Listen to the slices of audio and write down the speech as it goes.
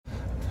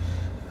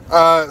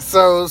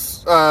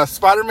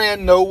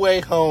Spider-Man No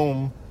Way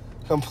Home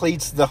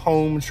completes the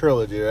Home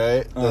trilogy,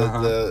 right?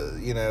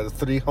 The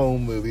 3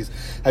 Home movies.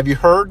 Have you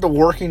heard the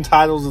working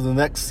titles of the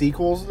next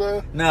sequels,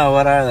 though? No,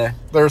 what are they?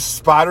 There's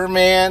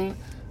Spider-Man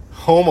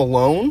Home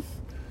Alone,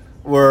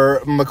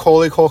 where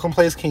Macaulay Culkin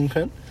plays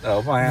Kingpin.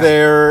 Oh, my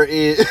God.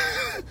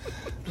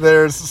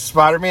 There's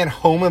Spider-Man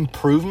Home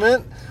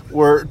Improvement,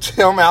 where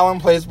Tim Allen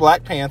plays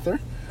Black Panther.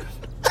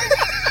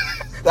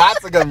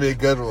 That's going to be a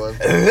good one.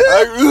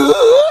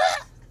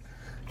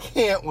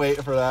 Can't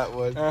wait for that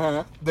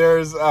one.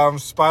 There's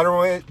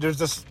Spider-Man.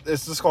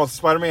 It's just called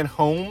Spider-Man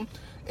Home,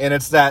 and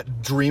it's that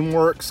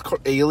DreamWorks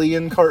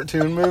alien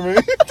cartoon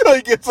movie.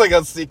 Like it's like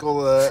a sequel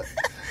to that.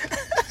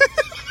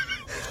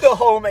 The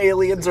home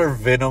aliens are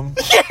Venom.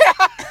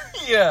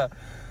 Yeah.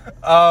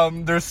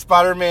 There's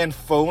Spider-Man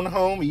Phone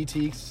Home.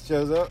 E.T.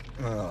 shows up.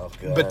 Oh,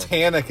 God.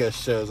 Botanica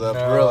shows up.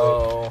 No.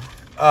 Really.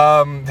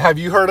 Have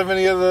you heard of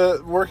any of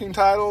the working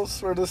titles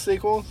for the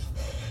sequels?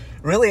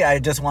 Really, I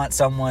just want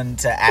someone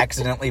to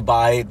accidentally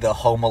buy the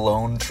Home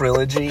Alone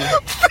trilogy.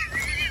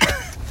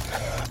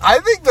 I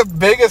think the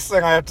biggest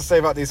thing I have to say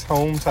about these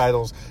home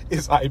titles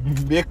is I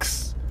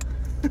mix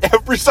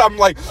every time,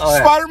 like,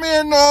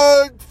 Spider-Man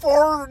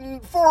far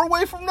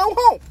away from no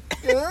home.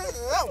 You know,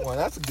 that one,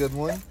 that's a good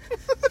one.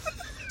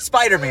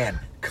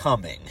 Spider-Man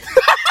Coming.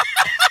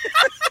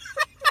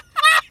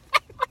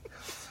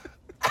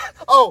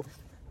 Oh,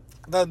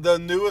 the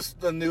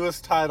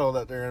newest title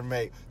that they're gonna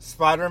make,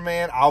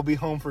 Spider-Man I'll Be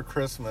Home for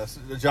Christmas.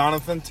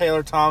 Jonathan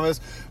Taylor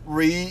Thomas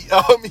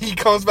he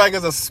comes back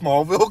as a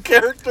Smallville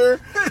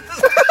character.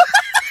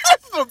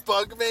 The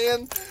Bug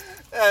Man,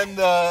 and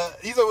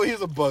he's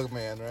a Bug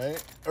Man,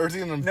 right? Or is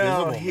he an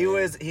invisible? No, he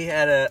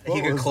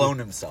could clone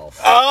himself.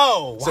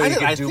 Oh, so he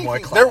could do more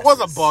classes. There was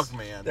a Bug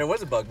Man. There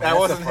was a Bug Man. That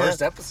wasn't the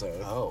first episode.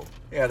 Oh,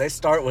 yeah, they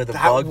start with a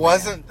that Bug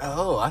wasn't. Man.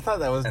 Oh, I thought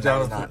that was And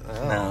Jonathan. that was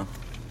not, No.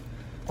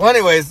 Well,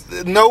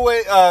 anyways, No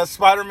Way,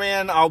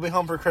 Spider-Man I'll Be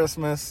Home for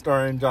Christmas,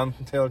 starring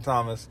Jonathan Taylor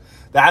Thomas.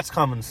 That's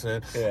coming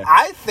soon. Yeah.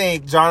 I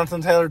think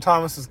Jonathan Taylor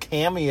Thomas's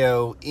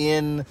cameo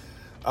in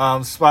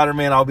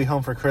Spider-Man I'll Be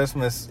Home for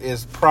Christmas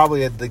is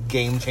probably the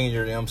game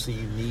changer the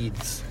MCU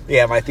needs.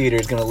 Yeah, my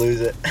theater's going to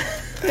lose it.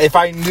 If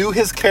I knew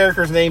his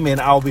character's name in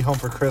I'll Be Home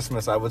for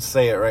Christmas, I would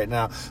say it right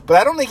now. But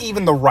I don't think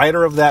even the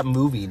writer of that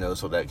movie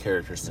knows what that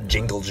character's name is.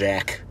 Jingle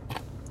Jack.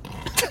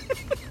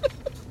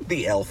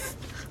 The Elf.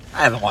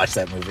 I haven't watched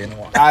that movie in a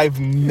while. I've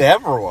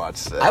never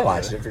watched it. I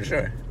watched it for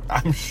sure.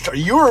 I'm sure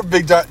you were a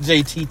big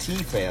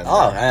JTT fan.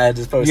 Oh, I had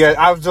just posted. Yeah,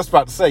 I was just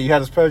about to say you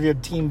had you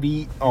had Team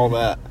Beat, all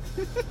that.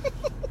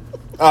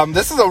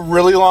 This is a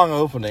really long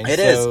opening. It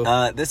is.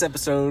 This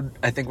episode,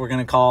 I think we're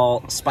going to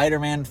call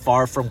Spider-Man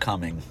Far From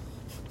Coming.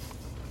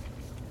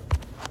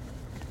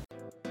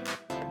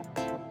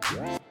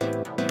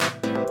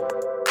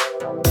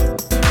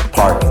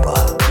 Parking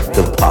Lot,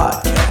 the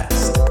podcast.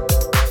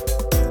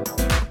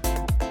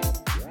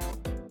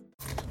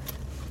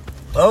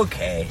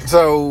 Okay.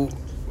 So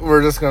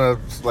we're just gonna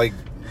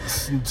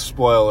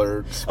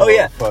spoiler. Oh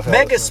yeah,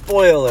 mega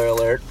spoiler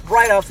alert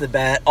right off the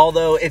bat.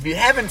 Although if you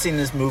haven't seen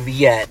this movie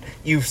yet,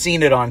 you've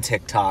seen it on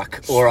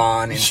TikTok or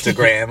on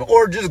Instagram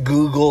or just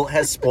Google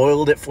has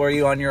spoiled it for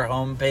you on your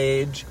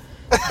homepage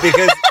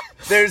because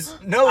there's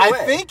no way. I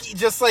think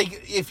just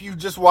if you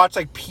just watch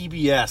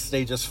PBS,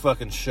 they just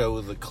fucking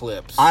show the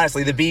clips.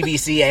 Honestly, the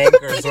BBC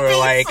anchors were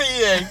like,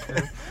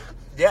 anchor.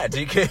 yeah.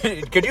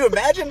 Could you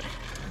imagine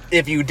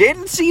if you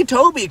didn't see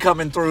Toby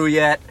coming through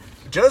yet?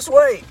 Just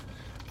wait.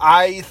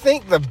 I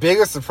think the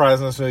biggest surprise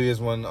in this movie is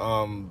when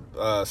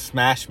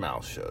Smash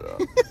Mouth showed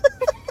up.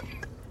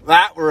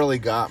 That really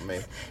got me.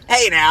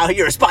 Hey now,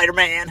 you're a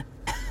Spider-Man.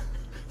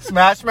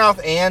 Smash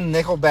Mouth and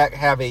Nickelback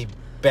have a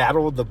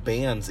battle of the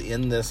bands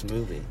in this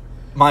movie.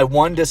 My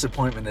one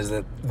disappointment is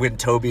that when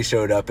Toby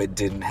showed up, it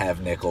didn't have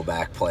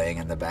Nickelback playing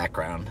in the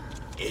background.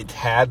 It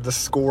had the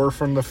score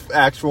from the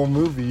actual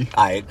movie.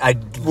 We'll get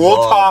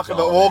to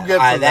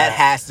that. That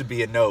has to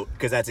be a note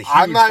because that's a huge.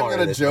 I'm not part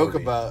going of to joke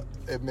movie. about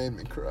it. Made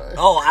me cry.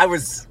 Oh,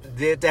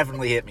 it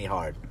definitely hit me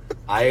hard.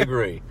 I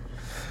agree.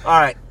 All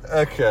right.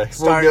 Okay.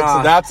 Starting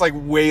off. That's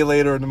way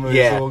later in the movie.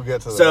 Yeah. So we'll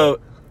get to that. So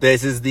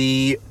this is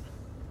the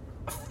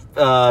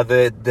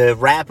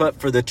wrap up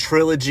for the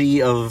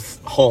trilogy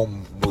of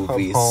home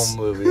movies. Home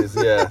movies,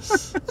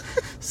 yes.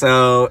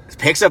 So it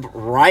picks up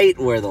right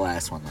where the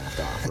last one left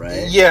off,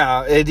 right?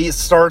 Yeah, it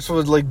starts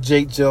with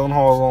Jake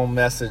Gyllenhaal's own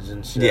message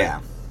and shit. Yeah,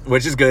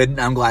 which is good.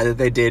 I'm glad that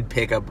they did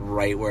pick up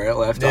right where it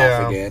left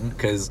off again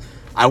because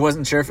I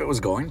wasn't sure if it was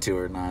going to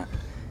or not.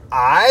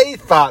 I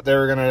thought they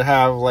were gonna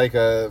have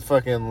a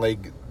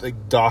fucking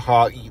Doc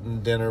Ock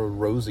eating dinner with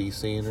Rosie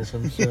scene or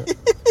some shit. To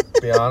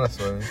be honest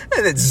with you,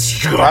 And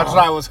that's what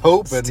I was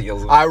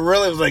hoping. I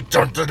really was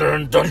dun dun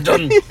dun dun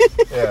dun.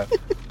 Yeah,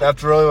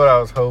 that's really what I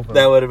was hoping.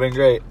 That would have been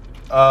great.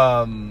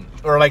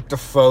 Or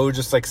Defoe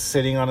just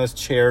sitting on his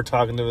chair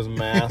talking to his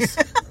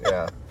mask.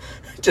 Yeah,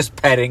 just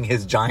petting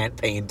his giant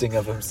painting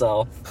of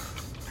himself.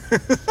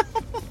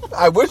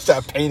 I wish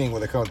that painting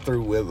would have come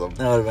through with him.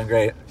 That would have been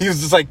great. He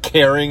was just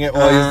carrying it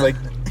while he was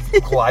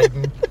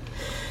gliding.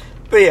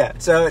 But yeah,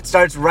 so it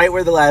starts right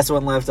where the last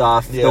one left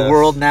off. Yes. The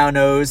world now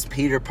knows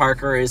Peter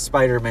Parker is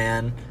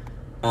Spider-Man,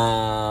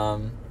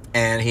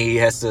 and he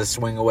has to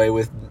swing away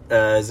with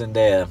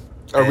Zendaya.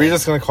 Are we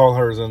just gonna call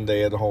her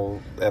Zendaya the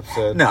whole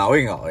episode? No,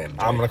 we can call him.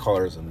 I'm gonna call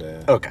her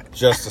Zendaya. Okay.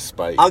 Just to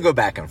spite. I'll go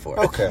back and forth.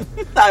 Okay.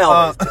 I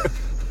always do.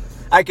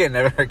 I can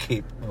never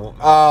keep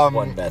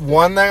one bad thing.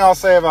 One thing I'll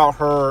say about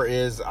her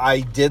is I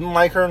didn't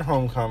like her in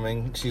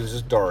Homecoming. She was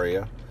just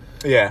Daria.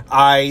 Yeah.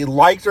 I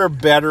liked her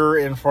better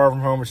in Far From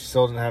Home, but she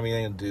still didn't have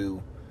anything to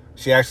do.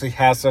 She actually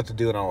has stuff to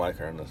do, and I like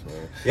her in this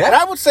movie. Yeah. And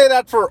I would say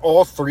that for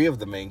all three of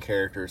the main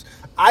characters.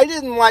 I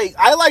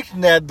liked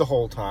Ned the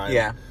whole time.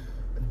 Yeah.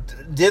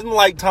 Didn't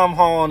like Tom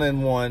Holland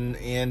in 1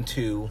 and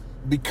 2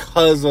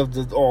 because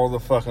of all the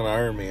fucking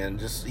Iron Man.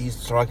 Just,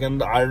 he's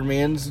fucking Iron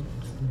Man's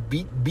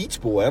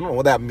Beach Boy. I don't know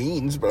what that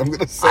means, but I'm going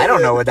to say I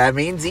don't it. know what that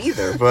means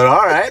either, but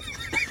all right.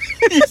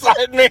 He's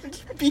Iron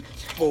Man's Beach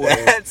Boy.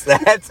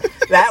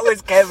 That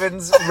was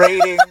Kevin's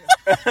rating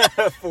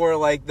for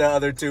like the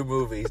other two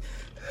movies.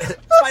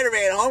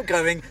 Spider-Man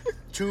Homecoming,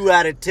 2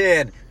 out of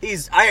 10.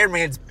 He's Iron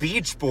Man's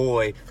Beach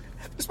Boy.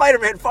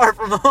 Spider-Man Far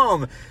From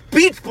Home,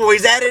 Beach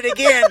Boy's at it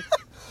again.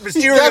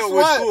 Mysterio Guess was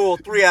what? cool,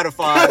 3 out of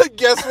 5.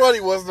 Guess what?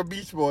 He wasn't a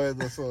Beach Boy in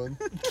this one.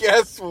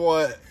 Guess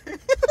what?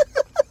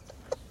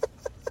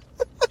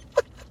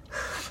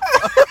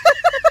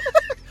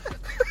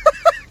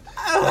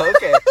 Oh,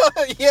 okay.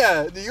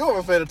 Yeah, you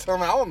almost made a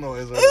Tom Allen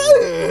noise.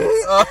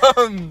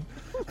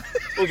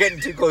 We're getting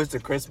too close to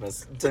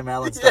Christmas. Tim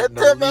Allen's Yeah, starting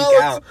to Tim leak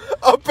Allen's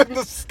out. up in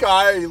the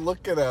sky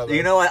looking at us.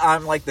 You know what?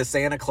 I'm like the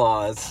Santa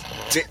Claus,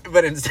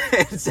 but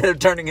instead of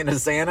turning into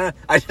Santa,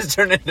 I just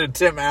turn into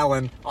Tim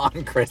Allen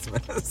on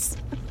Christmas.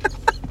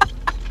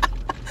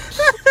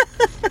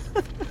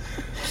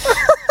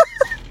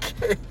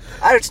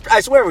 I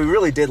swear we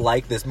really did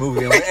like this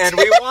movie, and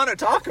we want to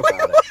talk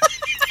about it.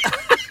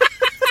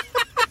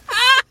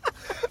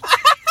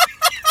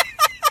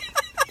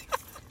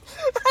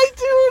 I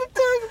do want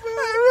to talk about it.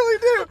 I really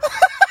do.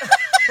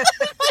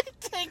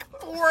 It take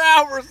 4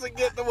 hours to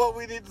get to what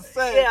we need to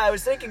say. Yeah, I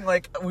was thinking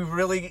like we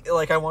really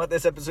I want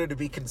this episode to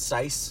be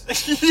concise.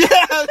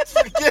 Yeah,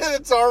 forget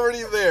it's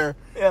already there.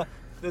 Yeah,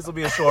 this will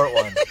be a short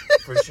one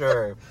for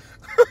sure.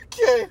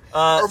 Okay.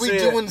 Are we so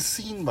yeah. doing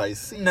scene by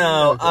scene?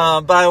 No,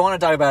 Okay. but I want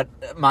to talk about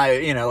my,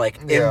 like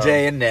Yeah.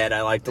 MJ and Ned.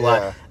 I liked a Yeah.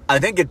 lot. I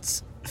think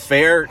it's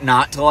fair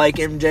not to like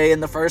MJ in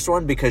the first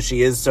one because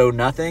she is so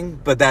nothing,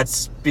 but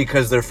that's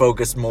because they're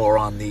focused more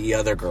on the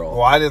other girl.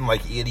 Well, I didn't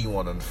like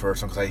anyone in the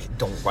first one because I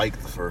don't like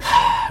the first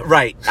one.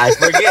 Right, I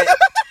forget.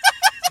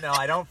 No,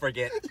 I don't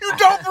forget. You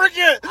don't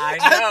forget. I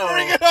know. I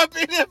bring it up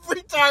in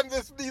every time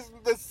this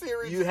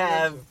series. You is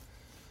have mentioned.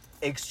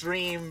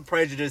 extreme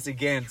prejudice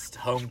against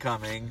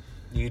Homecoming.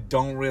 You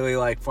don't really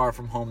like Far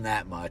From Home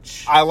that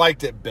much. I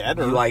liked it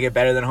better. You like it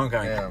better than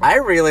Homecoming. Yeah. I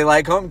really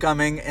like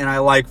Homecoming, and I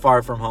like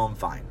Far From Home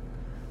fine.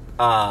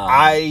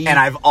 And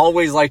I've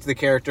always liked the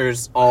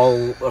characters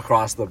all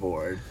across the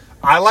board.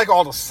 I like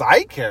all the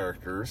side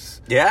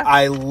characters. Yeah?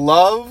 I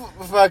love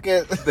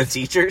fucking The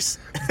teachers.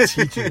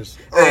 teachers.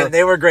 And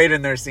they were great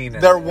in their scene.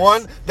 in They're this.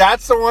 one.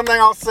 That's the one thing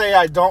I'll say.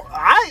 I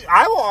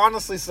will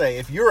honestly say,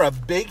 if you're a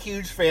big,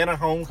 huge fan of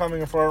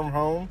Homecoming and Far From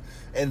Home,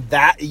 and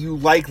that you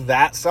like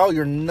that style,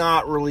 you're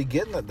not really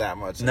getting it that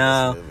much.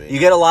 No, in this movie. you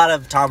get a lot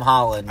of Tom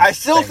Holland. I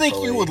still think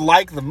thankfully. you would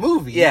like the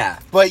movie. Yeah.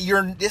 But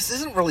this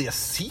isn't really a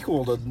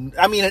sequel to.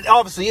 I mean, it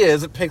obviously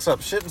is. It picks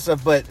up shit and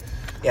stuff, but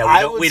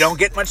Yeah, we don't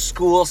get much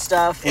school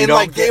stuff. We and don't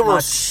like they get were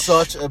much.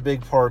 such a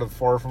big part of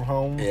Far From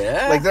Home.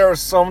 Yeah. Like there were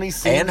so many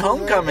scenes. And in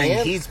Homecoming. there,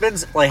 and He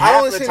spends like I half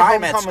only the seen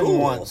time at Homecoming school.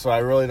 once, so I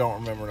really don't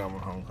remember them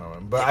with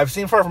Homecoming. But I've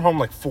seen Far From Home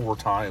like 4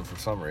 times for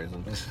some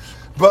reason.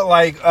 But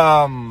like,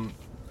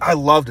 I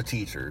love the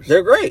teachers.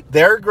 They're great.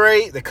 They're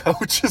great. The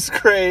coach is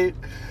great.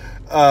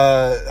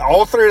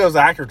 All 3 of those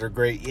actors are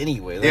great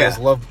anyway. I just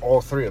love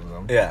all 3 of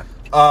them. Yeah.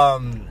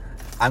 Um,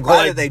 I'm glad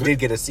like that they B- did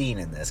get a scene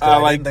in this.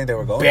 'Cause I didn't think they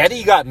were going.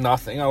 Betty got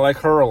nothing. I like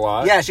her a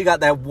lot. Yeah, she got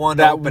that one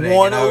that opening.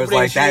 one and I was opening.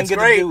 like, She that's didn't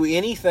get great. to do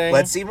anything.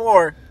 Let's see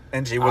more.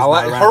 And she was I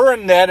like not around. her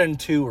and Ned and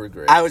 2 were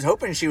great. I was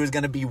hoping she was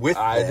going to be with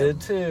I them.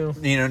 did too.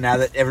 Now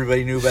that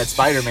everybody knew about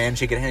Spider-Man,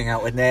 she could hang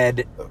out with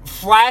Ned.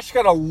 Flash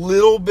got a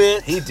little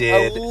bit. He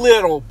did. A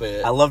little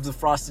bit. I loved the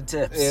frosted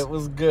tips. It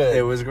was good.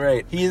 It was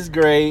great. He's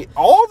great.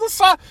 All the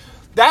stuff.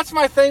 That's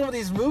my thing with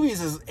these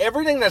movies is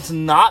everything that's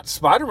not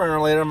Spider-Man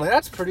related. I'm like,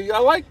 that's pretty. I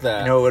like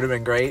that. You know, it would have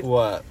been great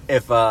What?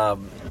 if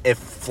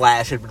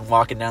Flash had been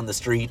walking down the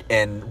street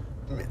and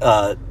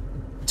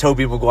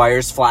Tobey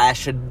Maguire's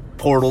Flash had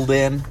portaled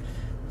in.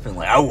 Been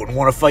like, I wouldn't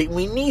want to fight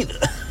me neither.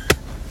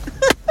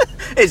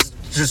 It's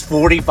just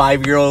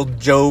 45-year-old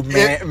Joe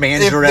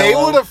Manganiello. If they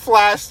would have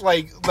flashed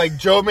like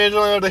Joe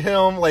Manganiello to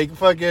him, like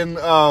fucking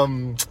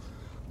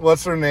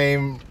what's her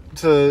name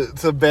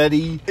to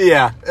Betty.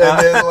 Yeah. And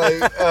then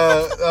like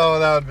oh,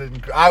 that would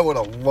have been. I would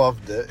have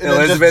loved it. And then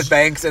Elizabeth just-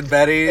 Banks and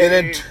Betty. and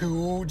then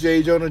 2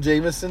 J. Jonah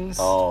Jamesons.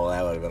 Oh,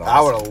 that would have been awesome.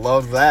 I would have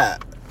loved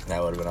that.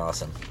 That would have been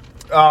awesome.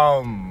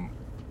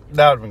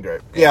 That would have been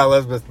great. Yeah,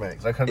 Elizabeth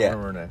Banks. I couldn't Yeah.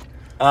 remember her name.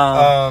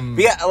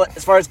 But yeah,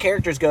 as far as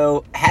characters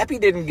go, Happy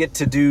didn't get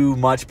to do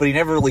much, but he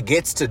never really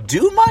gets to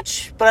do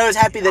much. But I was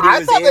happy that he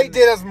was thought they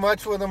did as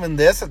much with him in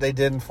this that they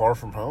did in Far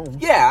From Home.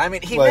 Yeah, I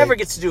mean, he Like, never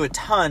gets to do a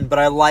ton, but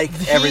I like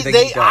everything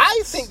he does.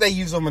 I think they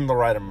use them in the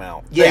right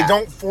amount. Yeah. They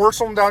don't force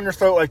them down your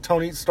throat like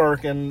Tony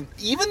Stark. And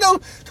even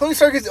though Tony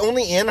Stark is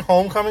only in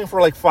Homecoming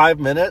for like 5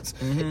 minutes,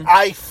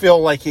 I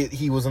feel like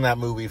he was in that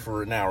movie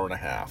for an hour and a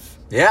half.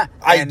 Yeah.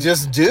 I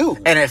just do.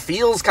 And it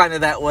feels kind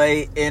of that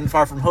way in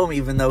Far From Home,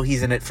 even though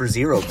he's in it for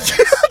 0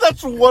 minutes.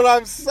 That's what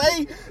I'm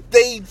saying.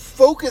 They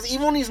focus,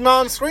 even when he's not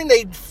on screen,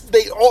 they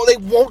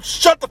won't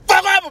shut the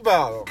fuck up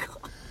about him.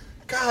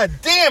 God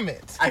damn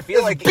it. I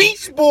feel This like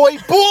Beach Boy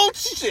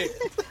bullshit.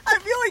 I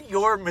feel like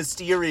you're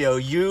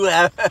Mysterio. You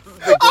have the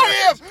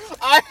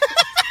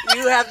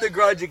you have the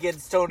grudge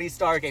against Tony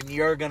Stark, and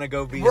you're gonna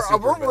go be.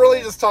 We're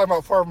really just talking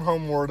about Far From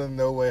Home more than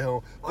No Way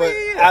Home. But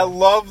yeah. I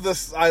love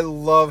this. I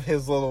love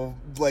his little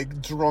like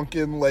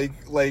drunken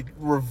like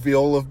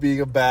reveal of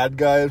being a bad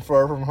guy in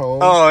Far From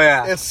Home. Oh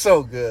yeah, it's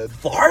so good.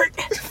 Fart.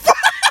 It's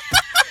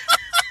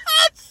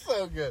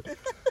so good.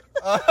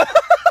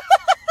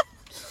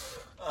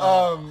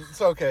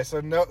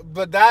 So no,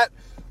 but that.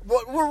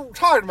 What we're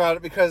talking about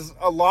it because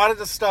a lot of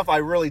the stuff I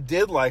really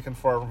did like in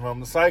Far From Home,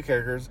 the side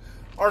characters,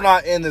 are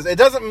not in this. It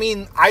doesn't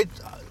mean I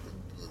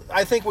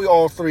think we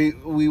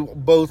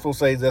both will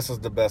say this is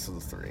the best of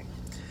the three,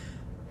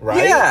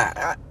 right?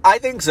 Yeah, I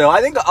think so.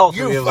 I think all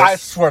three of us. I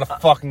swear to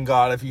fucking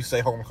God, if you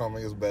say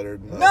Homecoming is better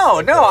than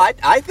No,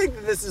 I think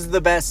that this is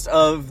the best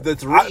of the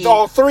three.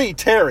 all three,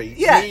 Terry.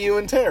 Yeah. Me, you,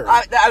 and Terry.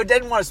 I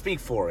didn't want to speak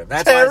for him.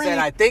 That's why I said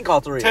I think all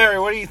three. Terry,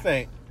 what do you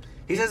think?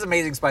 He says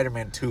Amazing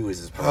Spider-Man 2 is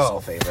his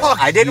personal favorite.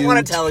 Fuck I didn't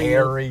want to tell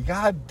Terry.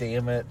 God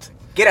damn it.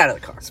 Get out of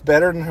the car. It's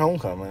better than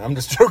Homecoming. I'm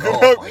just joking.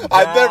 Oh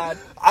my God.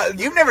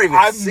 You've never even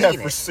I've seen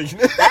never it. seen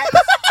it.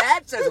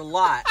 That says a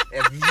lot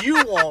if you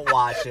won't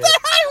watch it.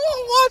 I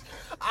won't watch.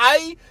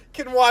 I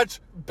can watch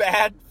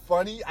bad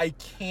funny. I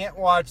can't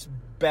watch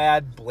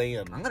bad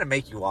bland. I'm going to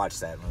make you watch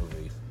that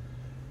movie.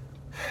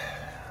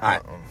 All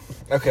right.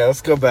 Okay,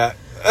 let's go back.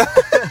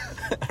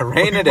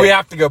 Rein it We in.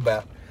 have to go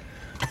back.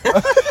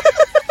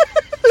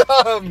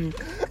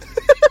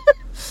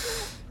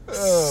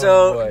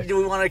 So, boy. do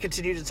we want to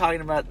continue to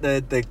talking about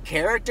the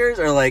characters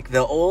or like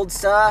the old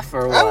stuff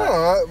or what? I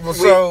don't know.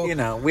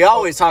 So we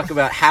always talk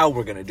about how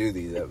we're going to do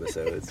these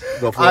episodes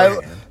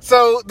beforehand.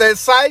 So the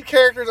side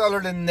characters other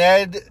than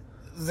Ned,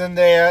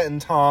 Zendaya, and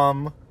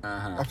Tom.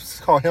 I'm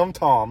just call him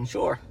Tom.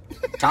 Sure.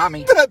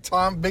 Tommy.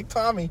 Tom, Big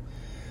Tommy.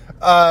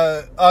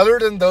 Other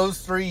than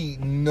those three,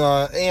 and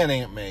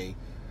Aunt May.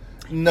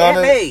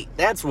 Aunt May,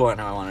 that's one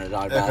I wanted to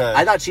talk about. Okay.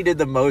 I thought she did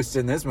the most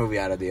in this movie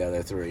out of the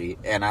other three,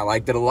 and I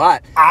liked it a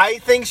lot. I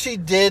think she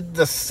did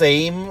the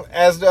same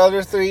as the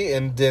other three,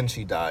 and then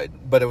she died.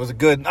 But it was a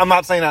good. I'm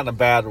not saying that in a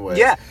bad way.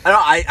 Yeah,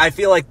 I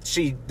feel like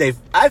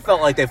I felt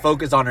like they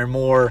focused on her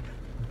more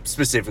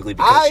specifically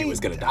because she was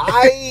going to die.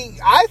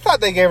 I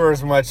thought they gave her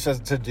as much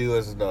to do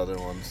as the other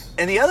ones.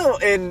 And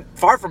in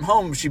Far From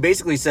Home, she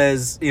basically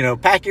says,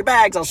 pack your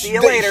bags, I'll see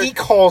you later. He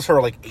calls her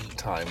like 8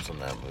 times in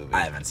that movie.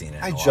 I haven't seen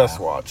it. I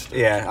just watched it.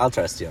 Yeah, I'll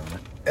trust you on it.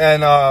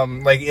 And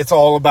it's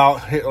all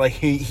about like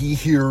he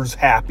hears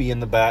Happy in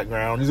the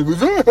background. He's like, "Is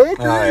that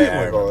Happy?"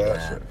 yeah, Like all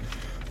that shit.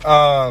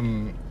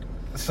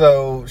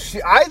 So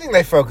I think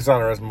they focus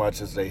on her as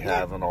much as they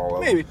have in all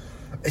of them. Maybe.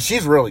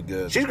 She's really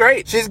good. She's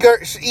great. She's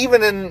good.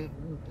 Even in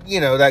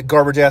that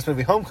garbage ass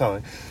movie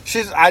Homecoming.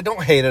 I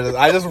don't hate it.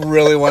 I just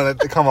really want it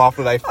to come off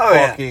that I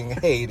fucking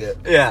hate it.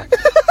 Yeah.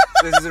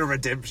 This is a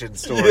redemption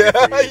story Yeah,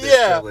 for you, this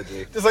yeah.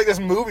 trilogy. Just like this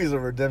movie's a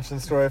redemption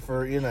story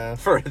for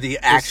For the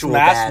actual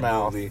Smash bad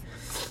Mouth. movie.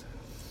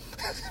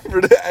 For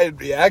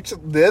the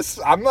actual this,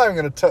 I'm not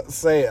even gonna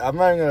say it. I'm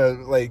not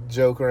even gonna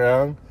joke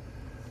around.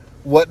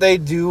 What they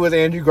do with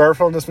Andrew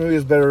Garfield in this movie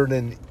is better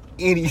than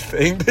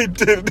anything they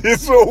did in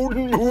this old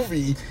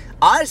movie.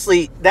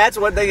 Honestly, that's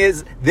one thing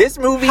is, this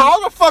movie... How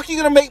the fuck are you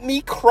gonna make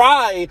me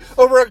cry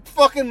over a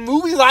fucking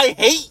movies I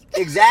hate?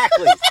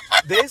 Exactly.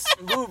 This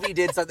movie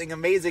did something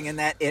amazing in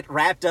that it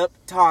wrapped up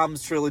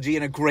Tom's trilogy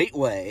in a great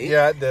way.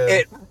 Yeah, it did.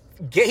 It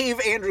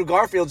gave Andrew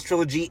Garfield's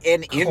trilogy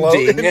an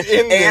ending.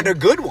 And a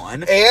good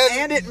one.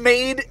 And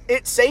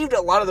it saved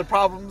a lot of the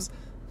problems.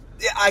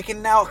 I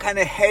can now kind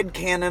of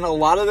headcanon a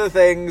lot of the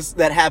things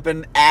that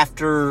happened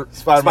after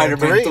Spider-Man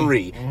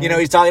 3. Mm-hmm.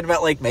 He's talking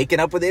about making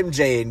up with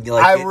MJ and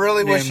I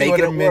really wish he would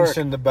have making it work.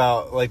 mentioned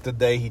about the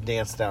day he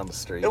danced down the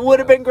street. It would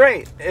have been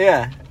great.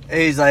 Yeah.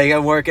 He's like,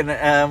 I'm working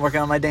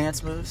on my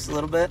dance moves a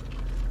little bit.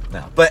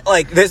 No. But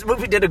this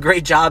movie did a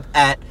great job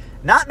at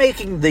not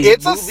making the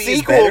It's a movies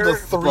sequel better, to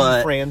 3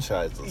 but,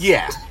 franchises.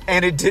 Yeah.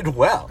 And it did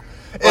well.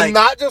 And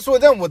not just with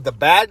them, with the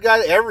bad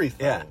guy,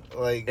 everything. Yeah.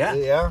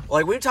 Yeah.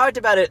 We've talked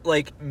about it,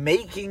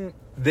 making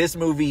this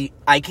movie,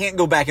 I can't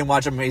go back and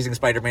watch Amazing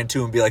Spider-Man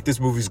 2 and be like, this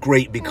movie's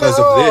great because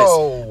of this.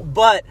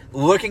 But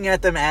looking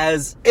at them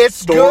as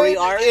story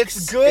arcs,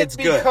 it's good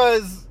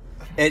because...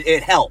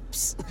 It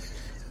helps.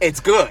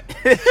 It's good.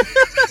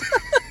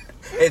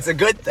 It's a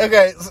good thing.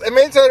 Okay,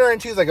 Amazing Spider-Man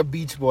 2 is like a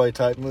Beach Boy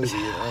type movie,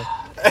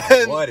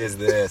 And What is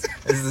this?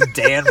 This is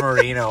Dan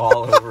Marino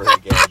all over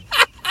again.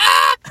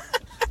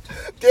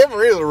 Dan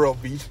Marino's a real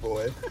Beach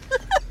Boy.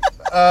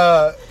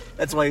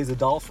 That's why he's a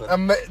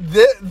dolphin.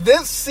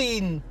 This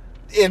scene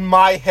in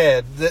my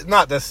head,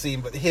 not this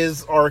scene, but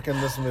his arc in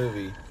this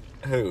movie.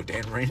 Who?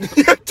 Dan Marino?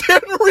 Yeah,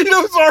 Dan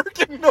Marino's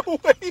arc in No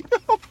Way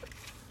Home.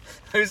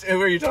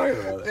 Who are you talking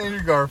about?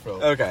 Andrew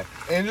Garfield. Okay.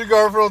 Andrew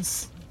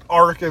Garfield's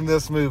arc in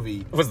this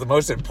movie Was the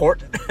most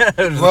important?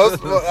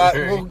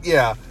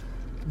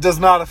 does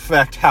not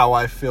affect how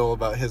I feel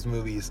about his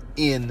movies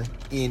in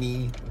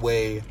any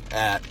way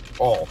at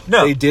all.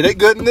 No. They did it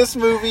good in this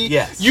movie.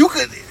 Yes.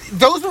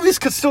 Those movies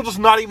could still just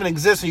not even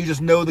exist, and you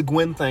just know the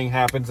Gwen thing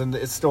happens, and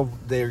it's still,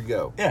 there you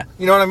go. Yeah.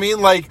 You know what I mean?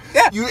 Like,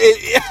 Yeah.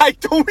 I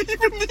don't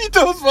even need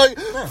those, like,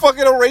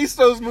 fucking erase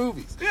those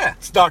movies. Yeah.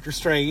 It's Doctor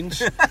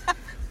Strange.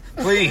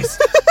 Please.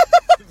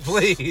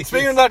 Please.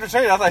 Speaking of Doctor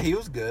Strange, I thought he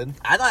was good.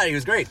 I thought he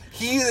was great.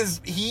 He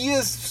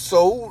is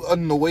so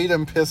annoyed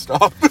and pissed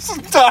off this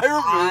entire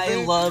movie.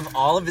 I love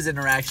all of his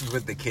interactions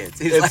with the kids.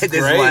 He's It's like, this is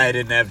great. why I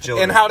didn't have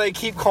children. And how they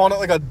keep calling it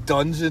like a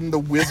dungeon, the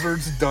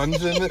wizard's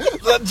dungeon.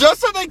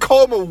 Just that they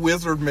call him a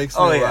wizard makes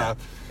me laugh.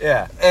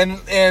 Yeah.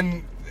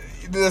 And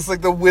this,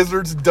 like, the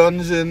wizard's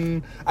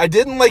dungeon. I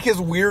didn't like his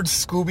weird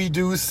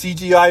Scooby-Doo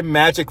CGI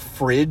magic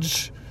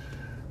fridge.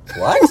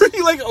 What? Where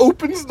he, like,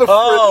 opens the fridge.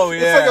 Oh,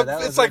 yeah, that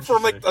It's was like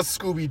from, like, a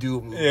interesting. Scooby-Doo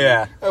movie.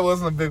 Yeah. I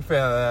wasn't a big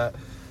fan of that.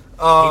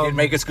 He did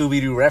make a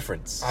Scooby-Doo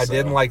reference. I so.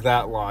 didn't like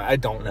that line. I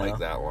don't No. like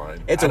that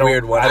line. It's I a don't-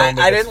 weird one. don't think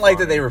I it's didn't like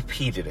that funny. they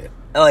repeated it.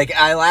 Like,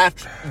 I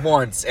laughed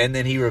once, and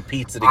then he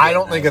repeats it again. I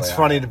don't think was it's like,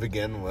 funny "Oh." to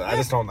begin with. I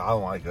just don't. I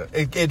don't like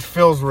it. It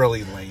feels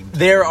really lame.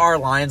 There are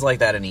lines like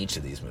that in each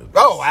of these movies.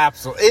 Oh,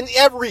 absolutely. In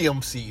every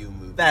MCU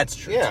movie. That's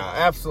true. Yeah,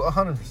 absolutely,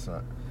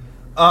 100%.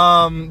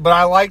 But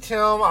I liked him.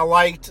 I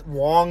liked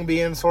Wong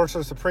being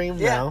Sorcerer Supreme.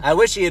 Yeah. Now. I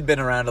wish he had been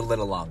around a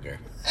little longer.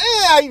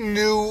 I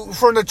knew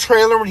from the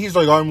trailer when he's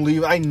like, "I'm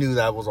leaving." I knew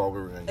that was all we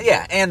were going to do.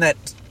 Yeah, and that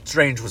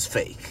Strange was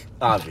fake,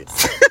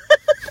 obviously.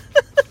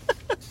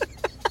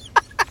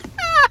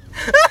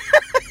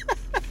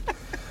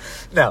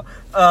 No,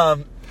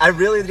 I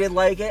really did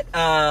like it.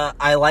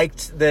 I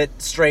liked that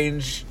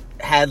Strange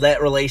had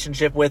that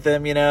relationship with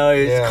him. You know,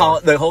 He was Yeah.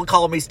 the whole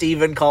 "Call Me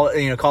Steven,"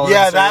 calling Yeah,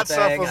 him that thing,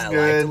 stuff was I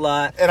good. liked a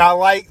lot. And I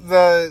like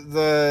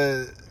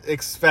the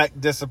expect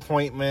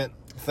disappointment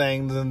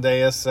thing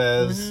Zendaya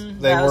says. They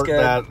that was worked good.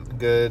 that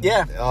good.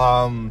 Yeah.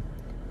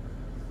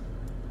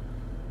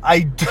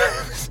 I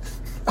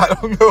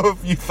don't know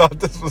if you thought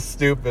this was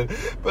stupid,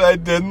 but I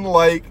didn't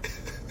like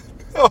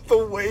how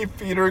the way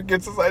Peter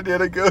gets his idea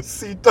to go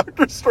see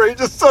Doctor Strange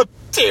is so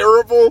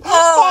terrible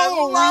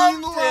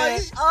Halloween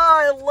light. Oh,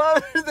 I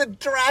love the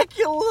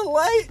Dracula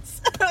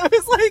lights. I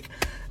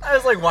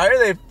was like, why are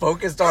they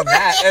focused on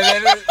that?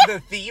 And then the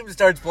theme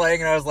starts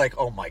playing, and I was like,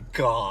 oh my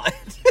god.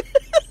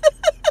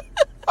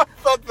 I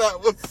thought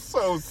that was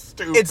so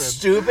stupid. It's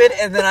stupid,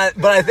 and then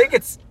but I think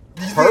it's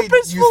You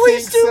purposefully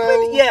think stupid.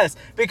 so? Yes,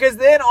 because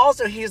then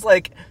also he's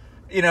like,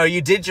 you know,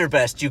 you did your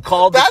best. You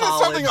called That the is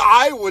college. something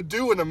I would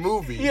do in a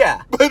movie.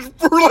 Yeah. But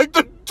for like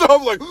the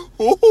dumb, like,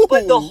 ooh.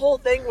 But the whole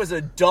thing was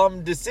a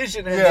dumb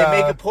decision, and Yeah.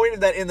 they make a point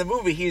of that in the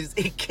movie. He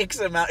kicks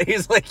him out.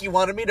 He's like, "You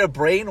wanted me to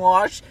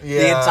brainwash the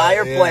Yeah,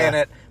 entire yeah.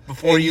 planet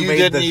before And you made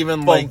didn't the even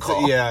phone like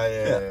call."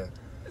 yeah.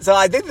 So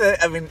I think that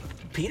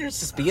Peter's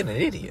just being an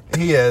idiot.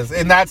 He is,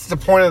 and that's the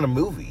point of the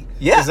movie.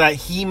 Yeah. Is that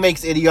he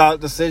makes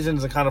idiotic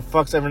decisions and kind of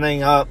fucks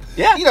everything up.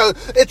 Yeah. You know,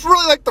 it's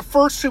really like the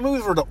first two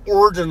movies were the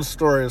origin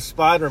story of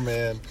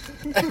Spider-Man,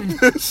 and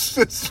this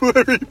is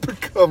where he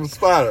becomes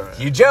Spider-Man.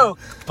 You joke,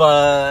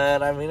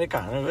 but I mean, it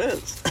kind of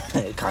is.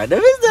 It kind of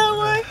is that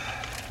way.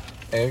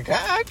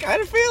 I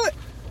kind of feel it.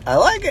 I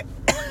like it.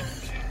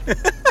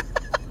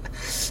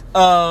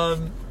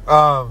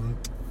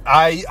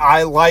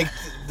 I liked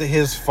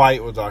his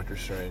fight with Doctor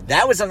Strange.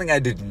 That was something I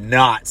did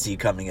not see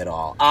coming at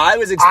all. I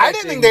was expecting. I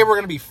didn't think they were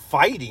going to be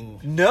fighting.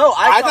 No,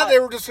 I thought they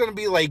were just going to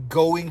be like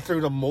going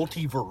through the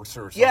multiverse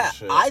or some Yeah,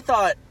 shit. I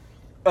thought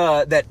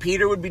that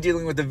Peter would be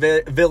dealing with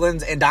the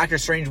villains, and Doctor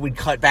Strange would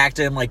cut back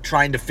to him like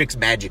trying to fix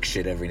magic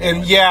shit every now and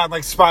and then. yeah,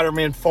 like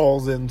Spider-Man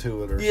falls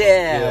into it or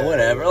Yeah, something.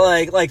 whatever.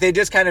 Yeah. Like they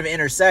just kind of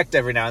intersect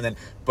every now and then.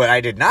 But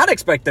I did not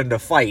expect them to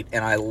fight,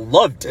 and I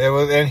loved it. It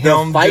was, and The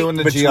him fight doing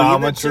the between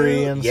geometry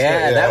the two, and yeah,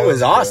 stuff. Yeah, that it was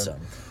good.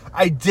 awesome.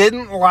 I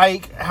didn't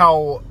like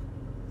how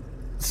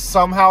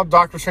somehow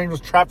Doctor Strange was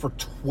trapped for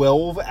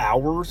 12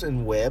 hours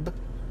in web.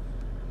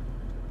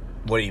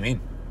 What do you mean?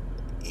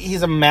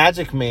 He's a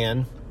magic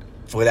man.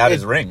 Without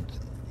his ring?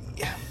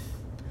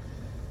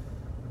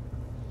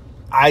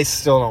 I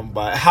still don't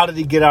buy it. How did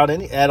he get out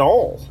at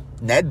all?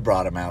 Ned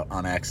brought him out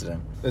on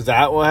accident. Is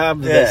that what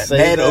happened? Did Yeah, they say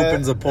Ned that?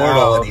 opens a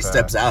portal Oh, and he okay.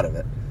 steps out of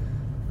it.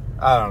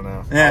 I don't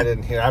know. Yeah. I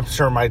didn't hear. I'm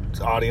sure my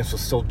audience was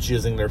still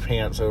jizzing their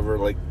pants over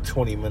like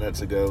 20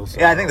 minutes ago. So.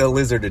 Yeah, I think the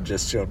lizard had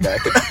just shown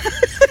back.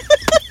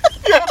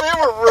 Yeah, they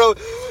were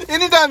really.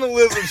 Anytime the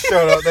lizard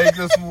showed up, they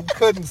just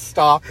couldn't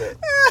stop it.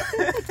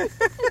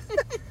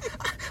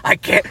 I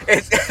can't.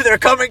 They're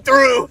coming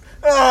through.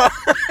 Oh,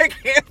 I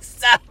can't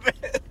stop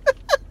it.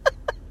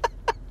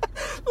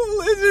 The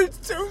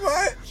lizard's too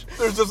much.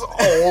 There's just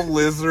all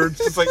lizards,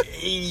 just like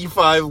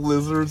 85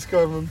 lizards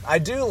coming. I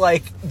do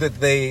like that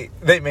they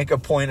make a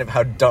point of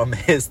how dumb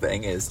his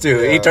thing is,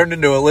 too. Yeah. He turned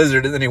into a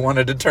lizard, and then he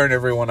wanted to turn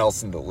everyone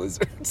else into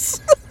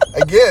lizards.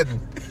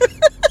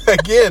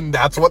 Again,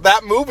 that's what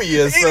that movie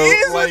is. It So,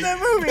 is like, what that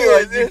movie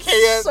like, is. you It's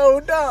can't, so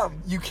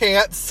dumb. you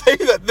can't say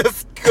that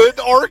this good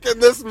arc in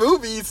this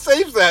movie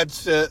saves that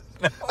shit.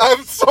 No.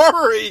 I'm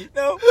sorry.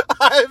 No.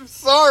 I'm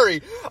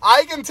sorry.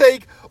 I can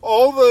take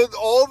all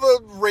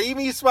the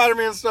Raimi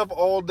Spider-Man stuff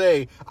all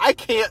day. I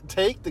can't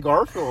take the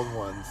Garfield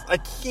ones. I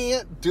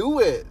can't do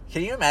it.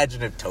 Can you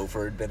imagine if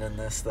Topher had been in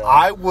this, though?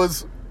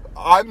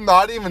 I'm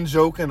not even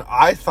joking.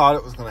 I thought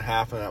it was going to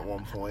happen at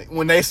one point.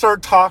 When they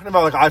started talking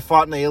about, like, I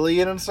fought an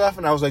alien and stuff,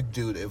 and I was like,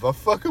 dude, if a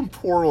fucking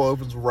portal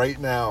opens right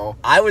now.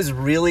 I was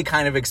really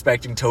kind of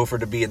expecting Topher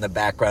to be in the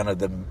background of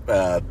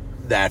the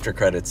after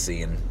credits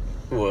scene.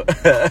 Oh,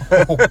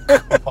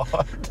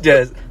 God.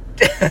 just,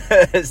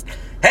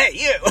 hey,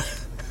 you!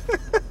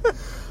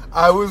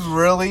 I was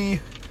really...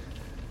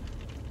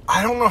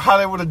 I don't know how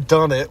they would have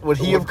done it. Would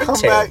he have come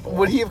back?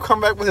 Would he have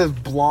come back with his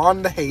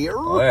blonde hair?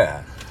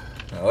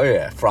 Oh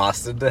yeah,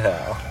 frosted to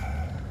hell.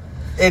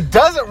 It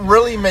doesn't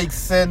really make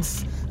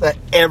sense that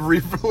every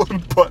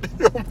villain but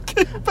him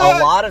came back.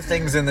 A lot of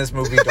things in this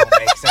movie don't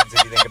make sense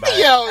if you think about it.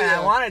 Yeah, And yeah.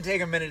 I want to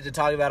take a minute to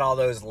talk about all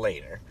those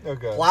later.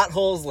 Okay. Plot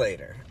holes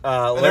later.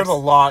 There's a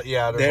lot.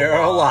 Yeah, There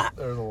are a lot.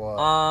 There's a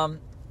lot.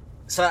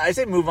 So I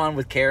say move on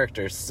with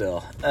characters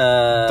still.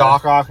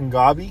 Doc Ock and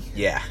Gobby.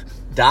 Yeah.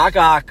 Doc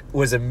Ock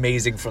was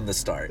amazing from the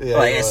start. Yeah,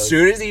 like he as was.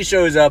 soon as he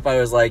shows up, I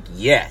was like,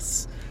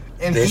 yes.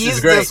 And This he's is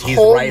great. This He's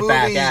whole right movie,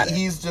 back at it.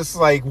 He's just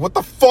like, what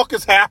the fuck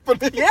is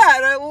happening? Yeah,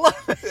 and I love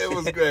it. It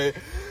was great.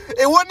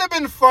 It wouldn't have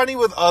been funny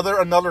with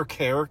another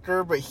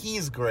character, but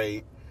he's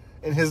great.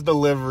 And his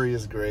delivery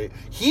is great.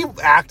 He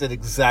acted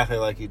exactly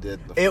like he did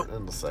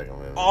in the second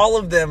movie. All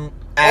of them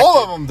acted.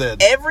 All of them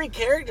did. Every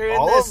character in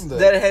All of this them did.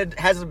 that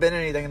hasn't been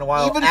in anything in a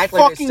while Even act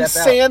like fucking they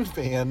step out.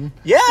 Sandman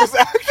Yeah. was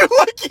acting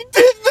like he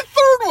did in the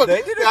third one.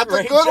 They did a That's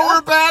great a good or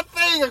a job. bad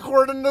thing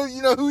according to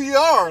who you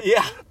are.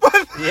 Yeah.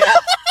 But Yeah.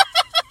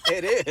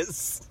 It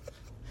is.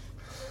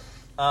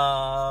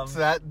 so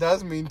that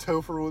does mean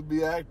Topher would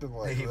be acting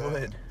like He that.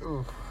 would.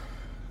 Oof.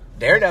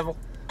 Daredevil.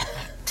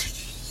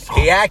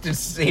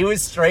 He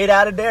was straight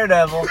out of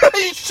Daredevil.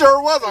 He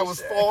sure was. I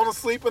was falling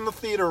asleep in the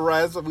theater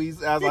as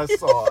I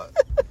saw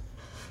it.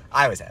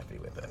 I was happy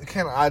with it.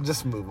 Can I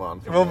just move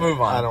on? We'll move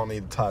on. I don't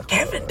need to talk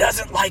Kevin about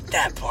doesn't like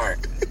that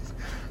part. it.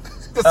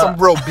 That's some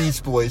real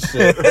Beach Boys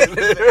shit.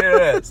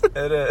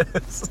 It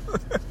is.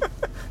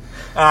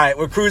 All right,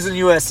 we're cruising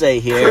USA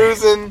here.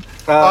 Cruising.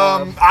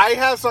 I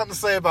have something to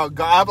say about...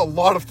 I have a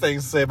lot of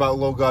things to say about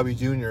Lil Gobby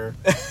Jr.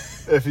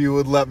 If you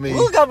would let me...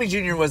 Lil Gobby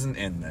Jr. wasn't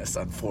in this,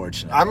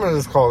 unfortunately. I'm going to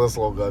just call this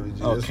Lil Gobby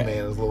Jr. This Okay.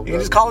 man is Lil You Gobby. can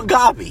just call him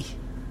Gobby.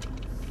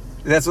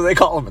 That's what they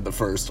call him in the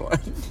first one.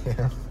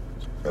 Yeah.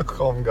 I'll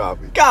call him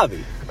Gobby.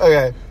 Gobby.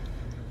 Okay.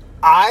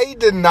 I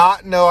did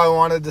not know I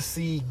wanted to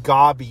see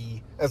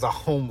Gobby as a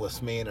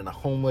homeless man in a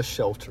homeless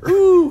shelter.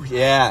 Ooh,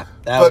 yeah,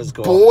 that But was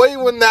cool.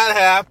 boy, when that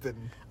happened...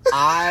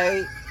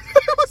 I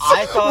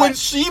thought... when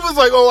she was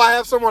like, "Oh, I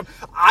have someone,"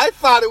 I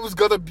thought it was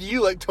gonna be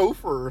like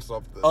Topher or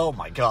something. Oh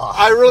my god.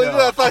 I really No.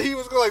 did. I thought he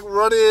was gonna like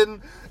run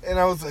in, and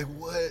I was like,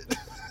 "What?"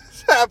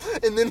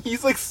 And then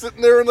he's like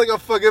sitting there in like a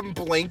fucking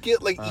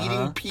blanket, like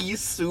eating pea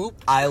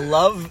soup. I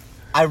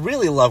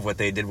really love what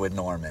they did with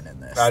Norman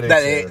in this. I do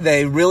That too.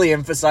 they really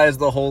emphasized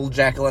the whole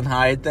Jekyll and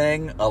Hyde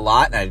thing a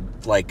lot, and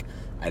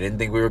I didn't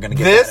think we were going to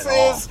get This that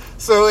at is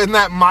so in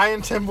that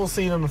Mayan temple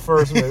scene in the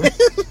first movie.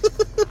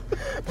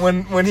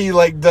 When he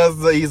like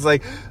does he's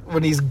like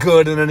when he's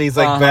good and then he's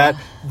like bad.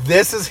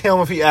 This is him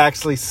if he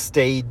actually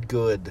stayed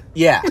good. all.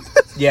 Yeah,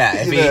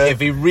 You know, if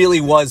he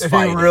really was If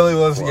fighting. he really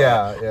was, for it.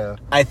 yeah.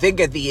 I think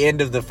at the end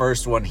of the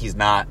first one he's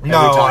not. And No,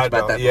 we talked I about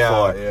don't. that Yeah,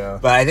 before. yeah.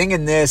 But I think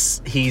in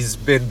this he's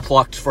been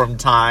plucked from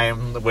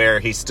time where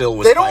he still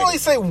was. They don't fighting. really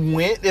say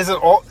when. Is it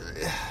all?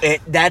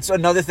 That's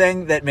another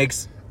thing that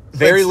makes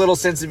very Like- little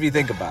sense if you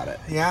think about it.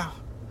 Yeah.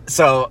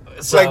 So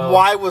Like,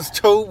 why was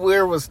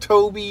where was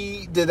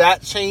Toby? Did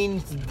that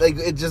change? Like,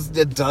 it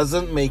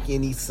doesn't make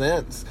any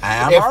sense.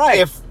 I'm all right.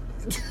 If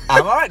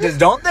I'm all right. Just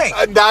don't think.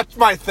 that's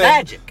my thing.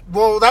 Magic.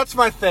 Well, that's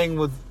my thing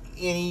with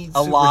any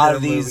A lot superhero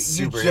of these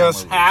movie. superhero You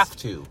just movies. have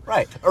to,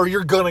 Right. Or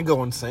you're gonna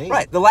go insane.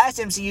 Right. The last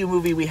MCU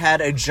movie, we had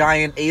a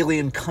giant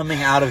alien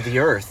coming out of the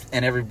earth,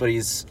 and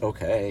everybody's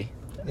okay.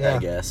 Yeah, I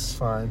guess.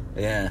 Fine.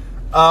 Yeah.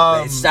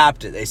 They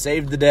stopped it. They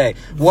saved the day.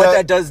 What the-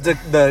 that does to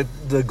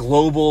the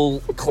global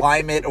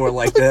climate or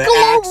like the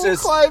global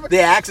climate. the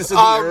axis of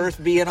the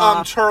Earth being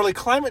off. Charlie,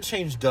 climate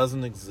change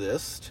doesn't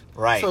exist.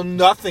 Right. So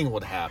nothing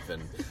would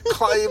happen.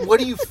 What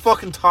are you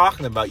fucking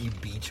talking about, you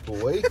beach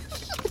boy?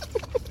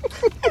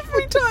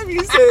 Every time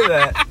you say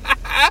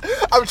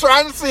that, I'm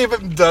trying to see if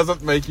it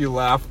doesn't make you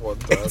laugh one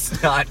time.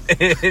 it's not.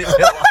 It will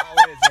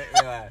always make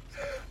me laugh.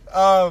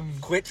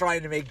 Quit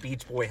trying to make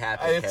Beach Boy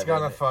happen. It's Kevin.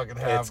 gonna fucking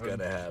happen. It's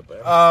gonna happen.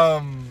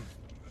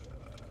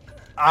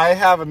 I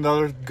have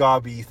another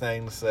gobby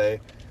thing to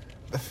say.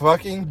 The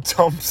fucking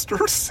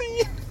dumpster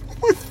scene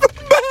with the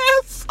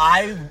mask.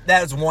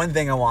 That was one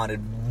thing I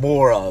wanted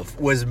more of,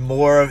 was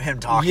more of him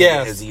talking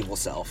to his evil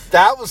self.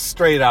 That was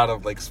straight out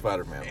of, like,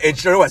 Spider-Man. It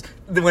sure was.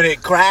 When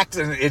it cracked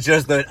and it's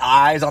just the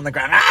eyes on the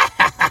ground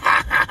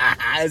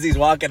as he's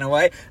walking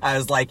away, I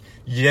was like,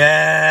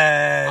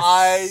 yes.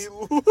 I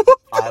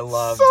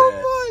loved so it.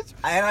 much.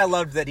 And I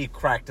loved that he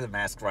cracked the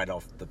mask right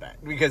off the bat.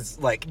 Because,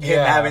 like, him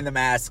having the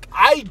mask.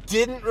 I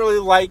didn't really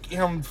like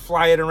him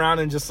flying around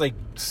in just, like,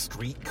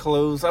 street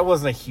clothes. I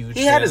wasn't a huge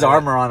He fan had his of it.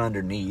 armor on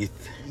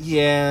underneath.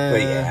 Yeah.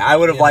 But yeah, I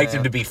would have liked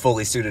him to be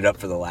fully suited up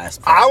for the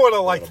last part. I would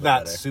have a liked little that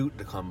bit better. suit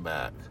to come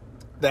back.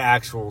 The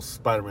actual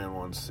Spider-Man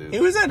 1 suit. He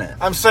was in it.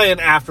 I'm saying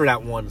after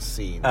that one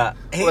scene.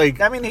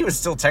 He was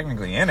still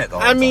technically in it the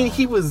whole I mean, time.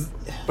 he was...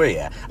 But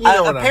yeah. You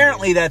know what I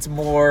apparently mean. that's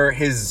more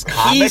his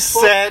comic He book.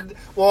 said...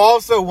 Well,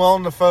 also,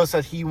 Willem Dafoe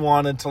said he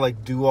wanted to,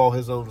 like, do all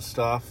his own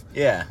stuff.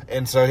 Yeah.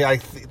 And so,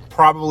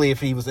 probably if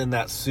he was in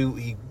that suit,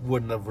 he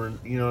wouldn't have...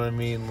 You know what I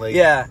mean? Like,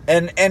 Yeah,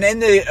 and in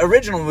the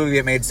original movie,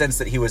 it made sense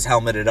that he was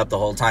helmeted up the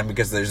whole time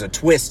because there's a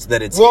twist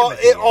that it's Well, him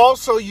at the end.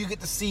 also, you get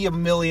to see a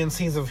million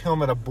scenes of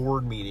him at a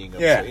board meeting.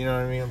 Yeah. You know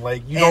what I mean?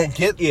 Like, you And- don't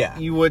get... yeah.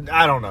 You would...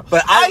 I don't know.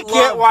 But I I get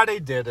love- why they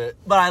did it.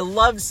 But I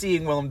love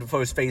seeing Willem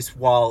Dafoe's face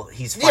while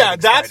he's fighting Yeah,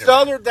 that's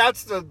Spider-Man.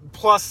 that's the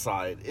plus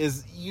side,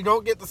 is you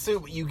don't get the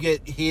suit, but you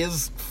get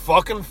his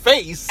fucking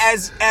face.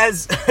 As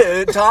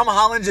Tom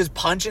Holland just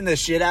punching the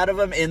shit out of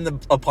him in the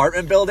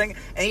apartment building,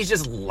 and he's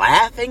just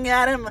laughing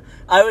at him,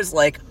 I was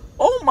like,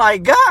 oh my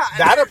god.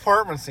 That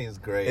apartment scene is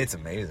great. It's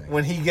amazing.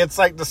 When he gets,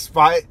 like, the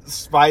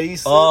Spidey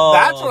suit. Oh,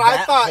 That's when I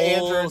that thought whole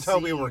Andrew and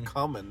Toby scene. were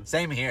coming.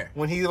 Same here.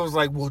 When he was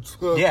like, what's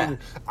up? Yeah.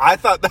 I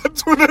thought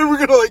that's when they were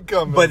going to, like,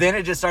 come But in. then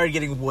it just started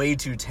getting way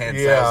too tense.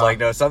 I Yeah. was like,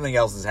 no, something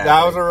else is happening.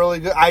 That was a really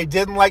good... I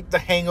didn't like the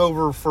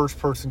Hangover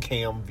first-person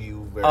cam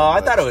view very I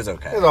much. thought it was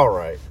okay. It's all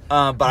right.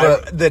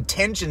 But the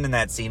tension in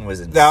that scene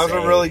was insane. That was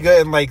a really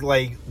good... And, like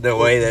The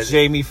way that-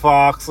 Jamie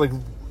Foxx, like,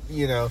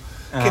 you know...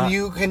 Uh-huh.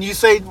 Can you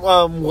say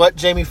what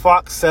Jamie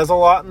Foxx says a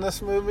lot in this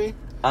movie?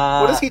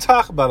 What does he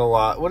talk about a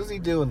lot? What does he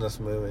do in this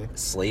movie?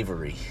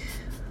 Slavery.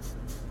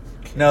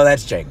 No,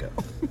 that's Django.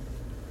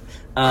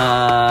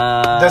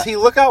 Does he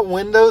look out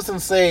windows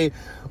and say,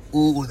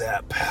 "Ooh,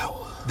 that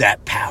power"?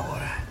 That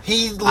power.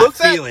 He looks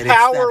at feel it.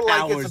 power That like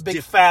power's it's a big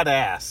different. fat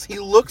ass. He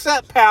looks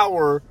at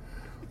power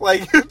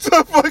like it's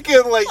a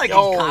fucking like Like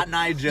oh, he's Cotton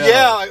Eye Joe.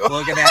 yeah, like,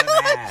 Looking at an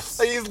ass.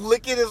 like he's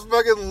licking his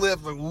fucking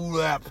lips like, "Ooh,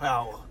 that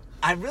power."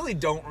 I really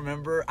don't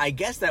remember. I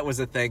guess that was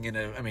a thing in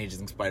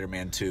Amazing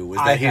Spider-Man 2, was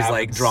that he's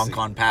like drunk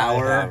on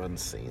power. I haven't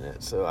seen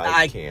it, so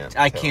I can't.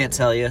 I can't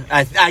tell you.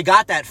 I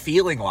got that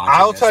feeling watching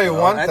I'll this, tell you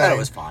though. one I thing. thought it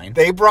was fine.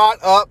 They brought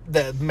up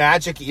the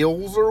magic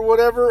ills or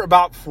whatever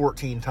about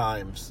 14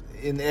 times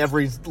in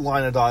every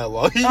line of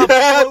dialogue.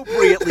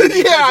 Appropriately,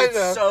 because Yeah, I it's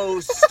know. so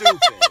stupid.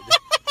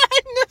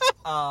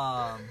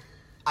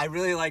 I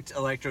really liked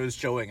Electro's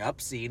showing up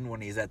scene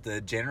when he's at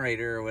the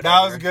generator or whatever.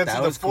 That was good. That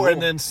So was cool. cool.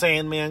 And then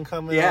Sandman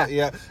coming Yeah. out.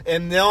 Yeah.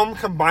 And them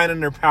combining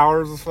their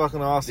powers was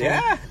fucking awesome.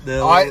 Yeah.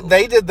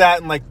 They did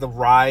that in like the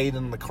ride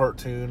and the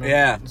cartoon.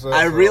 Yeah, So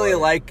I it's really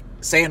like- like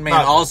Sandman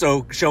Not-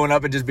 also showing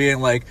up and just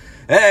being like,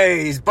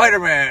 "Hey,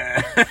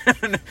 Spider-Man,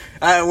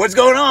 what's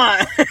going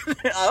on?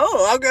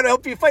 Oh, I'm gonna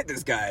help you fight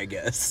this guy, I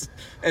guess."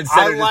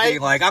 Instead of just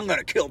being like, "I'm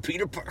gonna kill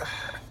Peter Parker."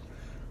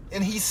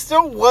 And he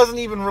still wasn't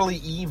even really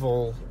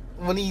evil.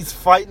 When he's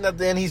fighting at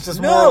the end, he's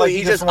just more like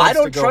he just wants I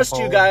don't to go trust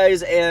you home.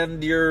 guys,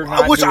 and you're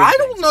not Which doing I things.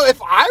 don't know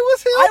if I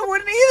was him. I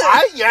wouldn't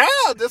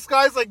either. This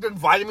guy's like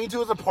inviting me to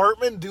his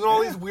apartment, doing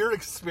all these weird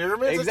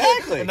experiments. and shit.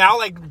 Exactly. And now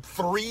like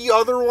 3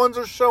 other ones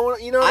are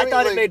showing. You know, what I I mean?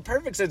 thought Like, it made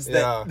perfect sense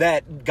Yeah.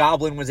 that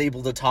Goblin was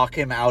able to talk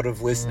him out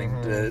of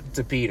listening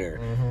to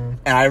Peter,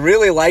 and I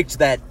really liked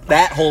that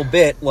whole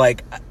bit.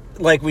 Like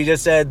we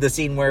just said, the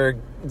scene where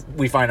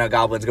we find out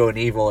Goblin's going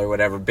evil or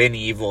whatever, been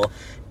evil,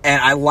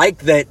 and I like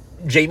that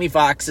Jamie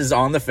Foxx is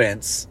on the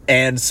fence,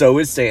 and so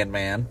is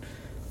Sandman,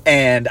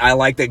 and I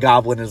like that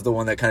Goblin is the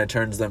one that kind of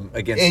turns them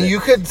against and it. you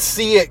could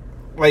see it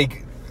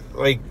like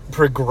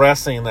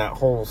progressing that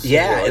whole scene.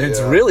 Yeah, and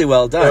it's really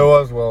well done. It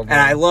was well done. And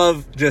I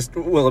love just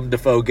Willem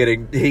Dafoe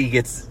he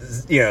gets,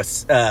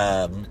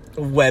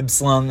 web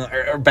slung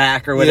or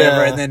back or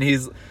whatever, Yeah. and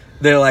then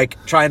they're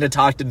like trying to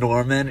talk to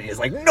Norman, and he's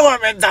like,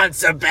 "Norman's on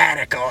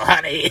sabbatical,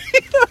 honey."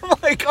 I'm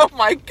like, oh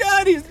my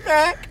god, he's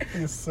back.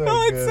 He's so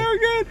It's good. so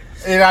good.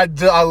 And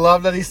I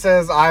love that he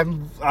says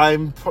I'm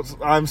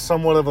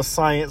somewhat of a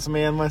science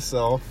man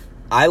myself.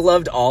 I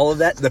loved all of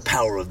that. The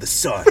power of the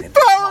sun. And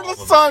Power of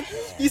the sun.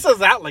 He says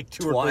that like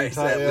 2 or 3 Twice,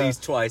 times. at yeah.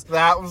 least twice.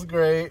 That was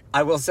great.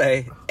 I will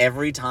say,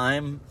 every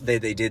time they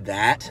did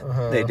that,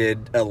 they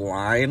did a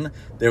line,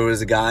 there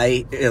was a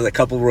guy a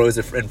couple rows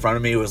in front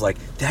of me who was like,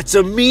 "That's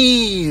a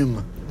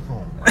meme."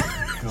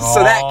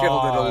 So that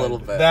killed it a little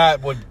bit.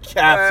 That would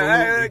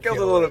absolutely Killed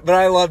kill it a little it. but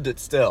I loved it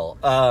still.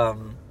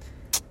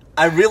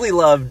 I really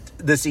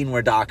loved the scene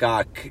where Doc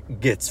Ock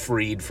gets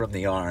freed from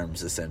the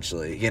arms,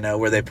 essentially. You know,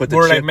 where they put the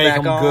Where they chip make back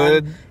him on,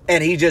 good.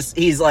 and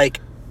he's like,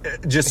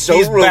 just so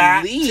he's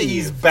back. relieved.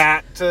 He's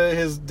back to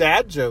his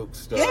dad joke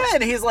stuff. Yeah,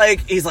 and he's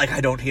like,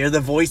 I don't hear the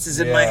voices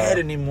in my Yeah. head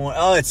anymore.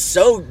 Oh, it's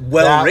so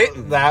well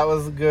written. That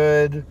was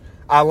good.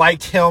 I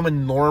liked him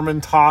and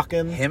Norman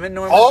talking. Him and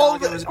Norman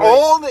talking was great.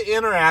 All the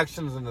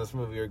interactions in this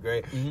movie are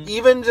great.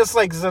 Even just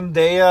like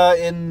Zendaya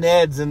and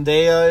Ned,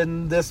 Zendaya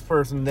and this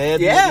person,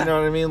 Ned. Yeah. You know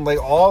what I mean?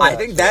 Like all that I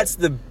think shit. that's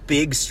the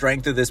big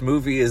strength of this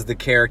movie is the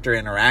character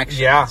interactions.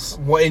 Yeah.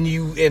 Well,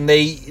 and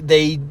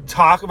they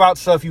talk about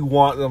stuff you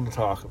want them to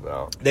talk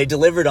about. They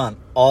delivered on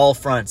all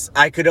fronts.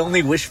 I could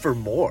only wish for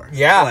more.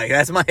 Yeah. Like,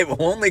 that's my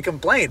only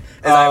complaint,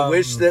 is I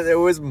wish that there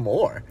was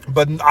more.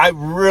 But I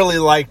really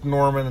liked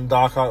Norman and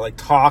Doc Ock like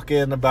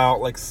talking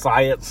about like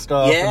science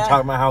stuff Yeah. and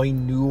talking about how he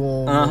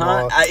knew him.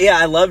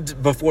 I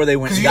loved before they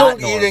went Because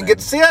and got you didn't get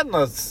to see that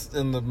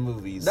in the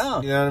movies.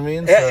 No. You know what I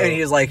mean? Yeah, So- and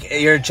he's like,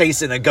 you're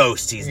chasing a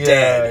ghost. He's Yeah,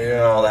 dead. And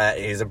yeah. all that.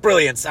 He's a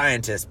brilliant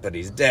scientist, but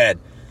he's dead.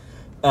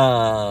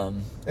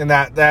 And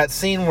that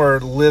scene where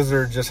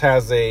Lizard just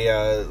has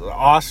a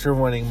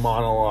Oscar-winning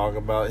monologue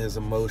about his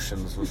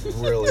emotions was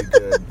really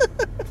good.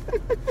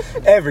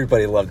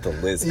 Everybody loved the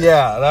lizard.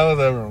 Yeah, that was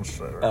everyone's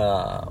favorite.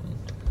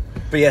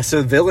 But yeah,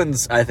 so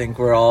villains, I think,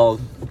 were all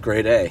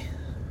grade A.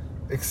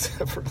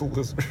 Except for the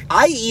Lizard.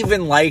 I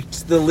even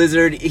liked the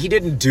lizard. He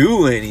didn't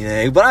do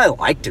anything, but I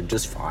liked him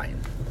just fine.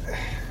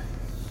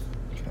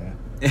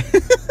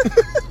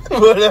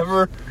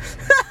 Whatever.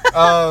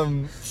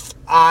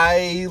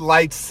 I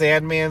liked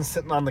Sandman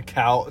sitting on the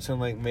couch and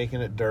like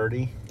making it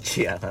dirty.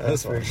 Yeah,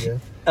 That's pretty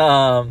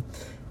good.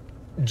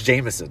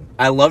 Jameson.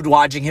 I loved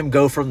watching him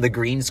go from the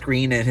green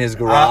screen in his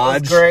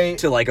garage great.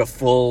 to like a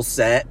full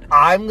set.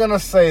 I'm gonna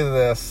say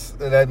this,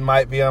 that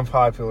might be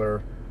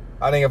unpopular.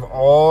 I think of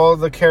all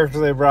the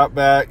characters they brought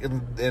back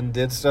and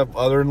did stuff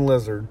other than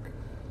Lizard,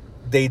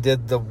 they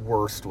did the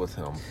worst with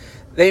him.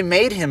 They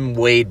made him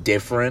way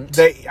different.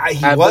 He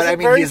wasn't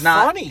very he's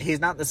not, funny.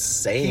 He's not the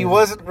same. He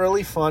wasn't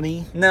really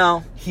funny.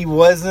 No. He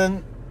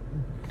wasn't.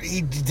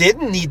 He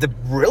didn't need to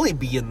really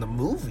be in the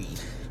movie.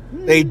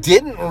 They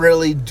didn't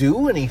really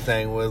do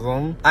anything with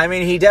him. I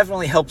mean, he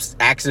definitely helps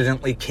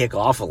accidentally kick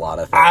off a lot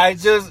of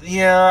things. He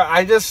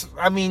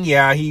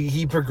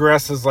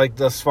progresses like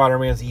the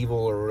Spider-Man's evil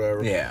or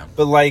whatever. Yeah.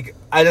 But like,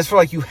 I just feel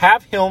like you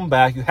have him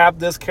back, you have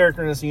this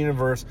character in this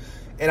universe,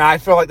 and I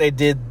feel like they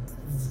did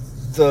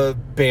the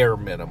bare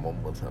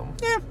minimum with him.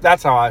 Yeah.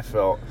 That's how I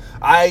felt.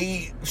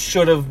 I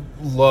should have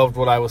loved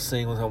what I was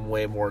seeing with him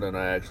way more than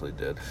I actually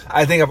did.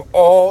 I think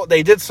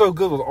they did so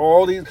good with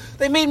all these.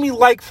 They made me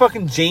like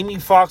fucking Jamie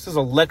Foxx's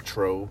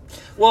Electro.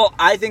 Well,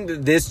 I think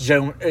that this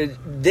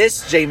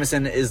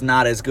Jameson is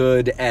not as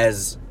good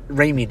as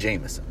Raimi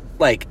Jameson,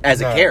 like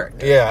as a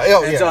character.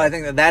 Yeah. So I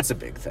think that that's a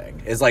big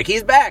thing. Is like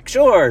he's back,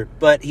 sure,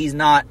 but he's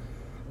not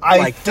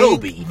like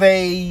Toby.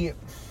 They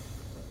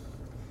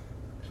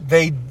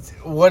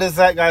what is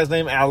that guy's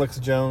name? Alex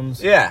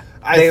Jones. Yeah,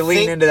 they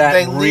lean into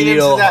that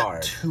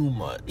hard. Too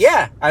much.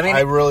 Yeah, I mean,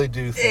 I really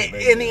do think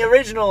in the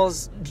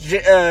originals,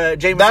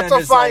 Jameson. that's a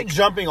is fine like,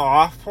 jumping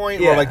off point.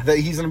 Yeah. Where like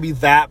he's gonna be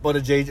that, but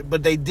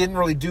they didn't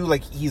really do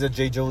like he's a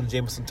J. Jonah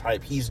Jameson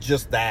type. He's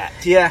just that.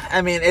 Yeah,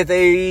 I mean, if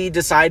they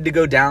decide to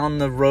go down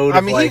the road,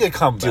 of he like could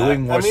come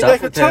doing back. more they stuff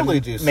could with totally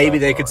him, do. maybe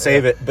stuff, they could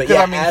save it. But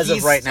 'cause, yeah, as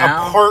of right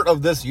now, a part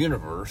of this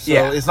universe. So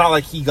Yeah. it's not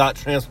like he got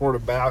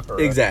transported back. Or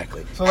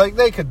exactly. So like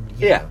they could.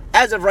 Yeah,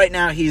 as of right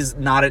now, he's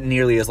not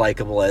nearly as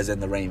likable as in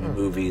the Raimi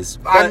movies.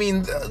 I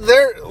mean,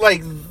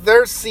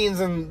 there's scenes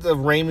in the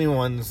Raimi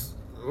ones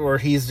where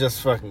he's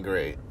just fucking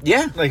great.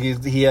 yeah, Like he's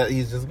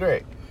just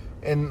great,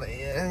 and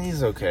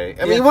he's okay.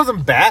 I mean, Yeah. he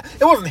wasn't bad.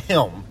 It wasn't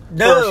him.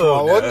 No, first of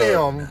all. It wasn't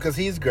no. him because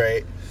he's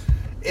great.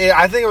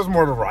 I think it was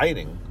more the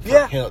writing. For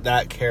Yeah. him,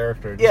 that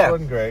character. It just Yeah.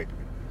 wasn't great.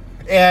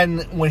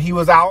 And when he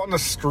was out on the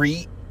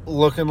street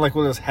looking like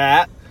with his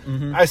hat.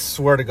 I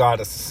swear to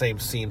God, it's the same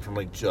scene from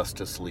like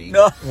Justice League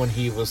No. when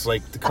he was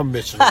like the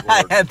commissioner.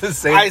 I had the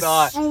same I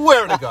thought.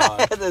 swear to God,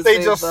 had the they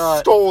same just thought.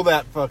 stole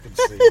that fucking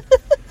scene.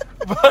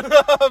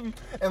 But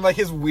and like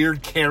his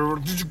weird camera,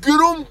 did you get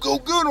him? Go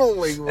get him!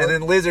 Like, And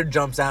then Lizard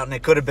jumps out, and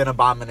it could have been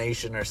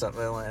Abomination or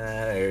something like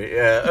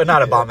that. Or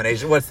not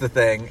Abomination. What's the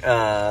thing?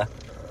 I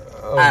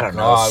don't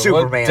know. God,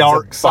 Superman's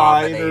Dark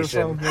Side or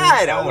Abomination. something?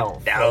 I don't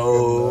know. fucking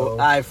know.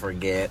 I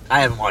forget.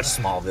 I haven't watched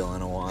Smallville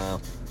in a while.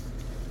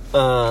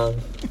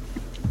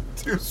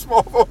 Two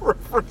small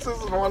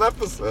references in one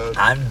episode.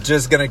 I'm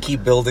just gonna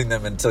keep building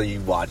them until you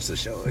watch the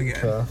show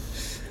again.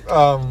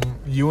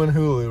 You and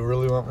Hulu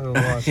really want me to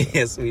watch it.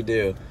 Yes, we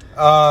do.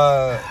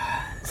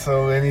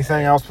 So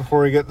anything else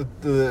before we get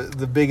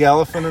the big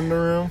elephant in the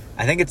room?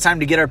 I think it's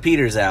time to get our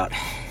Peters out.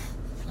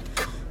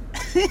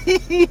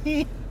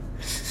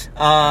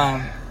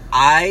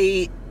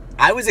 I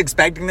was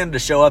expecting them to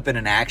show up in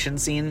an action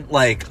scene,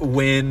 like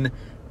when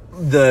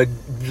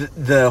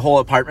the whole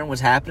apartment was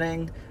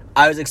happening.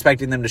 I was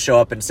expecting them to show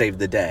up and save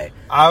the day.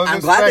 I'm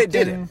glad they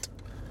didn't.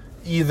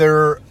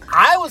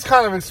 I was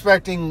kind of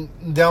expecting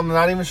them to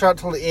not even show up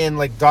till the end,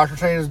 like Dr.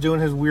 Strange is doing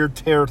his weird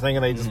terror thing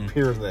and they just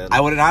appear then. I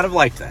would not have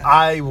liked that.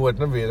 I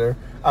wouldn't have either.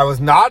 I was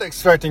not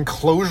expecting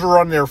closure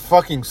on their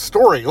fucking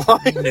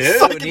storyline. No,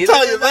 So I can neither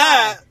tell you was I.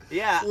 that.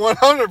 Yeah.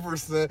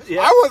 100%.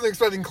 Yeah. I wasn't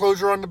expecting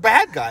closure on the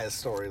bad guy's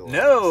storyline.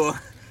 No.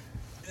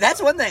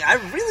 That's one thing. I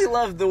really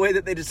love the way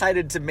that they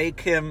decided to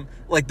make him,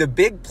 like, the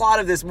big plot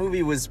of this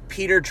movie was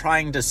Peter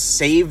trying to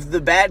save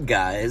the bad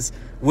guys,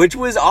 which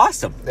was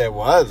awesome. It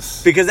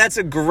was. Because that's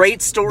a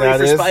great story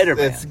for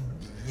Spider-Man.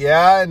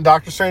 Yeah, and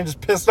Doctor Strange is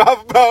pissed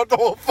off about it the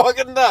whole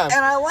fucking time.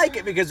 And I like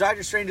it because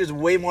Doctor Strange is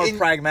way more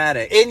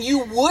pragmatic. And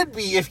you would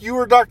be, if you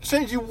were Doctor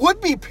Strange, you would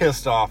be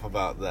pissed off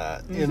about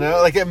that. You know?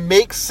 Like, it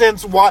makes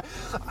sense why...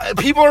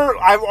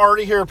 I've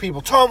already heard people,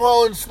 Tom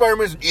Holland,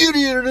 Spider-Man's an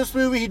idiot in this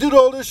movie, he did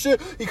all this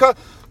shit.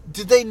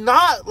 Did they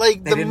not?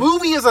 Like, the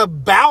movie is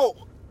about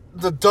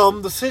the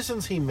dumb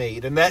decisions he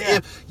made. And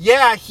that,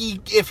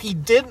 if he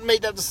didn't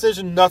make that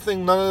decision, none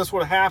of this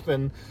would have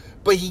happened.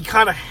 But he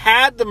kind of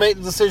had to make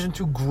the decision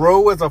to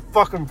grow as a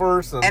fucking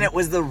person. And it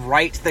was the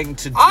right thing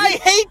to do. I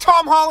hate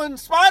Tom Holland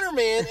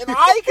Spider-Man, and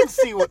I can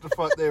see what the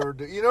fuck they were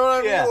doing. You know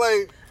what I mean?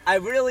 Like,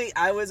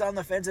 I was on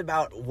the fence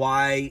about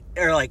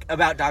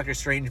about Doctor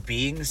Strange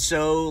being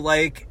so,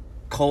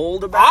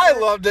 cold about it. I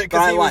loved it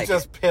because he was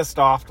just pissed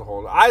off the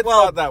whole time. I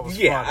thought that was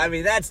funny. I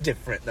mean, that's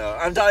different, though.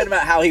 I'm talking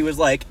about how he was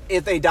like,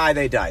 if they die,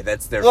 they die.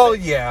 That's their fate.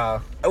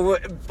 Yeah.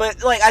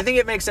 But, I think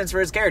it makes sense for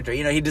his character.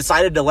 You know, he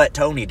decided to let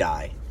Tony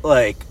die.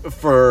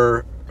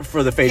 For the fate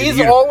of the universe.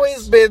 He's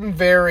always been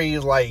very,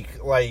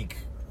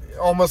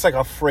 almost like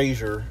a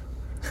Frasier.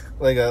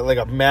 Like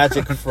a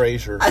magic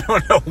Frasier. I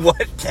don't know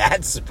what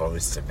that's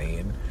supposed to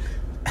mean.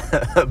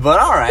 But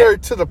all right. Very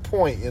to the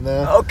point, you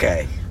know?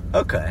 Okay.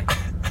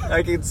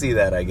 I can see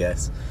that, I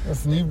guess.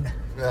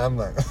 I'm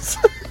not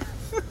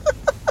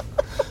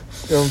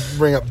don't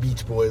bring up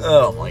Beach Boys.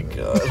 Oh, my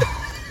God.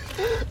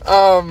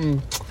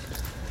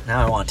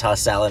 Now I want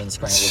tossed salad and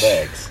scrambled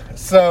eggs.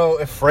 So,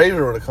 if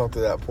Frasier would have come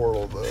through that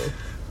portal, though,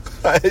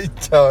 I'm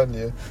telling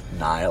you.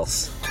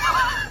 Niles.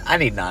 I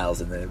need Niles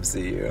in the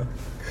MCU.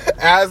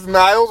 As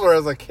Niles or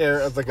as an actual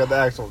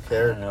character? I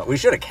don't know. We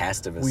should have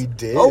cast him as... We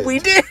did. Oh, we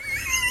did?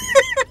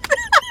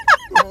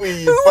 Who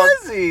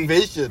was he?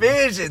 Vision.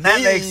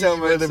 That makes so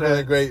much sense. He would have been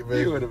a great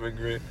Vision. He would have been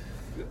great.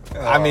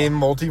 I mean,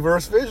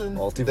 multiverse Vision.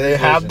 They Vision.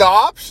 have the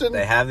option.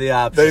 They have the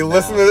option.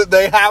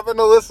 They happen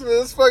to listen to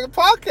this fucking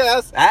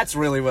podcast. That's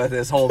really what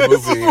this whole movie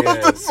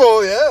is.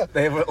 Yeah.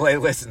 They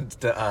listened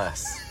to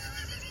us.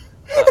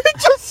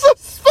 Just some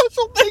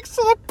special thanks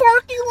to the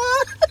parking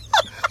lot.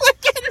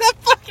 In the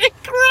fucking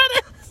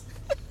credits.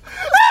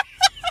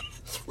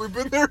 We've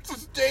been there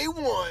since day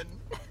one.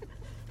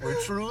 We're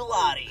true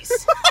Lotties.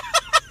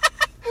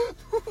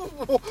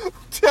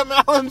 Tim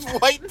Allen's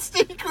White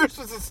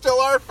Christmas is still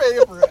our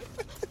favorite.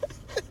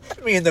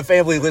 Me and the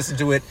family listen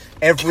to it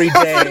every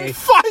day.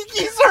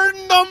 Feige's our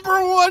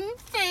 #1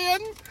 fan.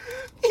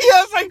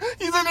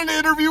 He's in an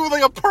interview with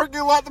a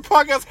parking lot, the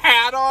podcast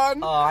hat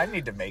on. Oh, I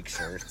need to make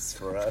shirts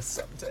for us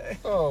someday.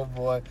 Oh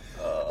boy.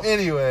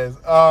 Anyways,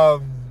 I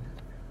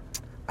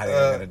think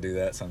I'm gonna do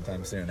that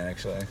sometime soon,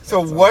 actually.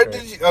 So what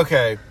did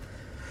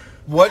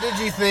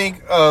you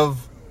think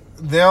of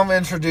them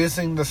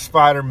introducing the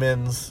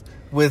Spider-Mans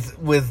with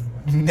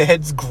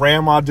Ned's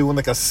grandma doing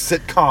a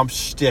sitcom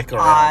shtick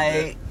around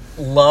it?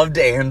 Loved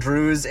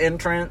Andrew's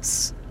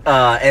entrance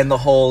and the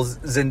whole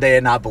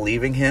Zendaya not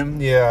believing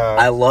him. Yeah.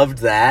 I loved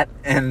that.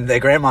 And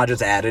the grandma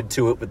just added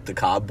to it with the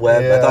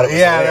cobweb. Yeah. I thought it was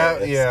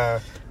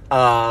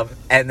hilarious.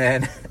 And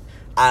then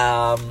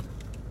I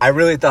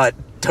really thought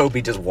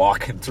Toby just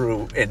walking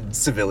through in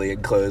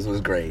civilian clothes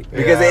was great.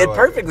 Because it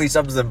perfectly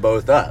sums them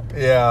both up.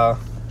 Yeah.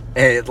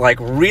 It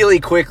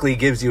really quickly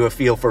gives you a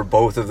feel for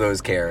both of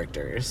those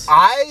characters.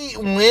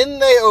 When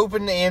they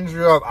opened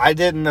Andrew up, I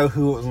didn't know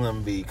who it was going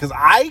to be. Because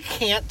I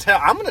can't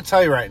tell. I'm going to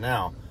tell you right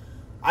now.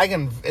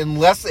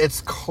 Unless it's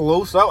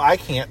close up, I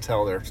can't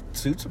tell their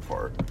suits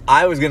apart.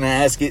 I was going to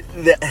ask you.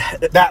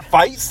 That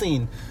fight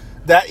scene,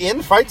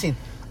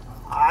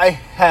 I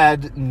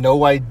had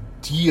no idea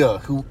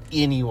who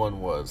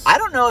anyone was. I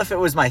don't know if it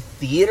was my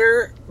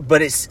theater,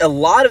 but a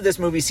lot of this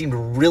movie seemed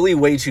really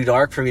way too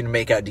dark for me to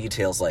make out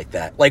details like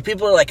that.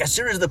 People are like, as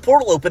soon as the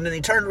portal opened and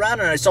he turned around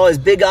and I saw his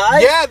big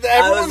eyes. Yeah,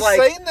 everyone's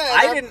saying that.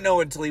 I didn't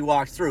know until he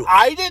walked through.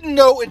 I didn't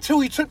know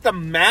until he took the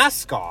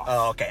mask off.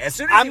 Oh, okay. As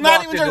soon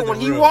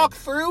as he walked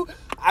through,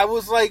 I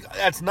was like,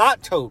 that's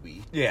not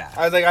Toby. Yeah.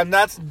 I was like,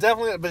 that's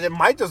definitely, but it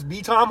might just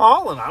be Tom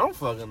Holland. I don't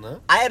fucking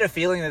know. I had a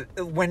feeling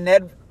that when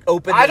Ned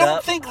opened I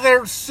don't think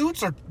their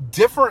suits are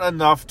different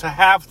enough to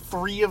have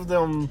three of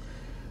them.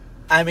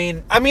 I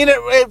mean,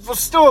 it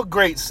was still a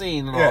great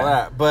scene and all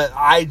that, but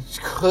I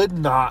could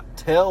not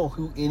tell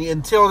who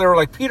until they were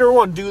like, Peter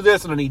won't do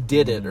this, and then he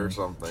did it or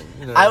something.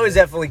 You know? I was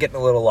definitely getting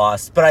a little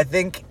lost, but I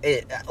think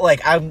there's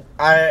going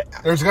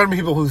to be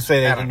people who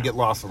say they didn't get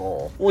lost at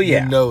all. Well,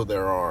 yeah,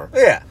 there are.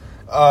 Yeah,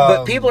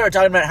 but people are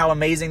talking about how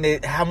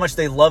how much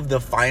they love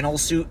the final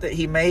suit that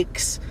he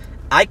makes.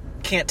 I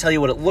can't tell you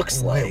what it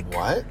looks like. Wait,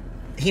 what?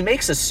 He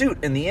makes a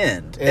suit in the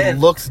end. It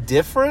looks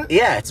different?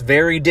 Yeah, it's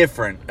very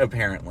different,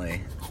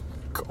 apparently.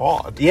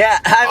 God. Yeah,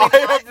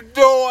 I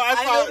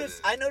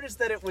noticed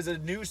that it was a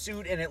new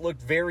suit and it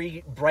looked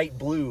very bright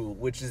blue,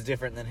 which is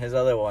different than his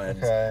other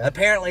ones. Okay.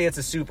 Apparently, it's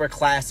a super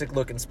classic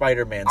looking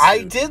Spider-Man suit.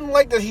 I didn't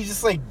like that he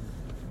just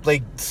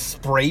like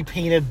spray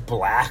painted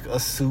black a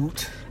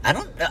suit?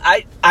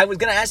 I was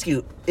gonna ask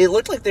you, it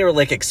looked like there were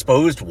like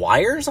exposed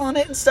wires on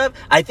it and stuff.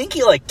 I think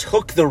he like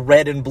took the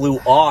red and blue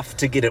off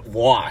to get it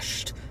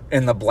washed,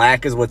 and the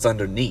black is what's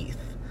underneath.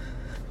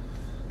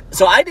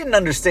 So I didn't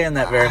understand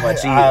that very much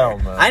either. I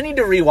don't know. I need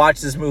to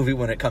rewatch this movie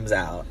when it comes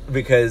out,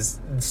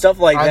 because stuff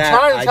like I'm that.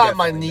 trying to talk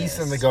my definitely niece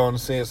missed. into going to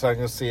see it so I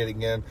can see it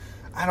again.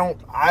 I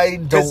don't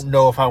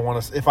know if I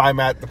want to. If I'm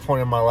at the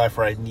point in my life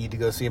where I need to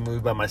go see a movie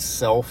by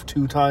myself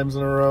 2 times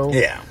in a row.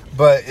 Yeah.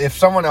 But if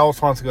someone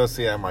else wants to go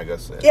see it, I might go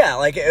see it. Yeah,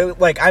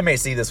 like I may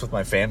see this with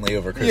my family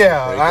over Christmas break or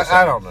Yeah, something.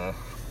 I don't know.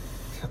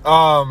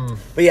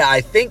 But yeah, I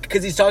think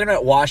because he's talking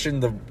about washing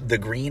the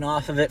green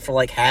off of it for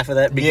like half of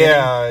that beginning.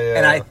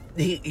 Yeah. And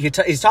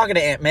he's talking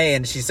to Aunt May,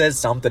 and she says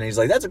something. And he's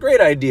like, "That's a great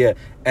idea."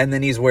 And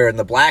then he's wearing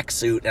the black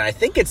suit, and I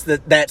think it's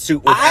that suit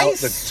without I the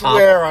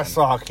swear top I on.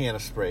 saw a can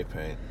of spray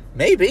paint.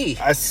 Maybe.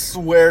 I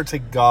swear to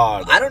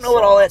God. I don't know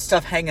what all that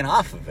stuff hanging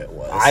off of it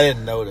was. I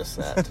didn't notice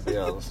that, to be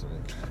honest with you.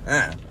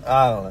 Uh,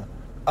 I don't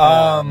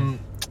know.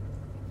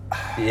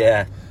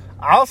 yeah.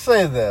 I'll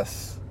say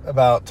this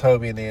about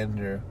Toby and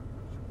Andrew.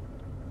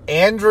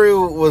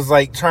 Andrew was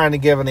like trying to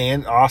give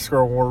an Oscar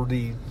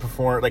awardee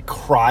performance, like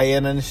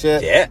crying and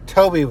shit. Yeah.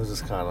 Toby was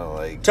just kind of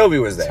like. Toby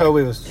was there.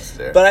 Toby was just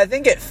there. But I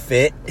think it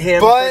fit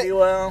him pretty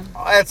well.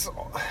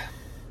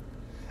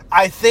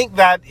 I think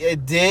that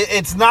it did.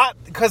 It's not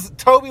because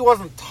Toby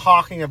wasn't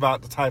talking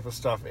about the type of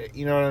stuff.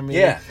 You know what I mean?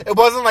 Yeah. It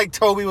wasn't like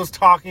Toby was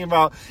talking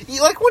about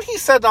like when he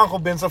said to Uncle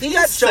Ben stuff. He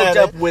got said choked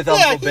up it. with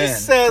Uncle Ben, He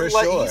said for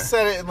like sure. he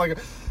said it in like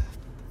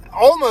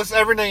almost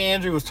everything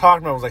Andrew was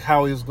talking about was like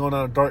how he was going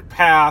down a dark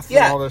path and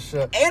all this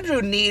shit.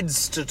 Andrew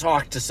needs to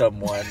talk to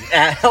someone.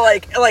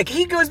 like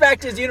he goes back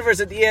to his universe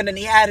at the end, and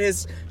he had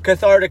his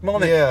cathartic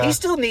moment. Yeah. He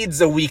still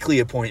needs a weekly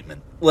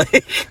appointment.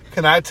 Like,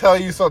 Can I tell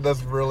you something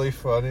that's really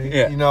funny?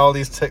 Yeah. You know all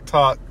these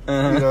TikTok,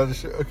 Uh-huh. you know,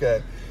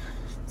 okay.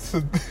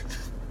 So,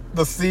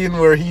 the scene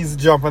where he's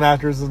jumping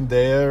after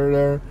Zendaya or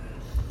whatever.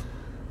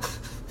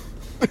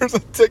 There's a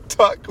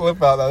TikTok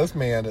clip out there. This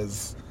man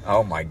is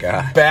oh my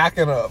god,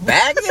 backing up.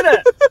 back it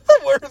up.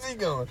 Where is he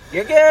going?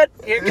 You're good.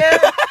 You're good.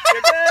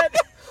 You're good.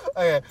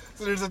 Okay,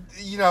 so there's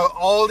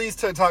all these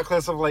TikTok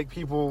clips of like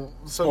people.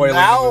 So Spoiling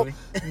the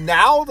movie.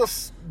 now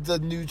the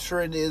new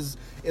trend is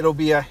it'll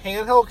be a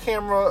handheld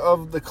camera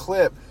of the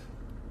clip,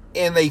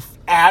 and they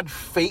add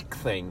fake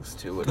things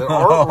to it that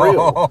aren't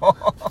real.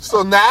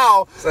 So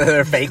now, So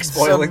they're fake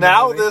spoiling. so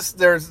now the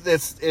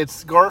movie?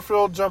 it's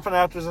Garfield jumping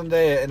after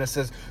Zendaya, and it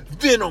says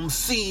Venom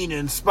scene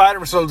in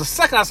Spider-Man. So the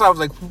second I saw it, I was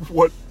like,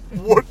 what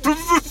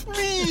does this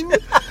mean?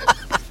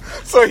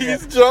 So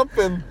he's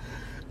jumping.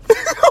 All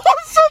of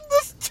a sudden,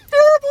 this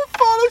terrible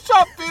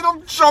Photoshop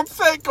Venom jumps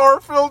at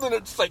Garfield, and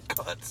it just like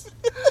cuts.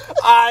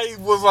 I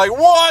was like,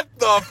 what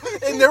the?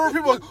 And there were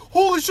people like,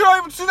 holy shit, I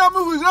haven't seen that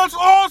movie. That's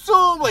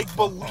awesome. Like,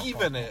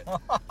 believing it.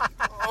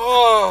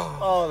 Oh.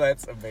 Oh,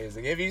 that's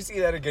amazing. If you see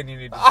that again, you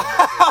need to send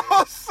it to me.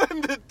 I'll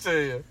send it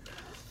to you.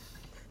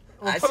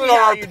 We'll I put see it on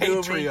how our you do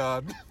me.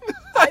 Patreon.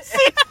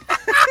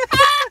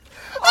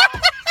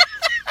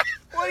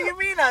 What do you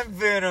mean I'm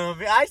Venom?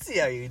 I see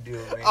how you do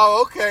me.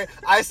 Oh, okay.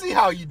 I see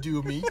how you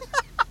do me.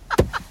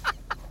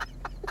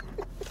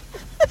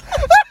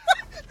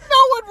 No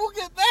one will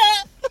get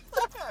that.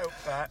 I hope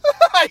not.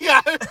 I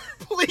got it.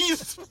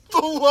 Please, for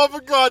the love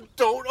of God,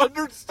 don't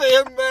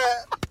understand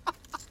that.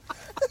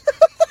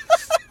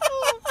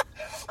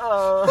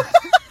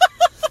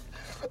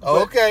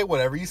 Okay,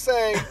 whatever you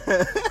say.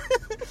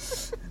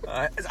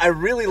 I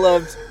really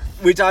loved.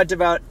 We talked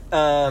about.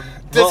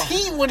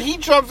 When he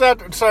jumps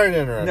after? Sorry to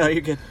interrupt. No,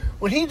 you're good.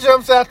 When he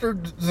jumps after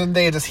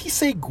Zendaya, does he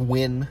say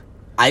Gwen?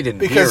 I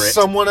didn't hear Because it.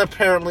 someone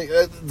apparently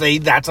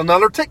that's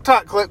another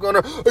TikTok clip going.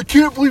 I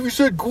can't believe you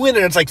said Gwen,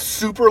 and it's like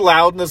super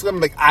loud, and I'm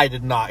like, I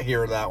did not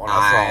hear that when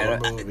I saw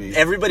the movie.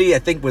 Everybody, I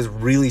think, was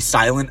really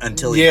silent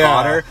until he Yeah.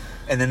 caught her,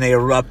 and then they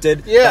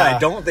erupted. Yeah. But I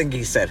don't think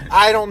he said it.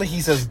 I don't think he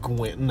says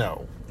Gwen.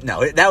 No,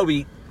 That would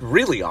be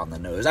really on the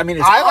nose. I mean,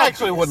 it's I obvious.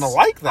 actually wouldn't have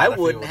liked that I if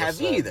he wouldn't would've have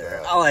said either.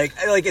 that.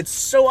 Like it's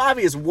so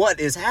obvious what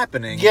is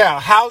happening.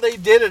 yeah, how they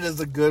did it is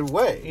a good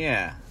way.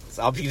 Yeah.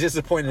 So I'll be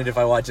disappointed if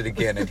I watch it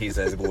again and he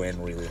says Gwen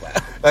really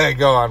loud. Okay,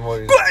 go on.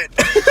 What Gwen!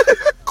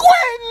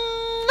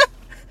 Gwen.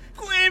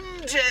 Gwen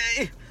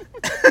J!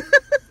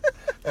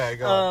 Okay,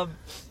 go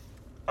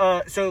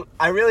on. So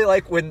I really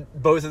like when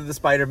both of the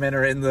Spider-Men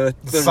are in the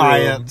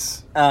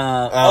Science. room.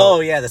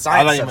 Yeah, the I science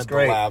thought you stuff's meant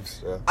great. the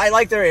labs. Yeah. I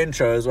like their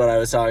intros, what I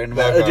was talking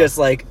about. Okay. Just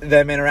like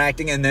them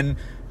interacting, and then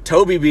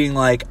Toby being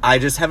like, I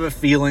just have a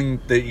feeling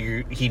that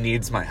he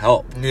needs my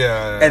help.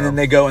 Yeah. And then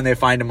they go and they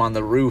find him on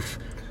the roof.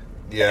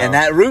 yeah. And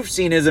that roof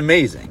scene is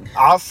amazing.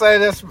 I'll say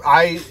this: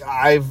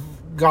 I've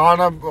gone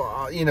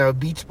up,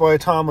 Beach Boy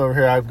Tom over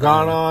here. I've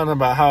gone on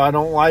about how I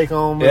don't like him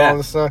and Yeah. all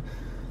this stuff.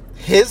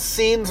 His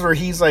scenes where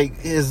he's like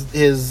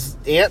his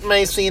Aunt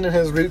May scene and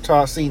his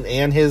rooftop scene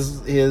and his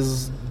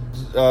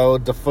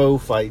Defoe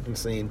fighting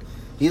scene,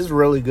 he's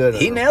really good.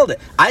 At He them. nailed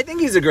it. I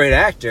think he's a great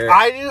actor.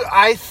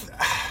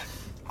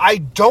 I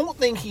don't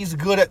think he's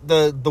good at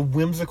the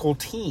whimsical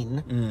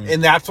teen,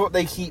 and that's what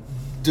they keep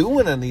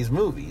doing in these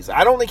movies.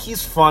 I don't think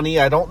he's funny.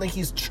 I don't think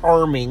he's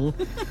charming.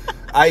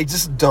 I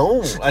just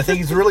don't. I think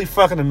he's really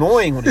fucking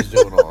annoying when he's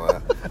doing all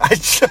that. I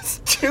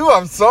just do.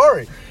 I'm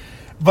sorry.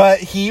 But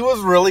he was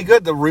really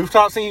good. The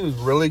rooftop scene, he was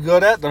really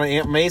good at. The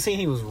Aunt May scene,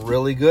 he was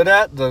really good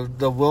at. The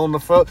Willem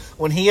Dafoe,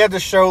 when he had to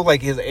show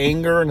like his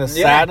anger and his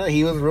sadness,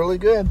 he was really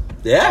good.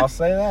 Yeah. I'll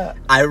say that.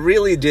 I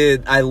really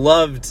did. I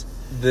loved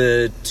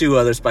the two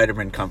other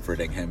Spider-Men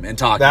comforting him and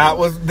talking. That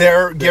was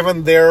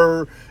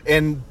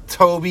and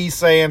Toby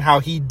saying how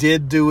he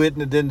did do it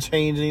and it didn't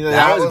change anything.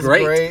 That was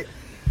great.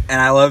 And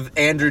I love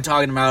Andrew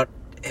talking about,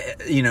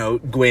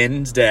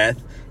 Gwen's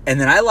death. And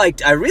then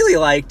I really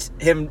liked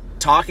him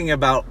talking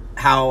about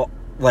how,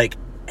 like,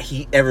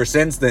 he, ever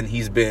since then,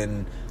 he's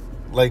been,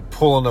 like,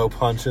 pulling no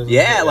punches.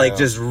 Yeah, like,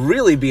 just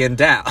really being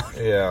down.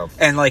 Yeah.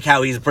 And, like,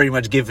 how he's pretty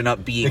much given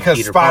up being because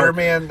Peter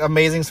Spider-Man, Parker.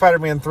 Amazing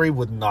Spider-Man 3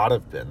 would not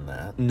have been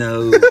that.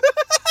 No. No.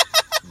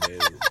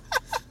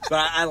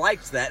 But I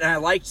liked that. And I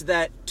liked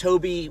that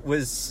Toby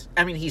was,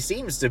 I mean, he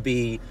seems to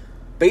be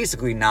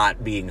basically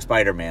not being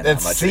Spider-Man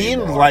that much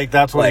seemed anymore. like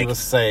that's what he was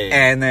saying.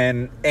 And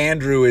then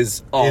Andrew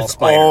is all It's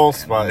Spider-Man, all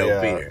Spider- no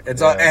yeah, Peter. And,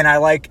 so, and I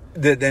like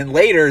that then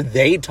later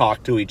they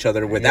talk to each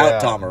other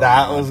without Tom around.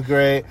 That was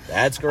great.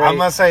 That's great. I'm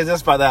going to say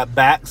this about that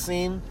back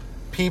scene.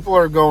 People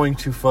are going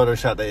to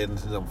Photoshop that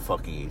into them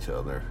fucking each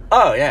other.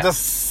 Oh, yeah. The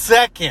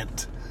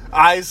second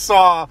I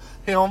saw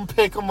him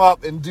pick him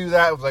up and do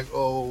that, I was like,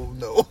 oh,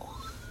 no.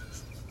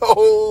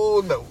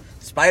 Oh, no.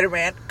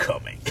 Spider-Man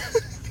coming.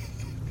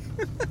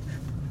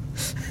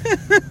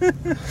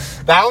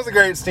 That was a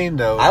great scene,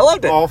 though. I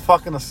loved it. All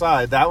fucking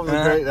aside. That was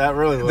a great, that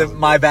really was.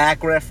 My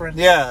back reference?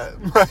 Yeah.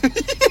 Yeah,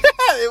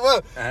 it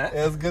was.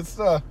 It was good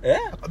stuff. Yeah.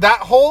 That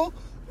whole...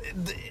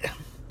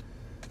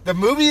 The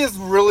movie is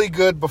really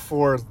good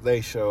before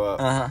they show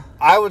up.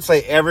 I would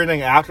say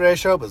everything after they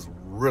show up is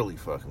really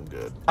fucking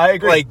good. I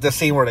agree. Like, the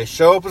scene where they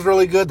show up is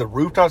really good. The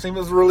rooftop scene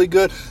is really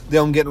good.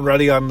 Them getting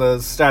ready on the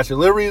Statue of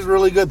Liberty is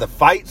really good. The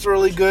fight's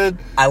really good.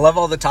 I love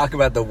all the talk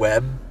about the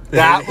web.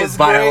 That his was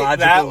biological great.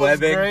 That was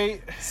webbing.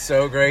 great.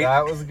 So great.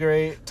 That was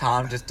great.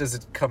 Tom just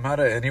doesn't come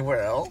out of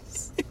anywhere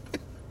else.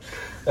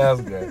 That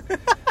was good.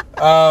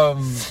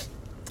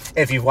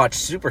 If you've watched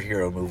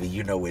Superhero Movie,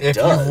 you know it If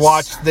does. you've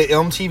watched the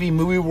MTV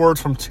Movie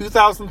Awards from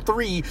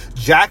 2003,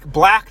 Jack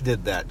Black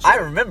did that. I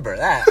remember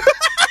that.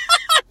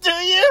 Do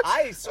you?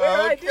 I swear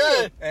I Okay.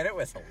 did. And it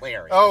was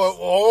hilarious.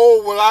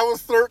 Oh, when I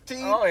was 13?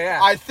 Oh, yeah.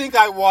 I think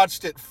I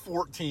watched it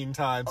 14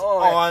 times Oh,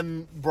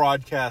 on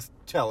broadcast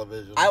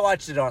television. I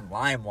watched it on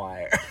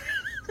LimeWire.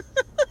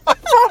 I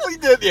probably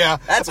did, yeah.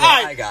 That's where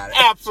I got it.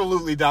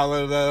 Absolutely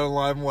downloaded that on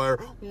LimeWire.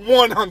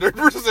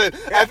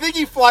 100%. I think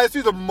he flies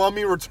through the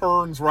Mummy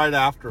Returns right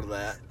after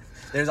that.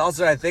 There's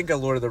also, I think, a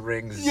Lord of the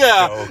Rings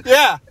Yeah, joke.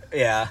 yeah.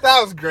 Yeah.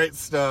 That was great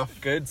stuff.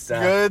 Good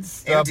stuff. Good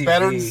stuff.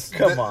 MTV,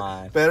 come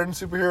on. Better than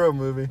superhero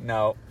movie.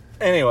 No.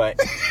 Anyway.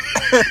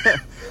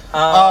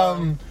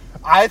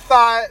 I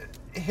thought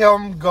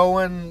him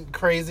going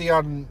crazy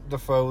on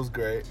Defoe was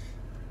great.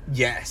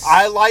 Yes.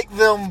 I like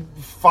them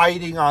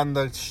fighting on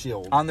the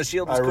shield. On the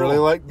shield I was cool. really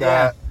like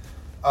Yeah.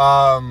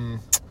 that.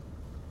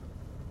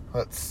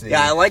 Let's see.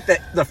 Yeah, I like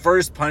that the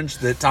first punch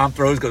that Tom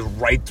throws goes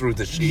right through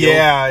the shield.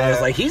 Yeah, I was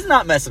yeah. like, he's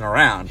not messing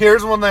around.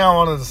 Here's one thing I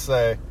wanted to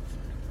say.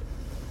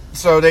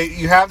 So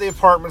you have the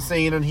apartment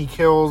scene and he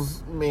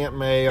kills Aunt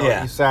May. Or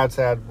Yeah. he's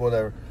sad,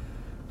 whatever.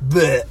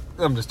 Blech.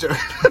 I'm just joking.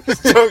 I'm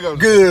just joking.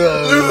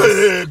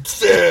 Good.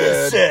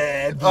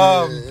 Sad.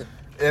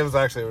 It was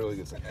actually a really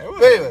good scene. was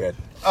But anyway,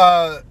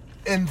 good.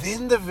 and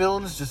then the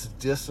villains just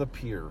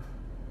disappear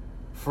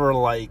for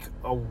like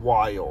a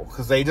while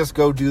because they just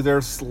go do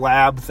their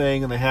slab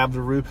thing and they have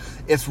the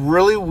roof. It's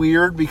really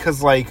weird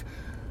because like,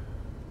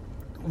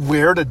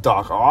 where did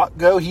Doc Ock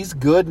go? He's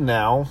good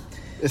now.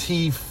 Is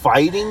he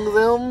fighting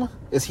them?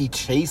 Is he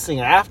chasing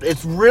after?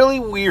 It's really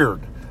weird.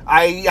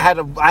 I had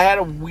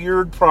a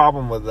weird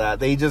problem with that.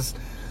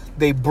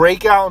 They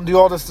break out and do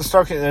all this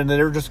destruction and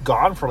they're just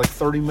gone for like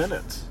 30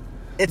 minutes.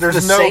 It's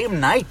There's the no- same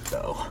night,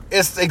 though.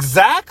 It's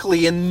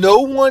exactly, and no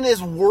one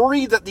is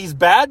worried that these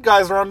bad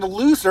guys are on the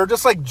loose. They're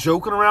just like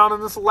joking around in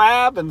this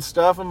lab and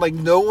stuff, and like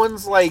no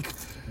one's like.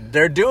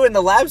 They're doing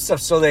the lab stuff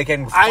so they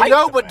can fight I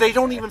know, the but bad they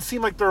don't guys. even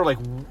seem like they're like.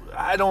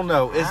 I don't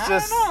know. It's I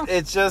just. don't know.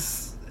 It's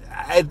just.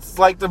 It's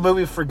like the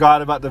movie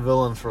forgot about the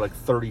villains for like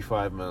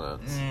 35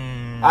 minutes.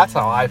 That's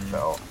how I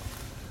felt.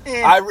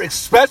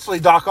 Especially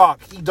Doc Ock.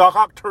 Doc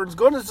Ock turns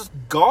good and is just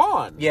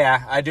gone.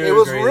 Yeah, I do It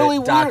was agree really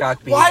that Doc weird.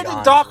 Ock being Why gone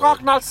did Doc is weird.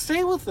 Ock not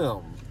stay with him?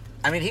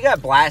 I mean, he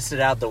got blasted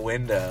out the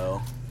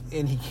window.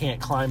 And he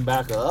can't climb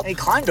back up? He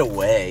climbed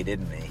away,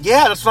 didn't he?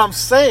 Yeah, that's what I'm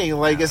saying.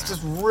 Like, it's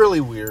just really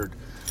weird.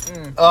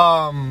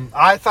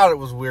 I thought it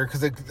was weird because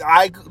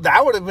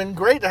that would have been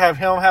great to have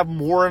him have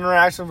more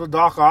interactions with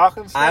Doc Ock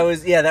and stuff.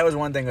 That was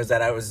one thing was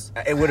that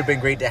it would have been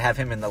great to have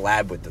him in the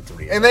lab with the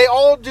three of And them. they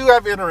all do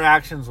have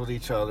interactions with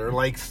each other.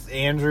 Like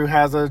Andrew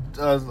has a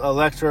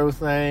electro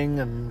thing,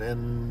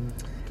 and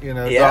You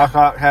know, Yeah. Doc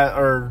Ock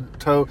or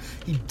Toad.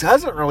 He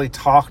doesn't really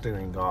talk to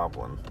Green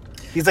Goblin.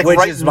 He's like Which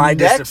right is my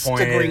next to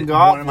disappointment. Green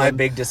Goblin. One of my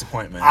big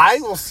disappointments. I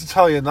will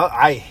tell you,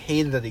 I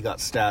hated that he got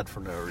stabbed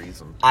for no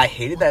reason. I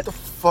hated that. What the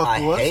fuck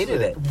I was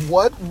hated it.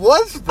 What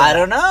was that? I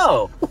don't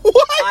know.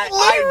 What? I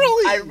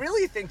Literally?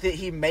 really think that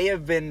he may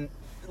have been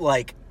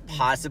like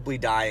possibly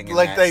dying. In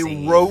Like that they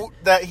scene. wrote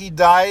that he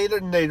died,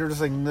 and they were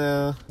just like,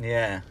 nah.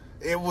 Yeah.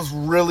 It was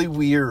really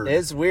weird.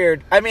 It's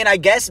weird. I mean, I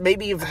guess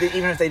maybe even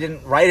if they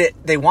didn't write it,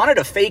 they wanted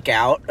a fake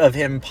out of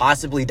him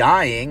possibly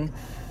dying,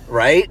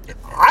 right?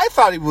 I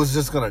thought he was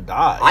just gonna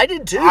die. I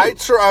did too. I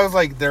was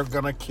like, they're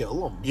gonna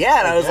kill him. Yeah,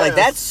 and I was like,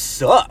 that guess.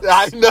 sucks.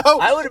 I know.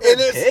 I would have been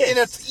and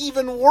it's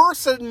even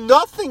worse that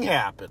nothing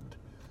happened.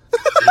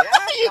 Yeah,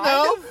 You kind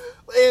know? of.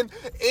 And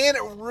it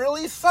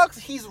really sucks.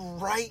 He's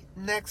right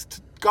next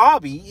to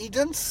Gobby. He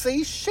didn't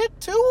say shit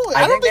to him.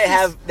 I think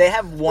they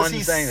have one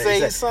he thing.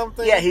 say that says,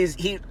 something?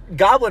 Yeah,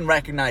 Goblin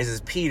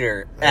recognizes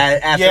Peter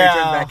after he Yeah.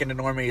 turns back into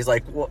Normie. He's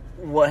like,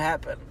 what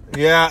happened?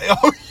 Yeah.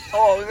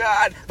 Oh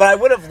God! But I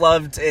would have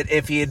loved it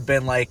if he had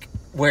been like,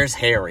 "Where's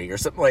Harry?" or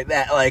something like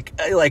that. Like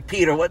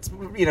Peter, what's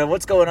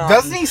going on?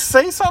 Doesn't he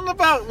say something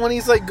about when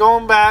he's like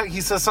going back?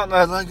 He says something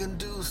like, "I can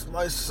do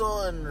my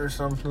son" or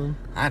something.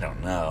 I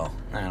don't know.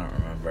 I don't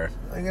remember.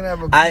 I can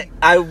have a.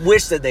 I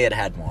wish that they had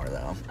had more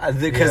though,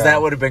 because Yeah.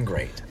 that would have been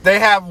great. They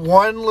have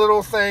one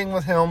little thing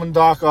with him and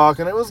Doc Ock,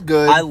 and it was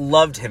good. I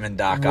loved him and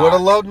Doc Ock. Would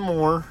have loved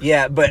more.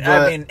 Yeah, but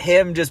I mean,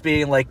 him just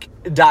being like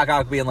Doc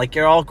Ock being like,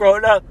 "You're all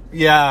grown up,"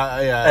 Yeah.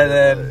 and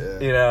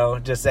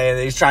then just saying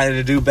that he's trying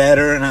to do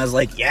better, and I was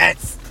like,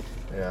 "Yes."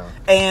 Yeah.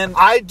 And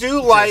I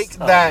do like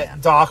oh, that man.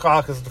 Doc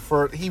Ock is the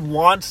first. He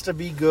wants to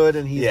be good,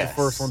 and he's Yes. the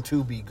first one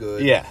to be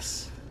good.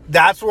 yes.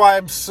 That's why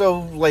I'm so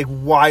like,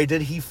 why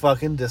did he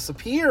fucking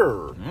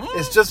disappear?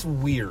 It's just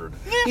weird.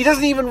 He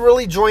doesn't even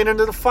really join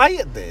into the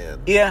fight at the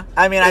end. Yeah,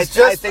 I mean, It's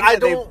I just- think I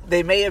that don't-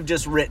 they may have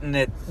just written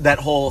it, that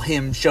whole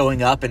him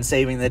showing up and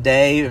saving the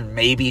day, and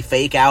maybe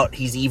fake out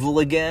he's evil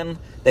again.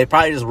 They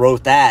probably just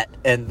wrote that,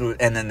 and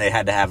then they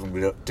had to have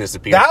him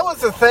disappear. That was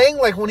the thing.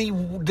 Like when he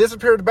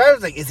disappeared to bed, I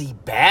was like, is he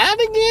bad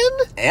again?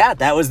 Yeah,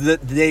 that was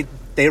they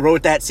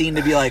wrote that scene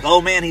to be like, oh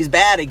man, he's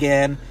bad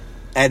again,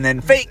 and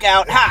then fake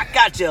out, ha,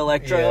 gotcha,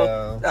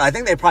 Electro. Yeah. I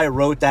think they probably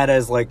wrote that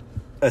as like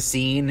a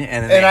scene,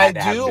 and then they And had I to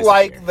have him do disappear.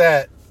 like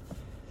that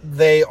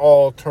they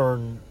all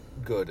turned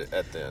good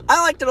at the end.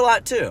 I liked it a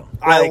lot too.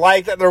 I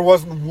like that there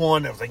wasn't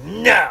one that was like,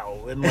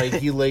 no, and like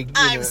he like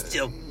I'm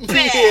still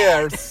bad. yeah,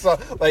 or so,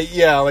 like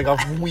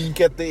a wink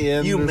at the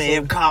end. You or may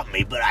have something. caught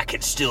me, but I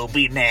can still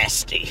be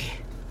nasty.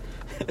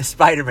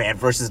 Spider-Man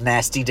versus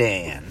Nasty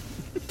Dan.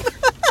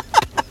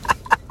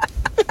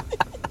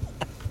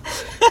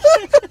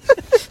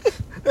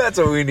 That's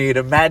what we need,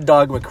 a Mad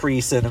Dog McCree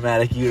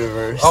cinematic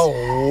universe.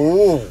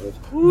 Oh,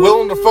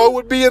 Willem Dafoe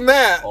would be in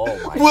that. Oh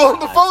my Willem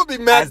God. Dafoe would be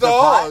Mad As the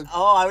Dog.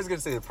 I was going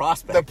to say the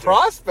Prospector. The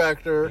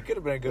Prospector. He could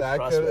have been a good That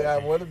Prospector.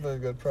 that would have been a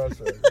good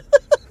Prospector.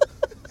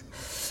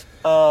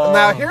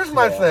 Now here's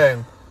my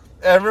thing.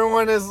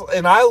 Everyone is,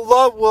 and I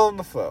love Willem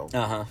Dafoe,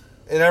 Uh-huh.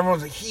 and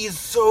everyone's like, he's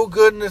so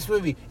good in this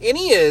movie, and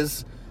he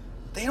is.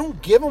 They don't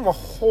give him a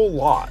whole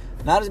lot,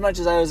 Not as much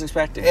as I was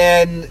expecting.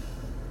 and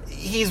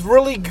he's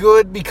really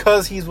good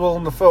because he's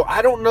Willem Dafoe.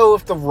 I don't know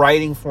if the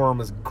writing for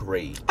him is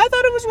great. I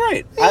thought it was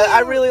right. I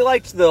really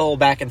liked the whole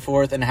back and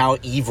forth and how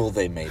evil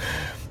they made him.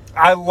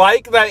 I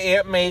like that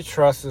Aunt May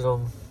trusted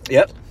him.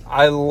 Yep.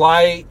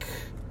 All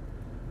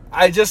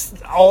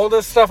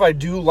this stuff I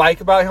do like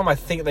about him. I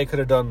think they could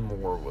have done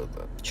more with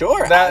it.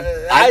 Sure. That-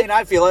 I mean,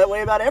 I feel that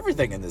way about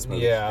everything in this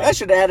movie. Yeah. I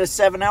should have had a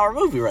 7-hour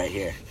movie right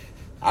here.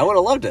 I would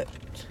have loved it.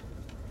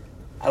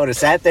 I would have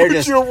sat there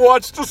just... Did you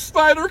watch the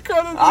Snyder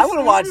cut of this I would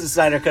have watched movie? the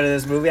Snyder cut of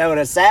this movie. I would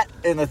have sat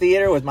in the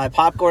theater with my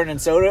popcorn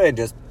and soda and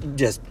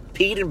just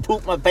peed and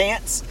pooped my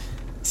pants.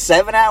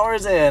 7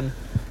 hours in.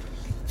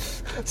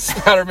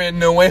 Spider-Man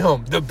No Way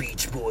Home, the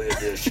Beach Boy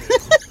edition.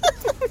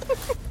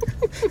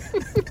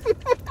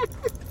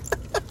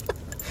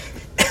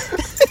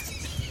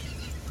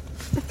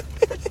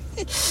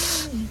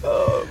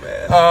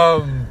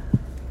 Oh,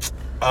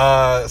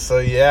 man. So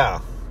yeah.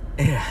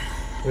 Yeah.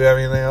 Do we have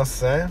anything else to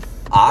say?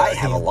 I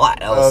have a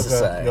lot else to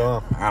Okay, say. go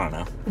on. I don't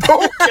know.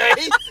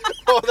 Okay.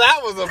 Well, that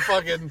was a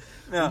fucking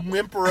No.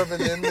 whimper of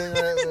an ending right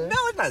there. No,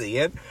 it's not the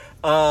end.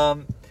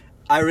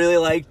 I really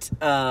liked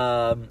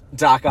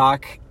Doc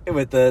Ock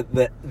with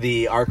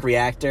the arc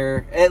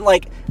reactor, and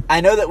like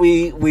I know that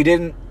we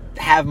didn't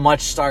have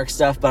much Stark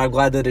stuff, but I'm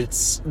glad that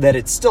it's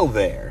still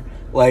there.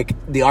 Like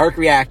the arc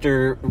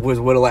reactor was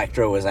what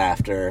Electro was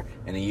after,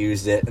 and he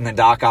used it, and then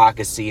Doc Ock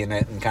is seeing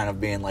it and kind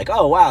of being like,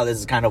 "Oh wow, this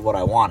is kind of what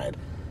I wanted,"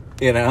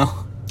 you know.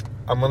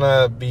 I'm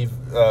gonna be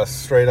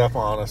straight up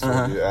honest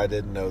Uh-huh. with you. I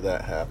didn't know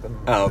that happened.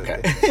 Oh,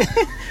 okay.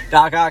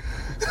 Doc Ock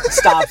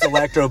stops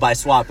Electro by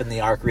swapping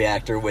the arc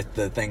reactor with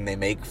the thing they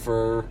make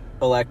for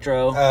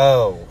Electro.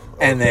 Oh.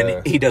 And then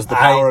okay. he does the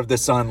power of the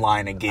sun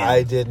line again.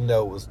 I didn't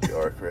know it was the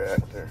arc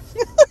reactor.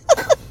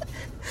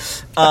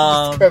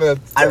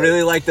 I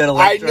really like that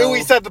Electro. I knew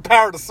he said the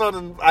power of the sun,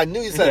 and I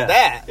knew he said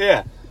that.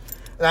 Yeah.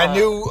 And I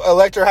knew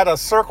Electro had a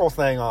circle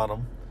thing on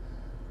him.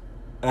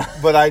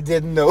 but I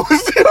didn't know it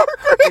was Dark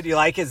Ray. Did you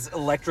like his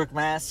electric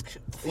mask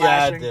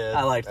flashing? Yeah, I did.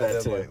 I liked that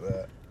did too. like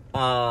that.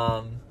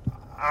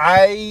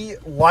 I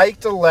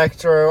liked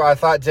Electro. I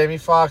thought Jamie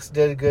Foxx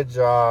did a good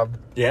job.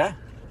 Yeah.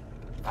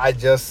 I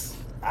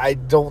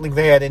don't think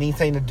they had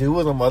anything to do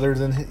with him other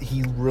than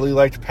he really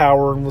liked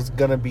power and was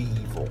gonna be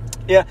evil.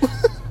 Yeah.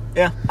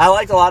 Yeah. I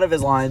liked a lot of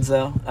his lines,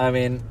 though.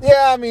 And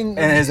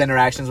his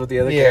interactions with the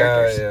other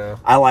characters. Yeah.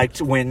 I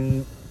liked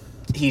when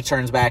he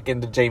turns back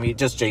into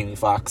Jamie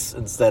Foxx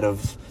instead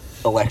of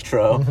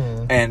Electro,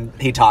 and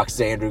he talks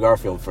to Andrew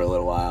Garfield for a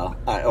little while.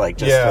 For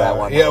that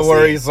one. Yeah,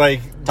 where he's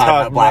like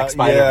talking about Black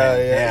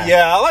Spider-Man.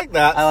 Yeah, I like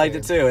that. I liked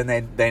it too, and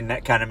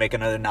they kind of make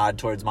another nod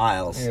towards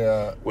Miles.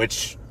 Yeah.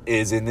 Which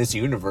is in this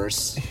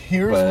universe.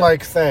 Here's my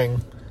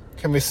thing.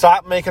 Can we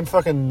stop making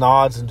fucking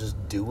nods and just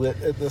do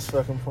it at this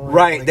fucking point?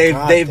 Right, Like,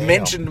 they've damn.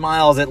 mentioned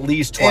Miles at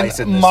least twice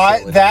in this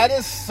trilogy. That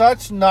is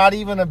such not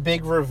even a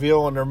big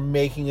reveal, and they're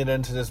making it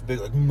into this big,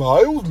 like,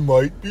 Miles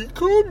might be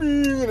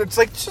coming, and it's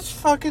like, just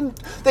fucking,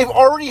 they've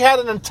already had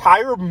an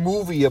entire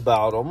movie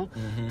about him,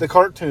 the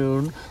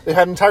cartoon, they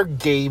had an entire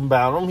game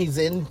about him, he's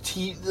in,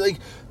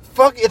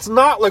 fuck, it's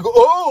not like,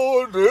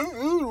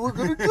 we're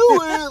gonna do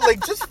it.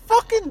 Like, just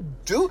fucking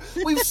do.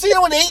 We've seen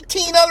him in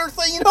 18 other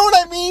things. You know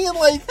what I mean?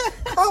 Like,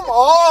 come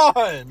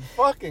on,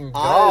 fucking God.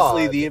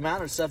 Honestly, the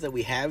amount of stuff that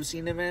we have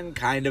seen him in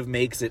kind of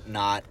makes it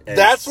not.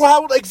 That's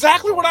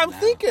exactly what I'm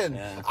thinking.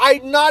 Yeah.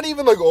 I'm not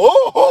even like,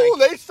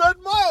 they said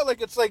Miles.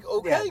 Like, it's like,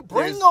 okay,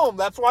 bring them.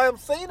 That's why I'm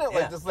saying it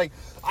like this. Like,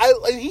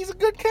 he's a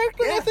good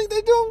character. And I think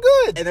they're doing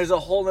good. And there's a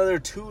whole other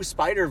 2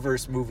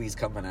 Spider-Verse movies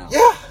coming out.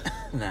 Yeah.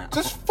 No.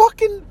 Just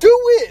fucking do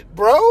it,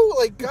 bro.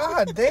 Like,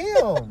 god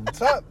damn.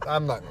 Stop.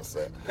 I'm not gonna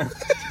say it.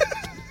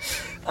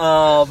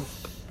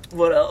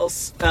 What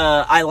else?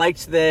 I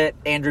liked that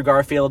Andrew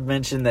Garfield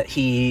mentioned that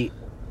he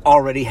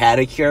already had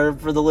a cure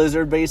for the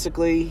lizard,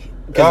 basically.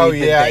 Because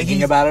he's been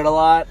thinking about it a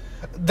lot.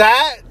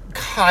 That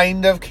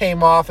kind of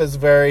came off as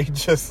very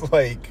just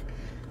like,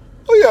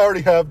 I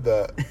already have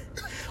that.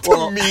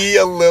 To me,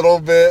 a little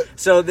bit.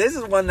 So this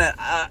is one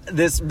that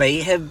this may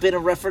have been a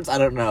reference. I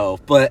don't know,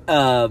 but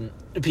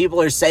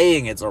people are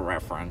saying it's a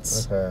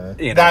reference.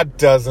 Okay. You know? That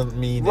doesn't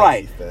mean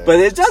anything. But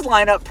it does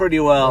line up pretty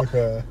well.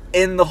 Okay.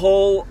 In the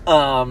whole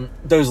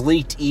those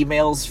leaked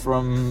emails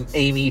from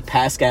Amy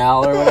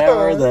Pascal or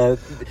whatever.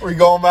 We're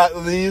going back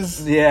to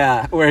these.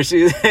 Yeah, where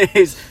she's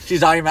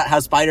talking about how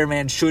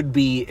Spider-Man should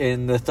be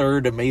in the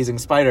 3rd Amazing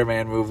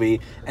Spider-Man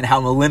movie, and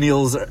how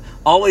millennials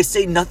always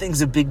say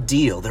nothing's a big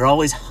deal. They're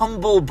always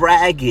humble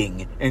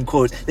bragging, in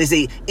quotes. They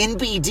say,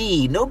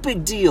 NBD, no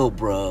big deal,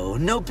 bro.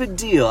 No big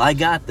deal. I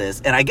got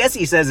this. And I guess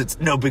he says it's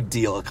no big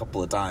deal a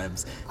couple of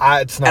times.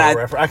 It's not a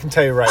reference. I can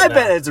tell you right now. I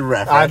bet it's a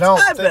reference. I don't.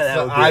 I bet that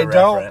would be a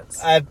reference.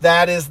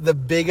 That is the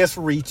biggest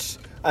reach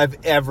I've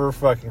ever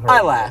fucking heard.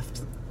 I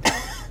laughed.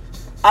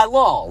 I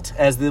lolled,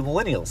 as the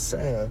millennials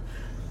say.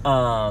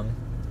 Yeah.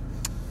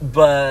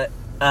 But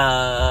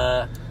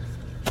I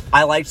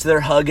liked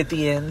their hug at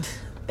the end,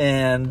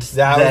 and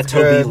that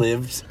Toby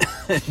lived.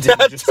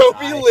 That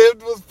Toby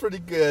lived was pretty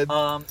good.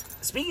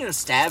 Speaking of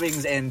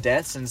stabbings and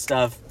deaths and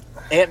stuff,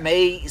 Aunt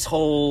May's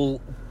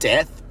whole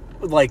death,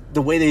 like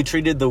the way they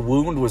treated the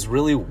wound, was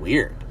really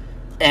weird.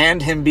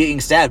 And him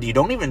being stabbed, you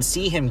don't even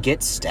see him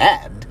get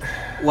stabbed.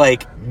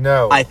 Like,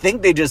 no, I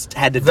think they just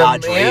had to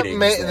dodge ratings.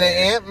 The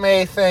Aunt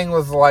May thing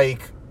was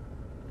like,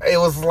 it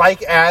was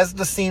like as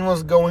the scene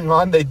was going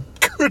on, they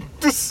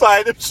couldn't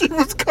decide if she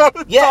was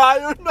gonna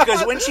die or not.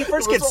 Because when she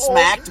first gets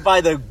smacked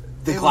by the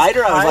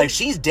glider, I was like,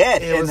 she's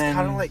dead. It was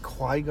kind of like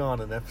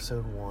Qui-Gon in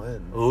Episode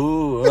 1.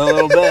 Ooh, a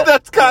little bit.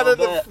 That's kind of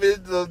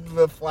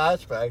the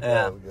flashback.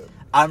 Yeah.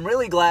 I'm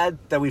really glad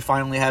that we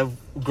finally have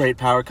great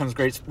power comes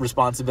great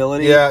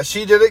responsibility. Yeah,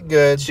 she did it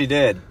good. She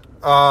did.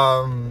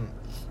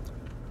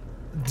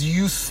 Do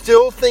you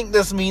still think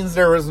this means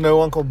there is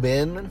no Uncle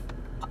Ben?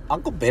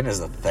 Uncle Ben is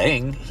a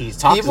thing.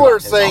 People are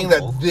saying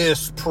that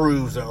this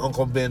proves that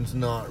Uncle Ben's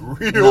not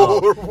real.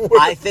 No,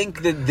 I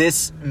think that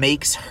this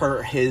makes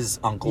her his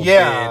Uncle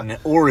Ben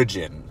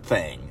origin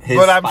thing.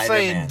 But I'm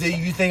saying, do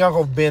you think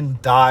Uncle Ben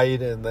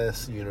died in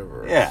this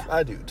universe? Yeah.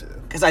 I do too.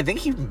 Because I think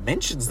he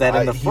mentions that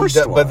in the first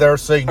one. But they're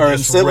saying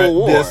this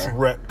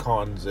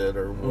retcons it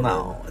or whatever.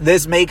 No.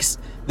 This makes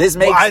his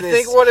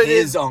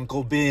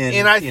Uncle Ben.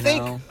 And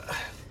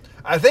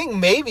I think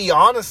maybe,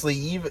 honestly,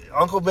 even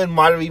Uncle Ben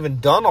might have even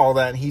done all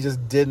that, and he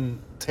just didn't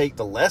take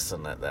the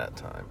lesson at that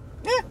time.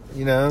 Yeah.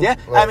 You know? Yeah.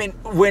 Like, I mean,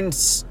 when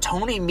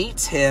Tony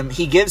meets him,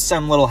 he gives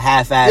some little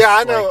half-assed... Yeah,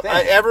 I know.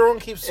 Everyone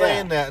keeps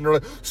saying that, and they're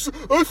like,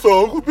 I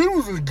thought Uncle Ben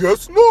was a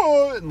guess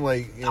not. And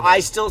like, I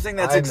still think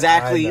that's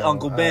exactly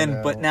Uncle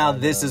Ben, but now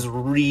this is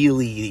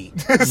really...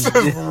 This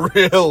is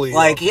really...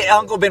 Like,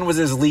 Uncle Ben was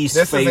his least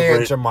favorite.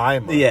 This is Aunt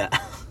Jemima. Yeah.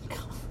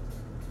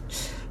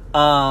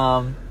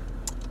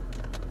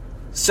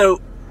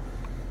 So,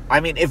 I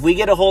mean, if we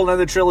get a whole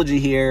other trilogy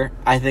here,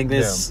 I think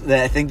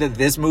that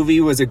this movie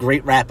was a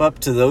great wrap up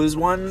to those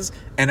ones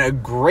and a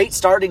great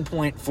starting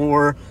point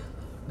for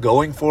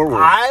going forward.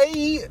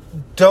 I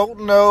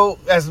don't know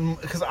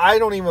because I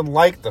don't even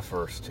like the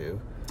first two.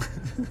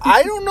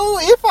 I don't know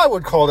if I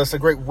would call this a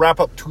great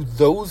wrap-up to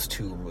those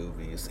two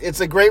movies. It's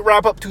a great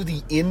wrap-up to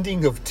the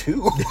ending of 2.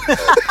 You know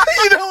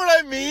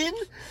what I mean?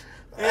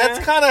 Yeah. That's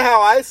kind of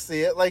how I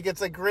see it. Like,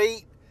 it's a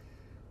great...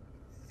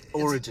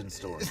 Origin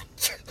story.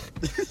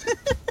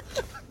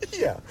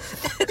 Yeah.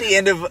 At the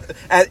end of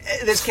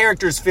this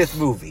character's 5th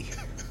movie.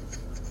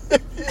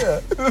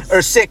 Yeah.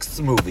 Or 6th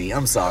movie,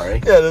 I'm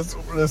sorry. Yeah,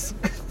 this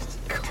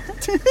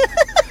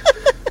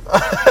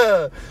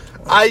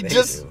I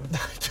just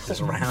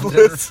Just round and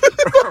going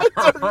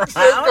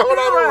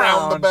on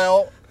around the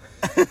belt.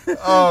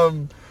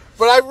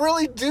 But I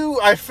really do.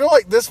 I feel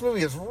like this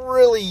movie is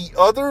really,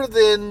 other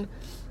than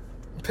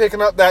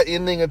picking up that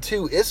ending of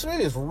 2, this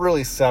movie is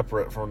really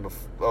separate from the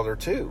other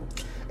 2.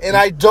 And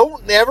I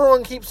don't.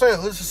 Everyone keeps saying,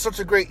 oh, this is such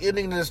a great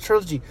ending to this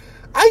trilogy.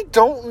 I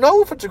don't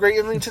know if it's a great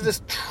ending to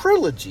this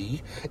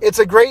trilogy. It's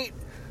a great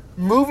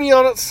movie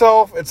on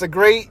itself. It's a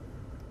great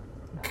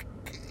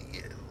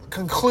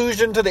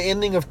conclusion to the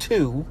ending of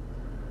 2.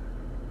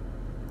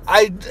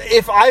 I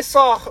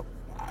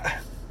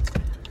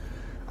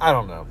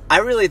don't know. I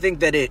really think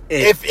that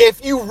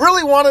If you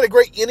really wanted a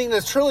great ending to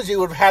this trilogy, it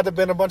would have had to have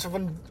been a bunch of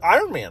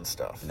Iron Man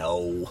stuff.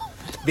 No.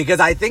 Because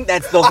I think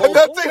that's the whole I'm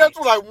not point. saying that's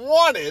what I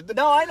wanted.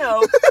 No, I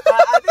know.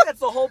 I think that's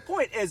the whole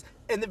point. Is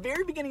in the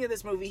very beginning of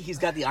this movie, he's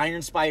got the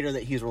Iron Spider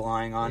that he's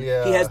relying on.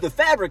 Yeah. He has the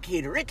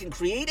Fabricator. It can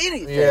create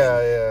anything.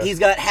 Yeah. He's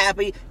got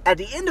Happy. At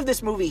the end of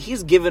this movie,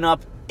 he's given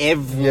up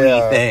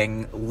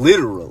everything,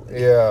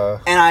 literally. Yeah.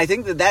 And I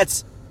think that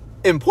that's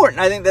important.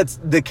 I think that's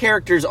the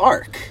character's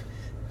arc.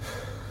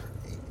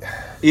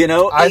 You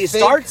know, he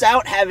starts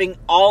out having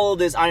all of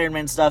this Iron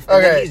Man stuff,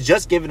 and then he's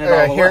just giving it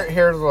all away.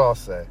 Here's what I'll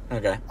say.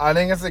 Okay. I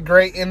think it's a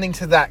great ending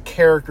to that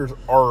character's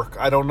arc.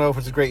 I don't know if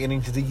it's a great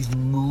ending to these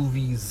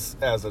movies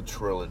as a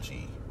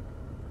trilogy.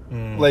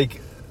 Like,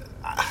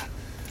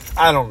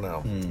 I don't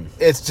know.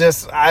 It's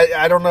just,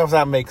 I don't know if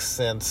that makes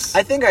sense.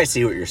 I think I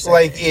see what you're saying.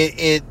 Like,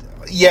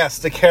 yes,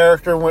 the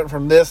character went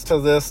from this to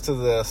this to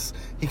this.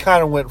 He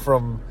kind of went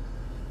from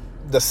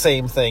the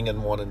same thing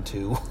in 1 and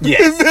 2.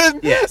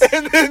 Yes.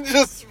 And then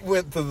just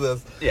went to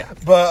this. Yeah.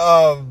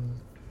 But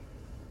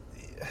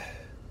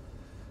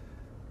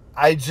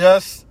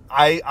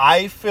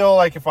I feel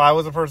like if I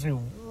was a person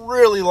who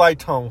really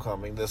liked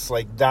Homecoming, this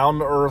like down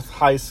to earth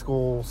high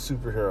school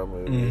superhero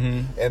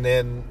movie, and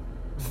then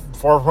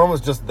Far From Home is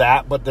just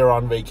that, but they're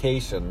on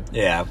vacation.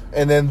 Yeah.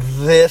 And then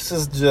this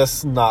is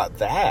just not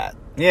that.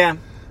 Yeah.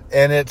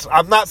 And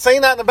I'm not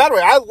saying that in a bad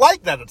way. I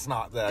like that it's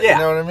not that. Yeah. You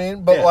know what I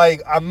mean? But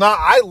like,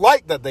 I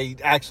like that they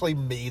actually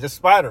made a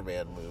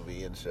Spider-Man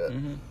movie and shit.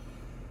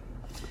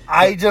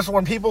 I just,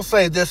 when people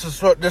say this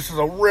is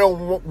a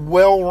real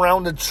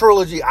well-rounded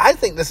trilogy, I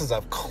think this is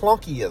a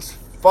clunky as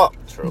fuck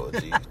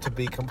trilogy, to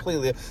be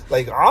completely,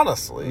 like,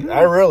 honestly,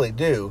 I really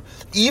do.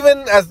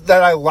 Even as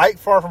that I like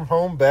Far From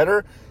Home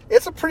better,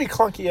 it's a pretty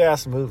clunky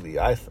ass movie,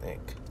 I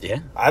think. Yeah.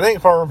 I think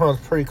Far From Home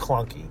is pretty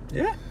clunky.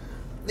 Yeah.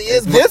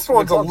 This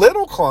one's a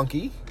little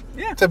clunky,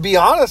 to be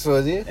honest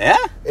with you. Yeah.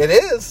 It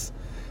is.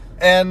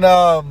 And,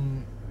 I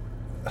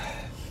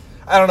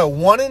don't know,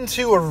 1 and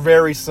 2 are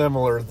very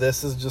similar.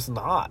 This is just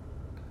not.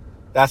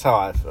 That's how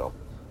I feel.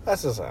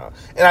 That's just how.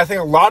 And I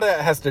think a lot of it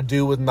has to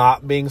do with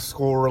not being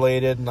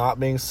school-related, not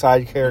being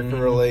side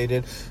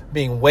character-related,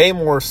 being way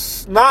more,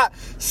 not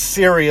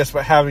serious,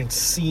 but having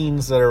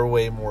scenes that are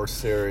way more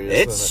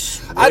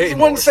serious. I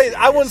wouldn't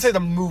say the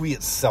movie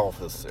itself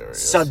is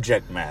serious.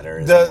 Subject matter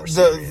is more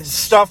serious. The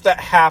stuff that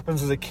happens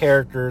to the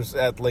characters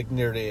at like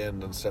near the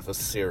end and stuff is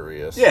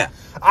serious. Yeah.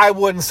 I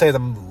wouldn't say the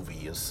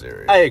movie is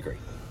serious. I agree.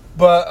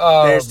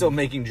 But they're still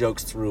making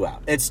jokes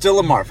throughout. It's still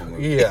a Marvel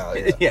movie.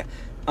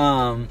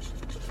 Yeah.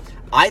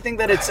 I think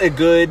that it's a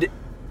good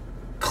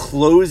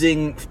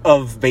closing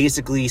of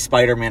basically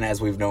Spider-Man as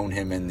we've known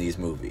him in these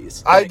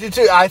movies. I do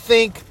too. I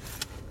think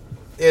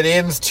it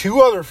ends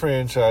 2 other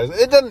franchises.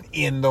 It doesn't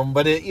end them,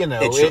 but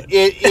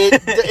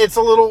it's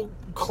a little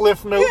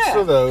cliff notes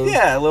to those.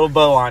 Yeah, a little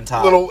bow on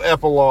top. Little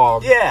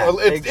epilogue. Yeah.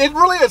 It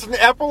really is an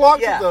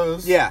epilogue to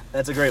those. Yeah,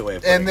 that's a great way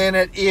of putting it. And then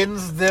it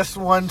ends this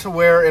one to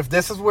where, if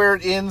this is where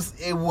it ends,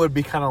 it would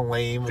be kind of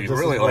lame. It'd If be this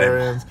really is where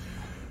lame. it ends.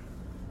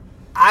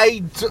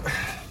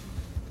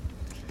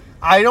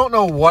 I don't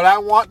know what I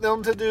want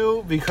them to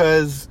do,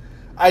 because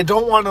I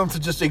don't want them to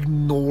just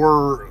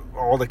ignore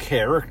all the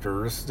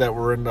characters that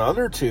were in the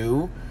other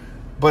 2.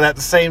 But at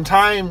the same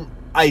time,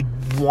 I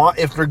want,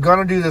 if they're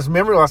going to do this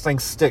memory loss thing,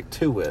 stick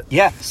to it.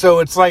 Yeah. So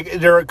it's like,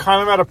 they're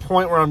kind of at a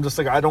point where I'm just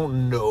like, I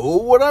don't know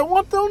what I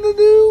want them to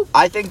do.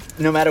 I think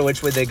no matter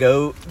which way they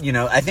go,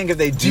 I think if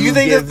they Do you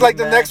think that, like,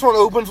 the next one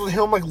opens with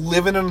him, like,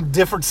 living in a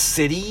different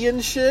city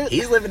and shit?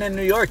 He's living in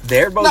New York.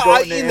 They're both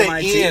going to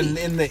MIT.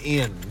 In the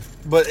end.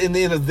 But in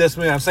the end of this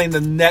movie, I'm saying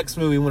the next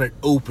movie when it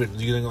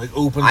opens, you think like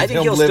opens. I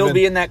think he'll still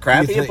be in that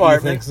crappy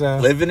apartment, so?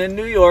 living in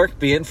New York,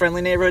 being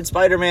friendly neighborhood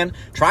Spider-Man,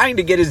 trying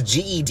to get his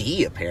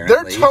GED. Apparently,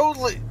 they're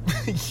totally.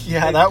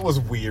 Yeah, that was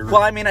weird.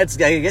 Well, I mean, I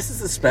guess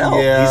it's a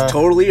spell. Yeah. He's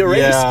totally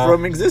erased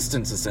from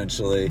existence,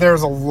 essentially.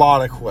 There's a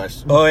lot of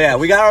questions. Oh yeah,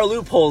 we got our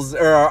loopholes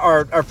or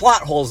our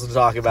plot holes to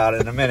talk about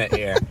in a minute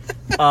here.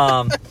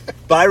 But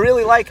But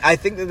I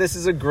think that this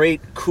is a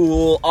great,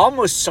 cool,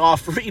 almost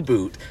soft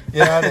reboot.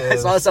 Yeah, it I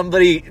is. saw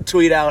somebody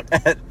tweet out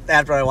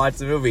after I watched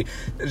the movie,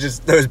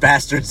 just those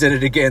bastards did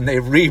it again. They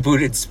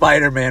rebooted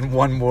Spider-Man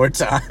one more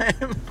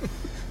time.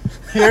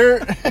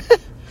 Here,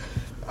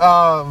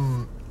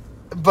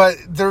 but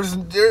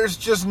there's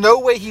just no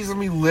way he's gonna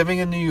be living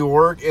in New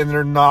York, and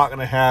they're not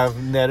gonna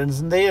have Ned and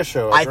Zendaya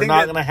show up. They're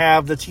not gonna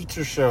have the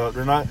teachers show up.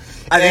 They're not.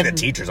 I think the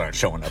teachers aren't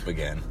showing up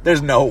again.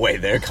 There's no way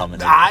they're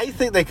coming up. I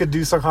think they could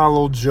do some kind of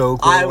little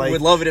joke. I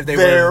would love it if they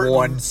were in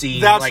one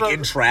scene, like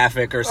in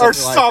traffic or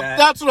something like that.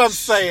 That's what I'm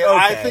saying. Okay.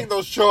 I think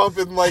they'll show up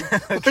in like,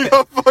 like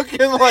a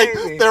fucking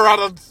Maybe. they're at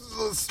a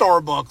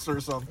Starbucks or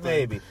something.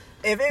 Maybe.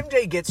 If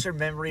MJ gets her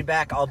memory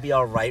back, I'll be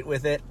all right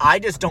with it. I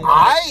just don't want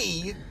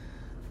I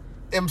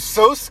am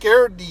so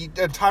scared the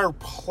entire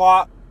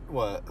plot.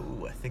 What?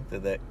 Ooh, I think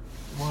that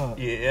What?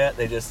 yeah,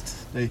 they did.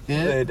 They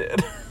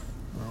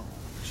Oh,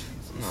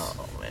 Jesus.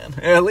 Oh, man.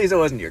 At least it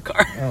wasn't your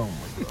car. Oh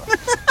my god.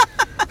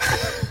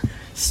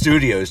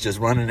 Studios just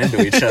running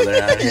into each other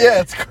out here. Yeah,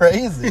 it's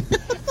crazy.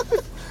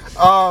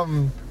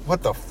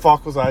 What the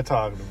fuck was I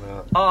talking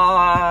about?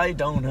 I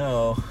don't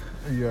know.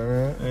 Are you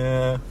alright?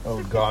 Yeah.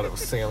 Oh god, it was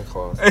Santa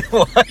Claus. It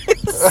was.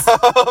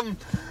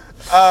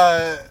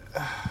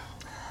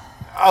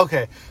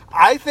 Okay.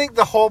 I think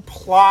the whole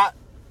plot.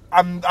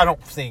 I'm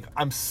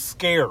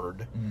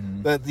scared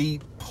that the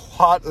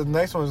plot. The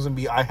next one is gonna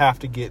be I have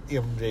to get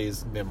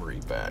MJ's memory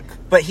back.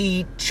 But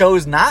he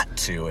chose not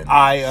to. And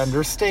I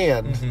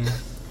understand.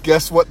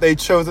 Guess what they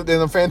chose at the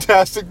end of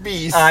Fantastic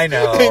Beasts? I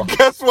know. And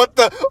guess what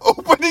the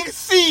opening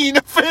scene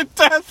of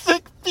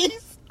Fantastic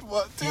Beasts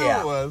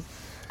was?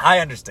 I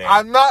understand.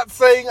 I'm not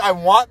saying I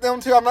want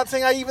them to. I'm not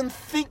saying I even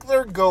think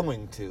they're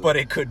going to. but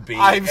it could be.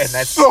 I'm and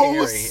that's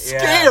so scary.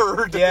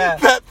 scared Yeah.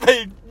 that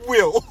they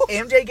will.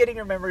 MJ getting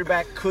her memory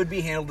back could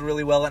be handled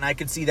really well, and I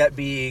could see that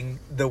being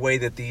the way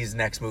that these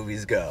next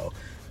movies go.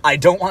 I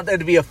don't want that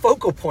to be a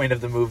focal point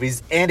of the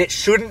movies, and it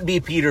shouldn't be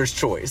Peter's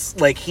choice.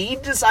 Like, he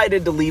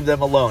decided to leave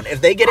them alone.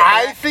 If they get it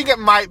I back, think it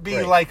might be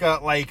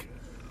Right.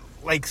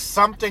 like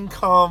something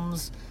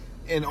comes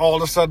and all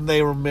of a sudden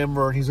they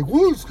remember and he's like,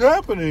 what's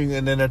happening?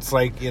 And then it's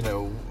like,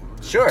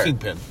 Sure.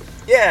 Kingpin.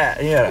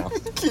 yeah.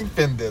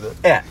 Kingpin did it.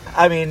 Yeah,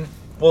 I mean,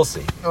 we'll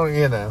see. Oh,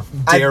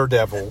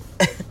 Daredevil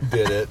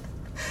did it.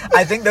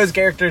 I think those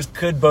characters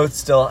could both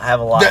still have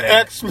a lot The in it.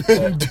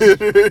 X-Men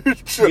did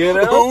it. You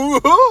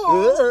know?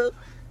 Ooh.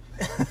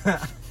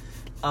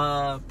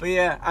 But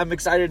yeah, I'm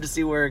excited to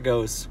see where it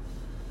goes.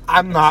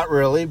 I'm not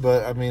really,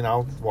 but I mean,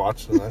 I'll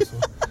watch the next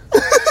one.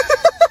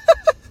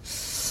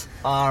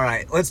 All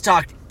right, let's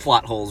talk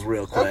plot holes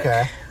real quick.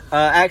 Okay.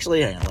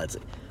 Actually, hang on, let's see.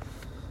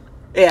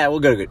 Yeah, we'll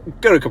go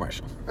to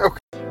commercial. Okay.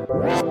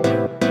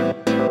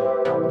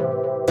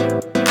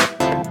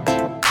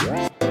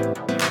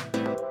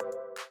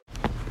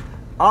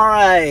 All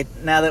right,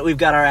 now that we've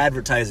got our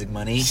advertising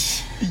money.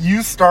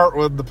 You start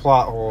with the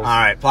plot holes. All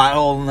right, plot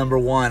hole number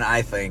one,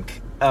 I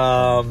think.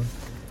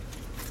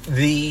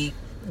 The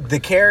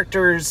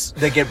characters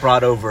that get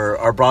brought over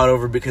are brought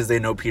over because they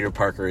know Peter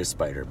Parker is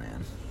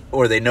Spider-Man.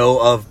 Or they know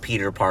of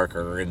Peter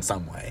Parker in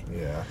some way.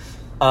 Yeah.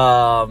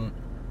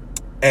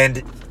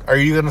 And Are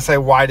you going to say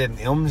why didn't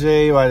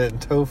MJ, why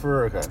didn't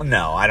Topher? Okay.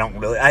 no, I don't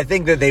really. I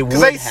think that they would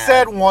Because they have.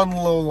 said one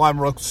little line,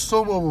 like,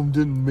 some of them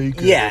didn't make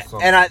it. Yeah,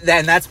 or something.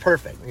 and that's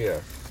perfect.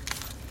 Yeah.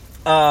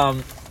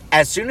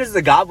 As soon as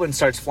the Goblin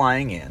starts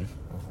flying in,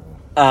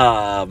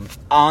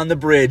 on the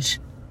bridge,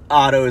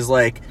 Otto is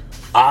like,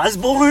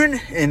 Osborn?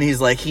 And he's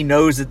like, he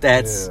knows that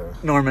that's Yeah.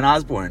 Norman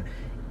Osborn.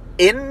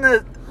 In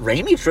the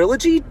Raimi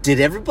trilogy, did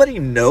everybody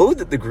know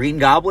that the Green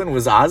Goblin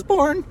was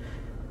Osborn?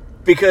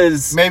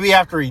 Because Maybe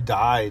after he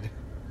died.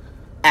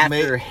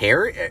 after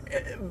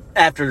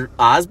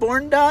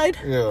Osborn died,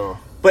 Yeah.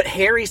 but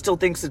Harry still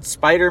thinks that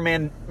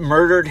Spider-Man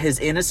murdered his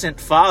innocent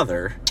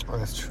father.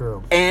 That's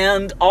true.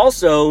 And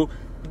also,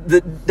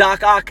 the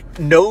Doc Ock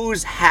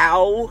knows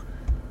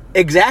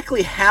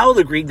exactly how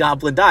the Green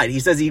Goblin died. He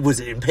says he was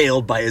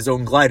impaled by his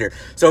own glider.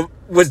 So,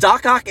 was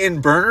Doc Ock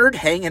and Bernard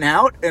hanging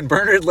out, and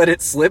Bernard let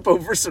it slip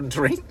over some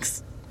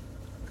drinks?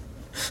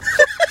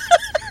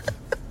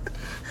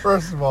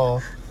 First of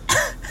all,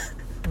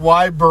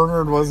 why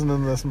Bernard wasn't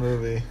in this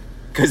movie?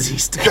 Because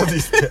he's Because dead.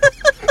 he's dead.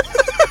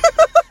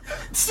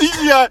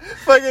 CGI,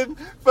 fucking,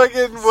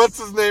 what's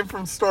his name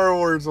from Star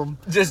Wars?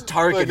 Just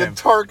Tarkin Like a him.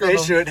 Tarkin They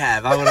him. should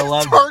have. I would have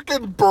loved it.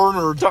 Tarkin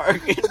Bernard.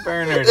 Tarkin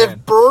Bernard.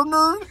 If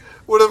Bernard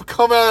would have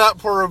come out of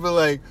that part and been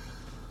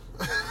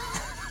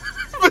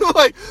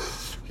like,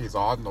 he's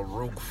on the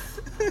roof.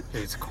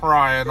 He's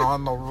crying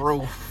on the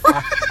roof.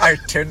 I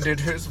tended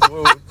his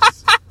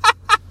wounds.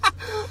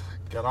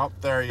 Get up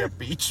there, you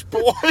beach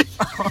boy.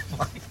 Oh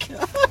my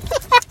god.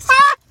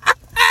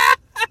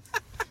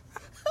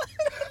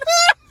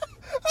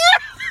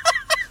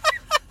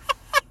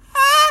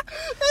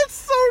 It's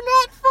so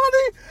not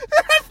funny.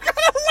 I'm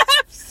gonna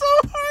laugh so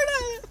hard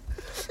at it.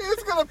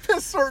 It's gonna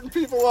piss certain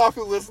people off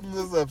who listen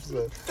to this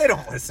episode. They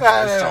don't listen to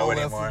They this show don't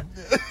anymore.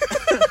 listen.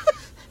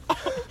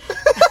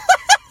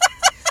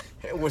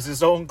 It was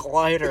his own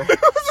glider.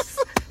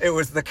 It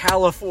was the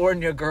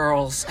California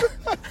girls.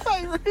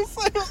 you were gonna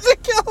say it was a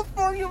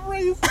California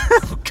raisin.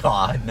 Oh,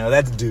 God, no,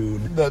 that's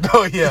Dune. No,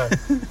 yeah.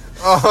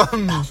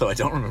 So I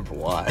don't remember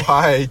why.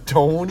 I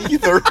don't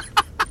either.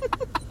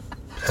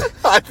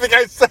 I think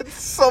I said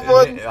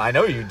someone. I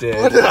know you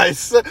did. What did I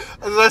say?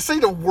 Did I say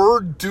the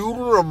word Dune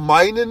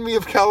reminded me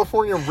of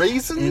California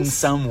raisins? In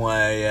some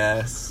way,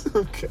 yes.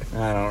 Okay.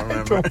 I don't I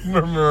remember. don't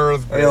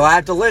remember. You'll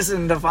have to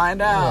listen to find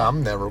Yeah, out.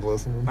 I'm never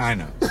listening. I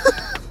know.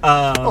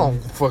 I don't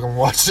fucking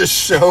watch this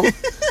show.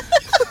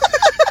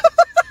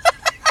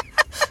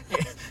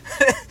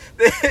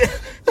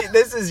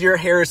 This is your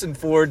Harrison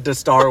Ford to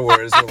Star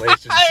Wars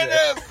relationship.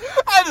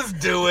 I just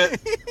do it.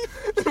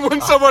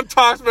 When someone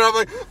talks to me, I'm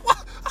like,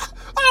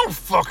 I don't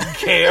fucking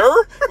care.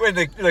 When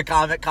the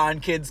Comic-Con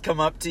kids come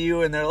up to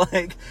you and they're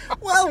like,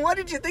 well, what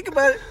did you think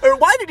about it? Or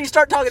why did he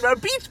start talking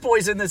about Beach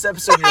Boys in this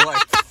episode? And you're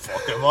like,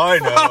 fuck am I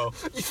know.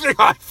 You think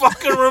I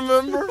fucking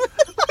remember?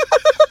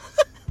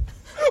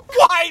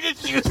 Why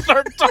did you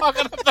start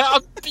talking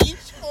about Beach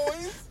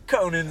Boys?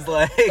 Conan's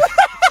like,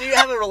 do you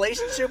have a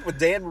relationship with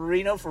Dan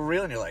Marino for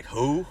real? And you're like,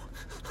 who?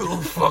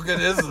 Who fucking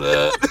is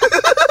that?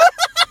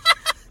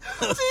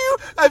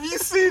 Have you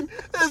seen,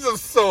 this is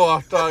so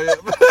off target,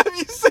 but have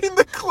you seen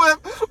the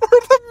clip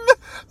where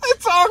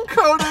it's on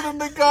Conan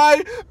and the guy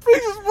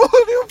brings his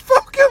new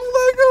fucking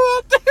Lego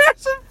out to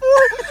Harrison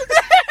Ford, and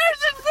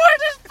Harrison Ford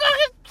just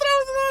fucking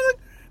throws it on the,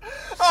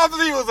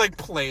 obviously it was like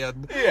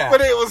planned, Yeah.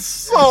 but it was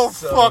so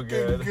fucking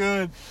good.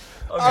 good.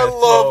 I'm I gonna throw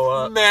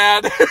love up.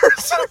 Mad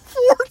Harrison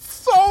Ford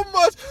so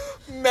much.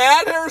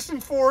 Mad Harrison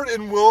Ford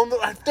and Will,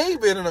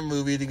 they've been in a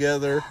movie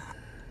together.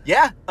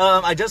 Yeah,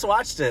 I just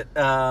watched it.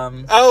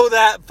 Oh,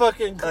 that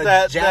fucking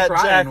Jack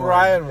Ryan one.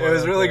 one. It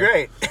was really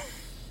great.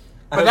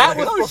 But that like,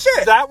 was oh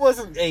shit. That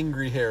wasn't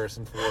angry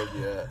Harrison Ford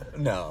yet.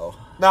 No.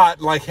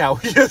 Not like how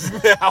he is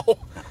now.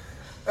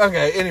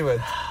 Okay, anyway.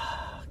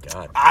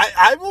 God.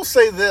 I will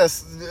say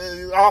this,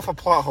 off of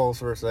plot holes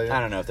for a second. I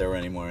don't know if there were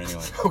any more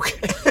anyway.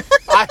 Okay.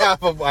 I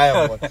have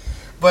one.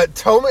 But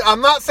Toby,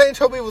 I'm not saying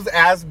Toby was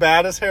as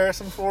bad as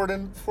Harrison Ford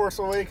in Force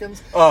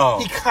Awakens. Oh.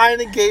 He kind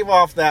of gave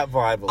off that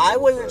vibe a I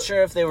little wasn't bit.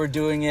 sure if they were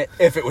doing it,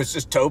 if it was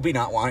just Toby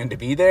not wanting to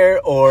be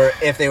there, or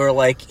if they were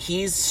like,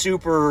 he's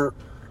super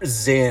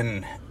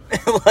zen.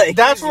 Like,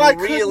 That's he's what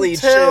I really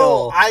couldn't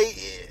tell.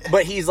 chill.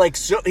 But he's like,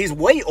 he's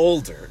way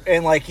older,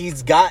 and like,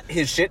 he's got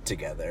his shit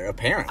together,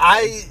 apparently.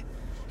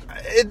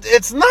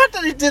 It's not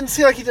that he didn't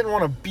seem like he didn't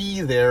want to be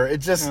there.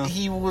 It just, No.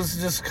 he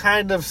was just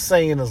kind of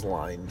saying his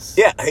lines.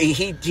 Yeah,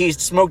 he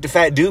smoked a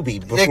fat doobie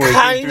before It he came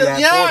kind through of, that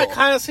yeah, portal. it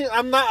kind of seems,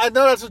 I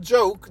know that's a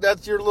joke.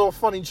 That's your little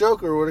funny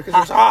joke or whatever,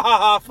 because you're ha ha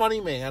ha,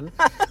 funny man.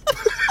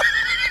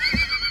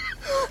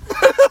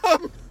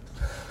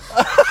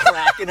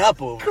 Cracking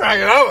up over.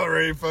 Cracking up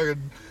already,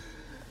 fucking.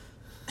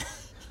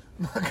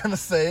 I'm not gonna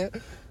say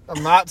it.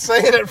 I'm not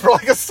saying it for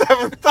like a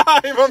seventh time.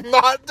 I'm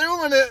not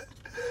doing it.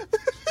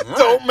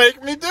 Don't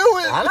make me do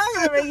it. I'm not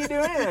gonna make you do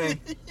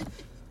anything.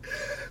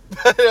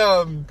 But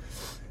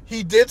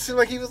he did seem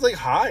like he was like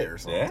high or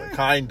something, Yeah.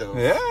 kind of.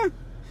 Yeah,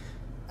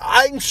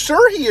 I'm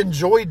sure he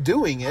enjoyed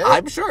doing it.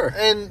 I'm sure.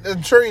 and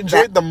I'm sure he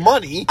enjoyed the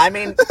money I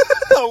mean,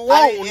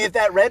 alone. if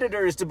that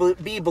Redditor is to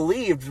be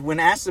believed, when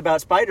asked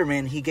about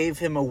Spider-Man, he gave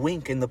him a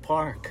wink in the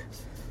park.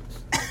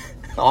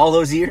 All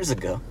those years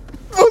ago.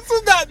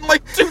 Wasn't that in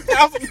like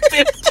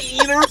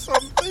 2015 or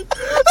something?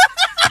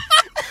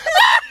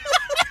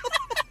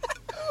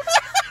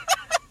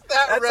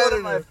 That's one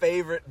of my Redditor.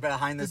 favorite Did they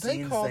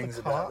behind-the-scenes call the things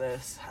about cops?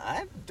 this.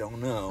 I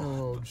don't know.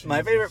 Oh, My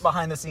Jesus. favorite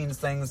behind-the-scenes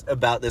things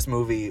about this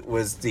movie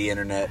was the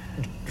internet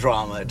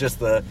drama. Just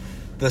the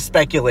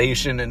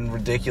speculation and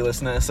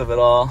ridiculousness of it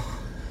all.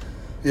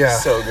 Yeah.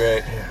 So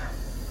great.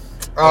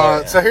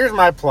 Yeah. So here's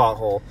my plot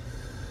hole.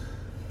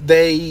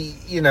 They,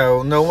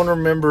 no one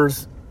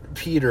remembers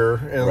Peter,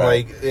 and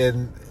Right.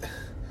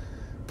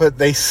 but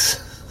they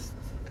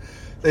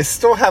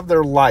still have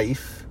their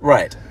life.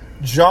 Right.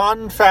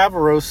 Jon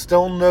Favreau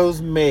still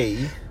knows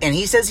May. And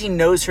he says he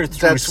knows her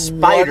through That's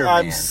Spider-Man.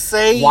 what I'm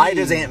saying. Why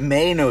does Aunt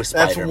May know That's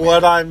Spider-Man?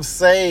 what I'm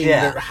saying.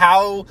 Yeah.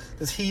 How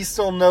does he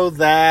still know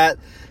that?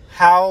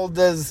 How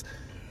does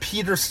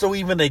Peter still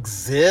even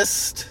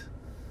exist?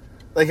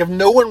 Like, if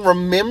no one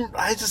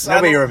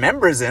Nobody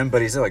remembers him,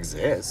 but he still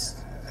exists.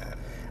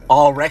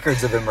 All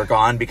records of him are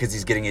gone because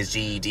he's getting his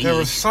GED. There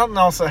was something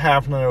else that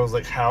happened, and I was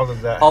like, how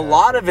did that A happen?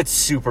 lot of it's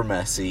super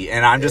messy,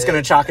 and I'm just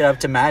going to chalk it up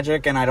to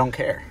magic, and I don't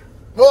care.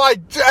 Well,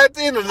 at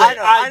the end of the day,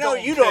 I know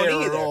you don't care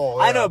either. at all,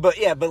 I yeah. know,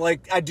 but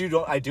like I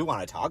do want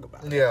to talk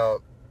about it. Yeah.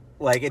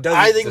 Like it doesn't.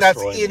 I think that's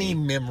destroy any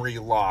me. memory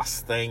loss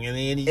thing, and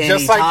any Any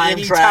just like time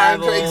any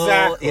travel, time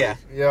exactly. yeah.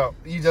 Yeah.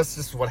 You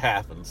just what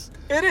happens.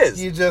 It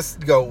is. You just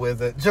go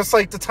with it. Just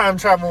like the time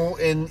travel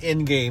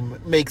in game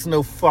makes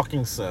no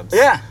fucking sense.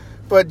 Yeah.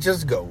 But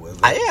just go with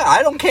it.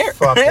 I don't care.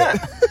 Fuck yeah.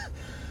 it.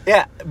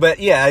 Yeah, but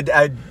yeah,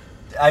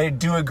 I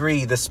do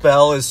agree. The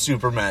spell is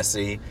super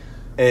messy.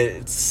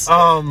 It's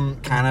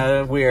kind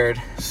of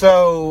weird.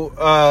 So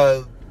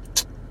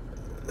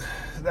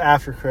the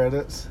after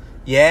credits.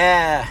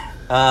 Yeah.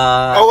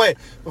 Oh wait,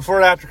 before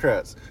the after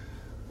credits,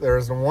 there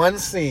was one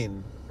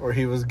scene where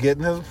he was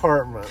getting his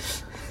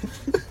apartment.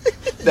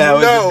 That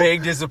was know, a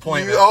big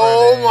disappointment.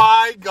 oh for me.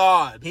 my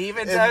God. He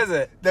even And says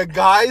it. The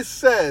guy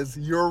says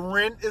your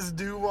rent is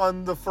due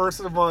on the first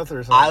of the month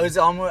or something.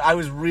 I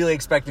was really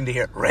expecting to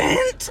hear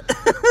rent.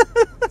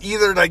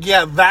 Either like,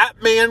 that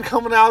man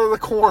coming out of the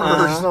corner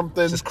or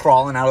something. Just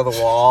crawling out of the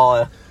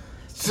wall.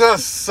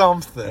 Just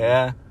something.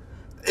 Yeah.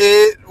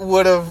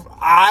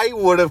 I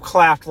would have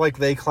clapped like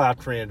they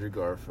clapped for Andrew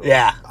Garfield.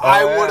 Yeah.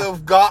 I Oh, yeah. would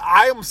have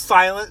I am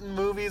silent in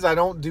movies. I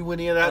don't do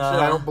any of that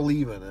shit. I don't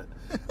believe in it.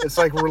 It's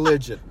like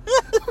religion.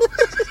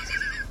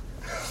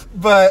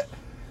 But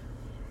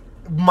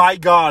my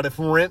God, if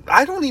Rent,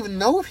 I don't even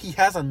know if he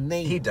has a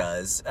name. He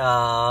does.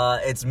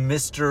 It's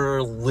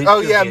Mr. Ligovich. Oh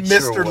yeah, or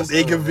Mr. whatever.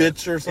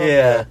 Ligovich or something.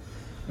 Yeah.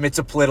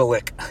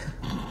 Mitzoplitalik.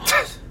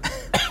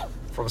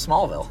 From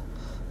Smallville.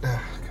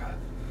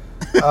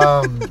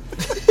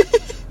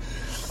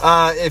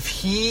 If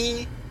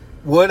he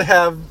would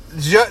have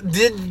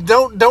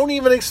don't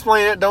even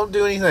explain it, don't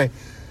do anything.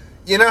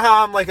 You know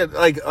how I'm like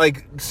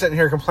sitting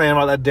here complaining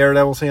about that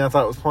Daredevil scene? I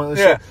thought it was pointless.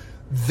 Yeah. Shit?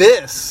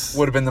 This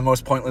Would have been the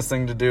most pointless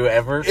thing to do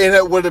ever. and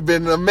it would have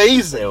been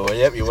amazing.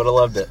 Yep, you would have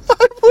loved it.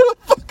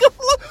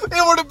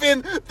 It would have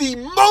been the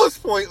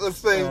most pointless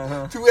thing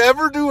to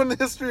ever do in the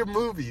history of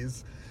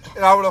movies,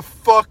 and I would have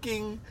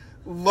fucking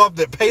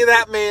loved it. Pay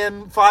that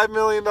man $5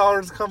 million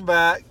to come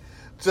back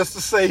just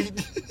to say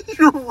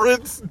your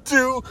rent's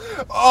due.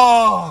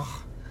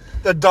 Oh,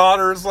 the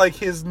daughter's like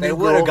his new They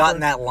would have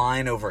gotten girlfriend. that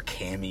line over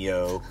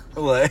Cameo.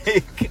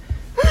 Like,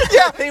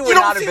 Yeah, he you would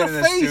don't not have see been the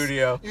in the face.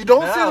 studio. You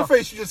don't see No. the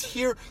face. You just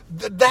hear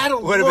that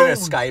alone. Would have been a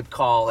Skype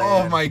call.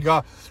 Oh in. my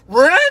God.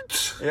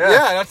 Rent? Yeah.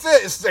 That's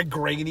it. It's like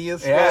grainy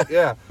as fuck.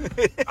 Yeah.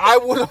 Yeah. I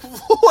would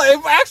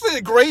have, actually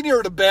the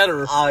grainier the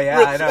better. Oh, yeah,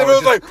 I know. If it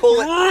was Just like, pull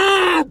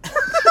it.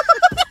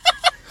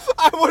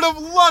 I would have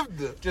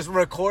loved it. Just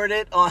record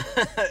it on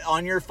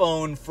on your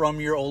phone from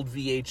your old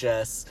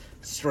VHS,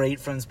 straight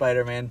from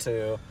Spider-Man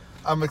 2.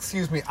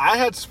 Excuse me. I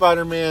had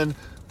Spider-Man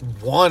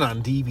 1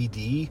 on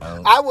DVD.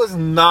 Oh. I was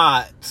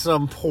not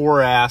some poor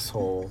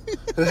asshole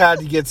who had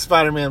to get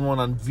Spider-Man 1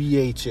 on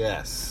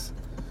VHS.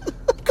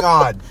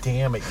 God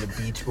damn it, you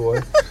beach boy.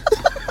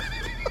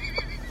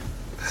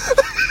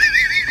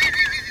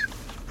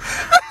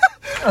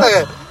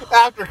 Okay,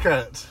 after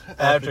credits.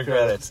 After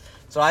credits.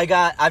 So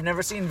I've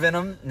never seen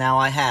Venom. Now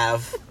I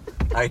have.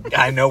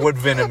 I know what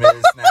Venom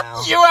is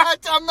now.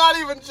 I'm not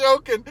even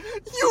joking.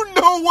 You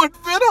know what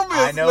Venom is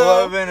I know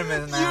now. what Venom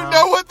is now. You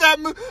know what that...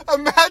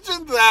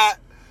 Imagine that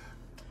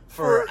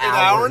for an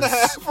hour and a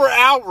half, for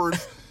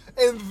hours,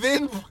 and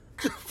then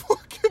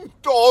fucking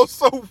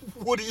also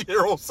Woody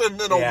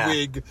Harrelson in a Yeah.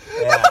 wig.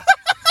 Yeah.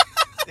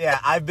 Yeah,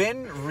 I've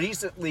been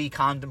recently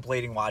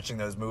contemplating watching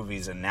those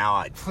movies, and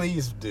now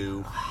Please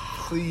do.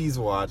 Please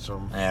watch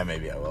them.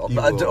 maybe I will.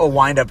 You will. A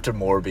wind up to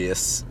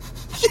Morbius.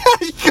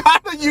 Yeah,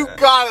 you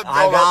gotta.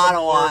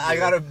 I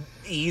gotta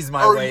ease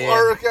my way in.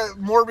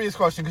 Morbius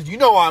question, because you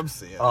know I'm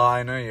seeing. Oh,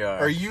 I know you are.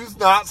 Are you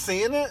not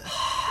seeing it?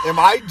 Am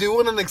I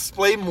doing an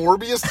Explain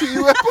Morbius to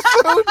You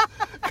episode?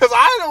 Because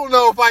I don't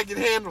know if I can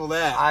handle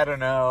that. I don't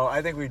know.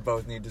 I think we'd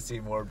both need to see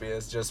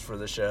Morbius just for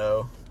the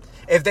show.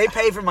 If they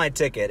pay for my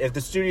ticket, if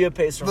the studio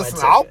pays for my Listen,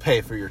 ticket. I'll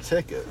pay for your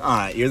ticket. All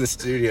right, you're the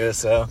studio,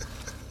 so,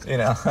 you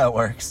know, that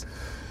works.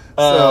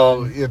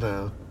 So, you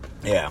know.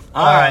 Yeah.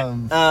 All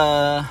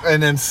right.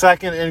 And then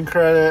second end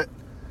credit.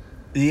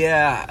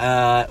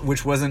 Yeah,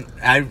 which wasn't...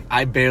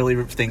 I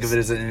barely think of it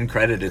as an end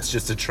credit. It's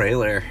just a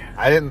trailer.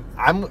 I'm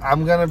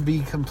gonna be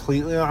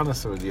completely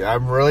honest with you.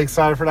 I'm really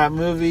excited for that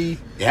movie.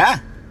 Yeah.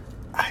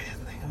 I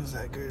didn't think it was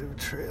that good of a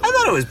trailer. I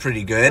thought it was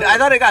pretty good. I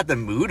thought it got the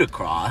mood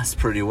across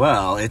pretty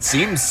well. It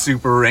seems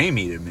super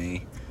Raimi to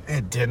me.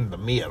 It didn't to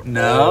me at all.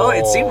 No,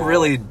 it seemed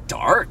really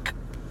dark.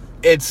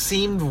 It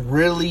seemed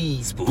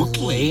really Spooky.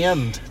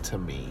 bland to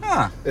me.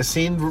 Huh. It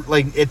seemed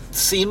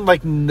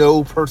like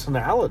no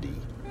personality.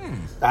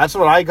 That's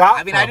what I got.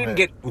 I mean, from I didn't it.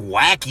 get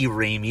wacky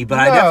Raimi, but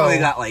I No. definitely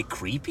got, like,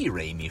 creepy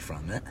Raimi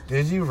from it.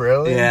 Did you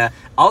really? Yeah.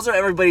 Also,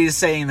 everybody is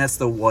saying that's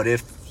the What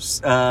If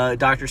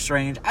Doctor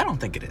Strange. I don't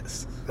think it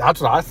is. That's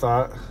what I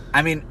thought.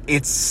 I mean,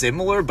 it's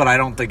similar, but I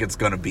don't think it's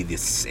going to be the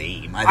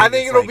same. I think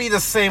it's it'll like be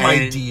the same an-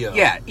 idea.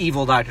 Yeah,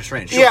 evil Doctor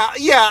Strange. Sure.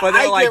 Yeah. But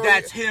they're I like, get what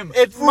that's you- him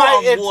It's from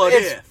What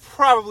it's If.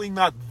 probably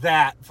not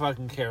that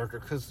fucking character,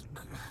 because.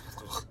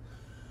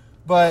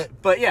 But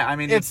But yeah, I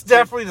mean, it's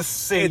definitely the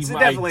same. it's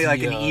definitely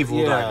like an idea.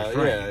 evil Doctor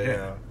Strange.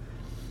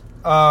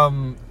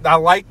 Yeah. I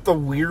like the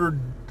weird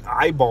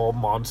eyeball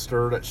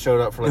monster that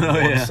showed up for like Oh,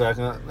 1 yeah.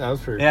 second. That was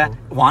pretty Yeah, cool.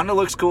 Wanda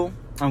looks cool.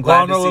 I'm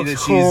glad Wanda to see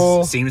looks that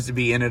cool. she seems to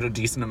be in it a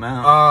decent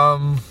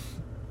amount.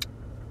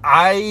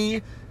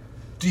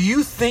 Do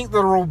you think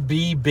there will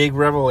be big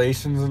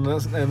revelations in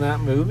that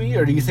movie,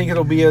 or do you think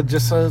it'll be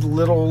just a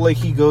little like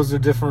he goes to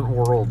different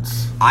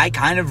worlds? I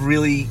kind of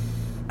really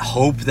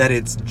hope that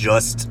it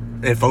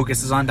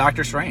focuses on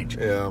Doctor Strange.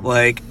 Yeah.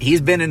 Like, he's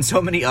been in so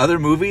many other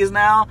movies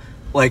now,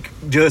 like,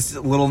 just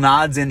little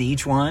nods in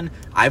each one.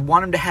 I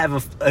want him to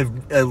have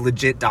a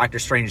legit Doctor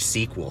Strange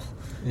sequel.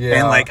 Yeah.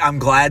 And, like, I'm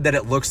glad that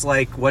it looks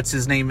like what's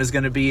his name is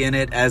going to be in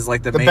it as,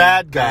 like, the main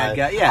bad guy.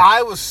 Yeah.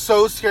 I was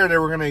so scared they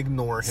were going to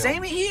ignore him.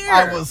 Same here.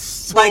 I was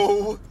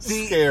so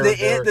scared.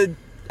 The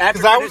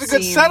because that was a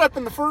good setup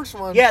in the first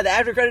one. Yeah, the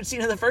after credit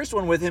scene of the first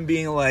one with him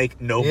being like,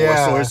 no more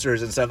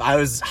sorcerers and stuff. I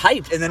was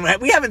hyped, and then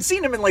we haven't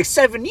seen him in like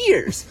 7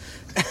 years,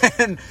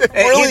 and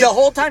the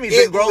whole time he's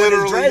been growing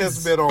his dreads.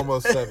 Has been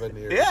almost 7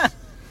 years. Yeah.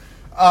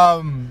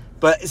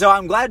 But so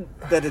I'm glad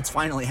that it's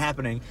finally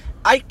happening.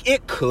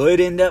 It could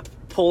end up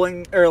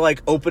pulling or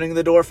like opening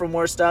the door for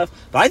more stuff,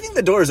 but I think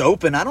the door is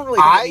open. I don't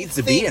really think it needs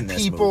to be in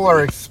this people movie.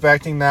 Are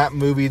expecting that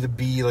movie to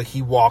be like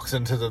he walks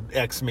into the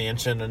X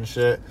mansion and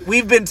shit.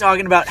 We've been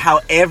talking about how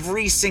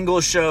every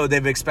single show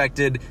they've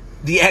expected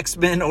the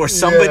X-Men or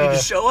somebody to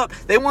show up.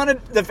 They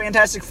wanted the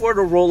Fantastic Four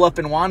to roll up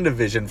in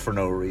WandaVision for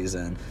no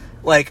reason.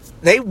 Like,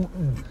 the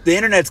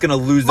internet's gonna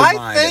lose their mind.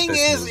 My thing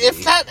is,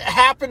 if that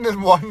happened in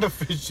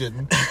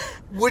WandaVision,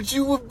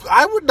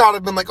 I would not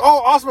have been like,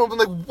 oh, awesome. I would have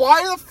been like,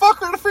 why the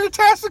fuck are the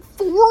Fantastic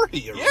Four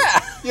here?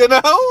 Yeah. You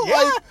know? Yeah.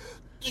 Like,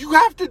 you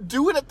have to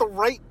do it at the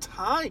right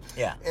time.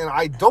 Yeah. And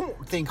I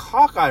don't think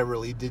Hawkeye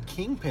really did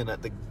Kingpin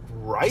at the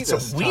rightest time.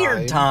 It's a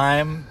weird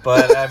time,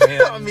 but I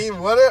mean... I mean,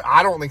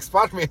 I don't think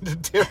Spider-Man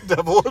did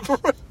Daredevil at the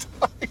right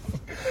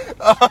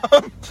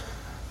time.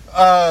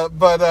 I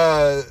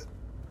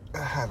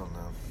don't know.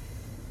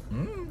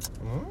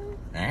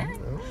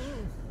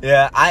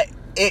 Yeah,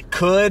 it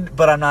could,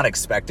 but I'm not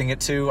expecting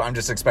it to. I'm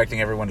just expecting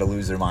everyone to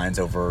lose their minds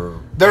over.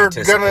 They're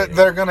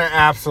gonna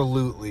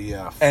absolutely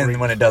and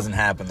when it doesn't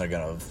happen, they're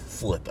gonna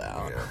flip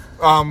out.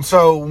 Yeah.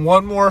 So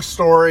one more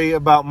story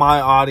about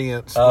my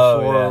audience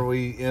before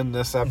we end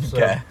this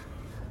episode. Okay.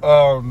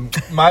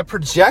 My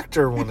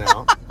projector went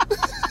out.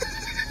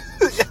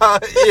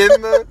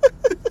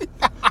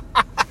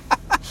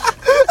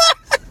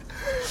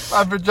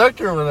 My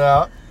projector went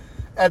out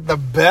at the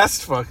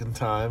best fucking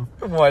time.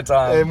 What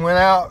time? It went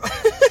out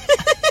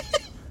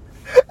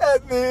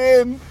at the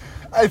end.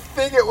 I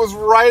think it was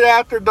right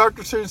after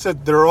Dr. Seuss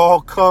said, they're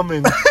all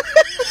coming.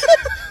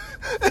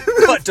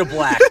 Cut to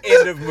black.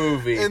 End of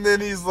movie. And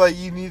then he's like,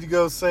 you need to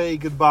go say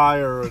goodbye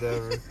or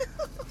whatever.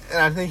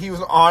 And I think he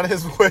was on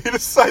his way to...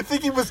 I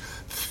think he was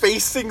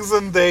facing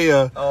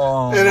Zendaya.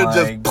 Oh,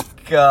 and my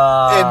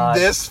God.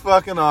 And this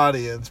fucking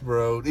audience,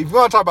 bro. If you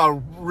want to talk about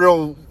a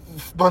real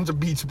bunch of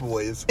Beach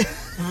Boys,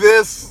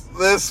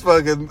 this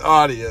fucking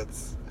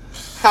audience.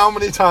 How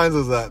many times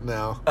is that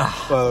now,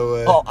 by the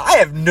way? Oh, I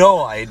have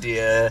no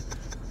idea.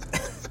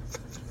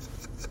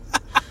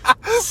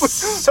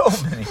 So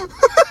many.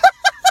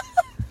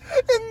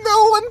 And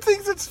no one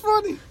thinks it's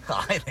funny.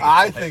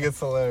 I think it's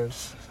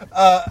hilarious.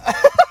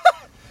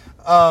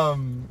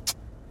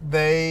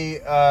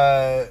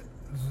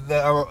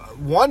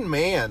 One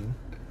man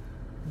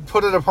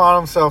put it upon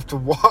himself to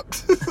walk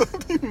to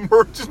the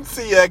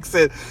emergency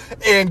exit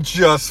and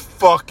just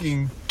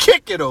fucking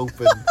kick it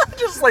open.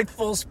 Just like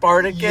full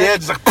Spartacus. Yeah,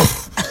 just like,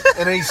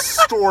 and then he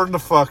stormed the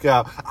fuck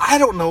out. I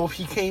don't know if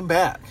he came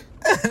back.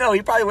 No,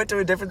 he probably went to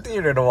a different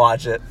theater to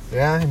watch it.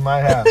 Yeah, he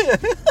might have.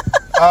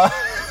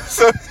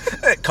 So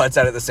it cuts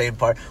out at the same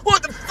part.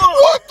 What the fuck?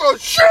 What the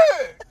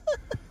shit?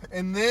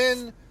 And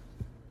then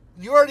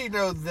you already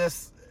know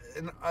this.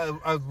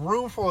 A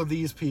room full of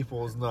these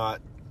people is not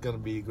going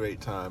to be a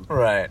great time.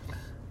 Right.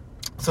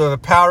 So the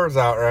power's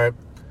out, right?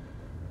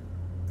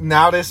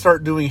 Now they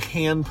start doing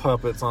hand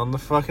puppets on the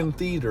fucking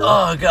theater.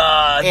 Oh,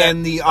 God.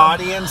 And the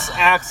audience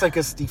acts like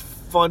it's the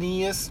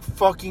funniest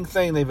fucking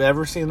thing they've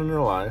ever seen in their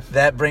life.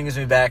 That brings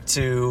me back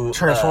to...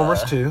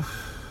 Transformers 2.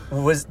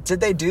 Did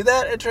they do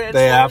that at Transformers 2?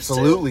 They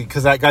absolutely,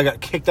 because that guy got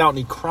kicked out and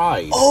he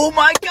cried. Oh,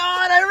 my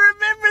God. I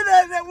remember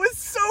that. That was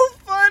so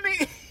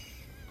funny.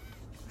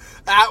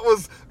 That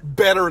was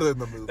better than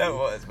the movie. That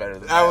was better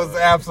than that was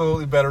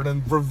absolutely better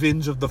than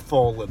Revenge of the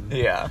Fallen.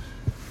 Yeah.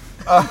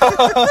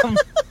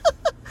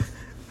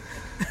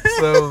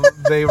 So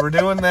they were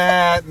doing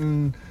that,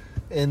 and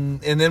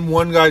then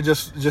one guy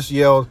just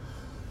yelled,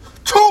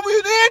 "Toby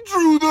and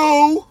Andrew,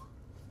 though!"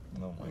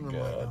 Oh my and God.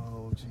 I'm like,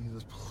 oh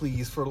Jesus,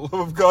 please, for the love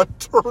of God,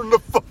 turn the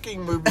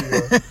fucking movie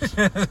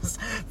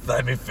off.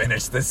 Let me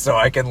finish this so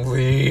I can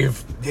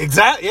leave.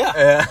 Exactly,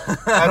 yeah.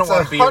 I don't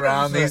want to be 100%.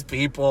 around these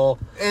people.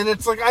 And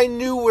it's like, I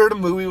knew where the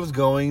movie was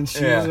going.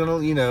 She was gonna,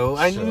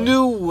 I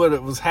knew what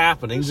it was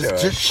happening.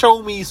 Just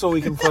show me so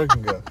we can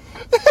fucking go.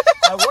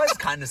 I was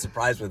kind of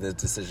surprised with his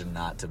decision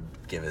not to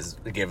give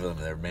them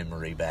their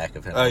memory back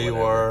of him. Oh, you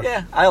were?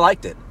 Yeah, I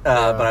liked it,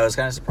 but I was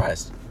kind of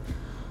surprised.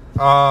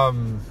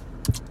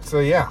 So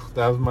yeah,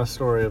 that was my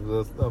story of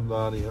the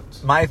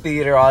audience. My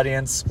theater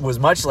audience was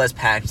much less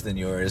packed than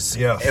yours.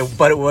 Yes.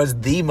 But it was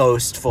the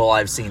most full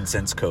I've seen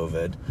since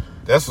COVID.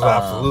 This was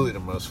absolutely the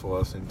most full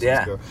I've seen since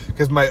Yeah.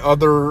 because my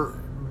other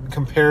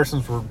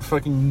comparisons were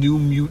fucking New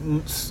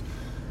Mutants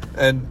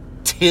and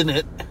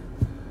Tenet.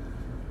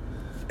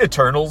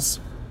 Eternals.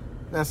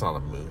 That's not a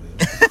movie.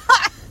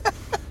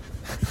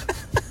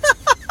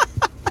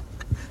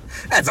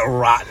 That's a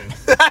rotten.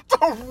 That's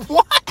a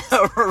what?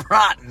 A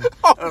rotten.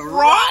 A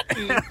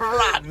rotten.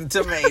 Rotten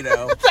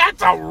tomato.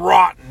 That's a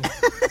rotten.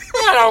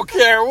 I don't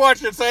care what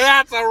you say.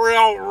 That's a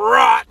real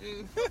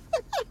rotten.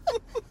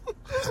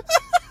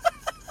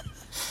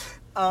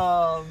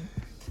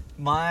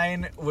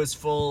 Mine was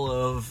full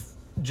of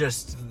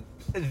just,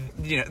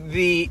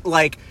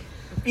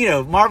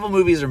 Marvel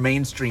movies are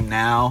mainstream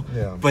now,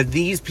 Yeah. but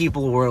these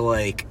people were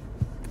like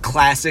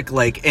classic,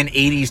 like an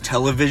 80s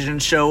television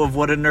show of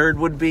what a nerd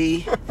would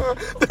be.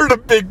 They're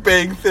the Big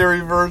Bang Theory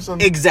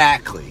version.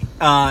 Exactly.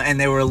 And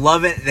they were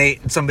loving.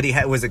 Somebody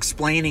was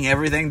explaining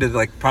everything to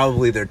like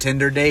probably their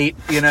Tinder date.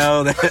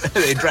 That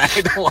they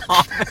dragged along.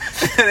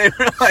 And they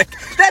were like,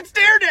 "That's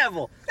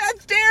Daredevil.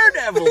 That's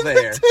Daredevil."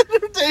 There.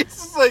 Tinder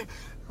dates is like,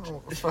 I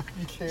don't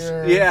fucking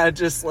care. Yeah,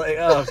 just like,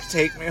 oh,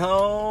 take me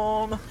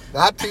home.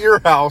 Not to your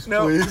house,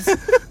 No. please.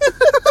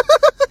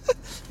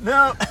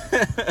 No.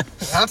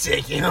 I'll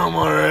take you home,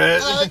 all right.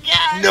 Oh,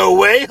 God. No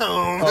way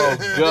home.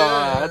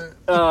 Oh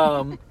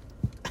God.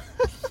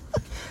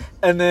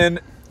 And then,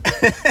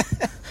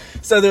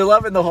 so they're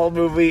loving the whole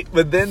movie,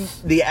 but then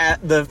the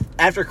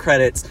after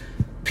credits,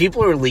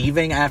 people are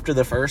leaving after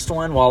the first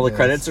one while the Yes.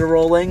 credits are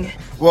rolling.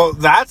 Well,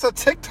 that's a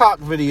TikTok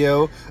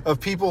video of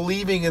people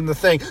leaving in the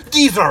thing.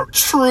 These are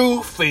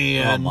true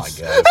fans. Oh my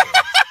God.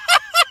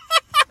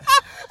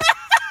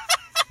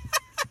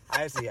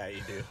 I see how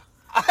you do.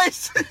 I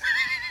see.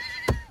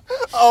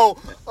 Oh,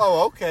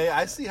 okay.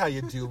 I see how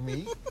you do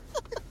me.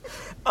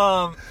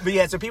 But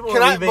yeah, so people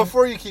Can are I, leaving.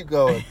 before you keep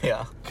going,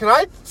 Yeah. can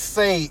I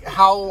say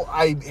how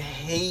I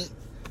hate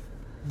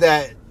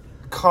that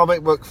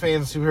comic book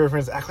fans, superhero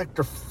fans act like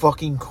they're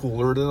fucking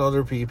cooler than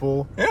other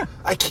people? Yeah.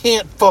 I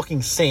can't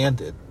fucking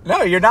stand it.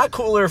 No, you're not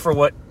cooler for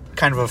what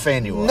kind of a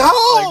fan you are. No!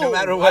 Like, no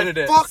matter what I it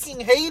is. fucking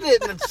hate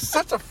it, and it's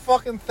such a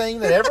fucking thing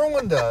that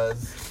everyone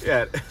does.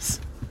 Yeah, it is.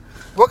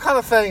 What kind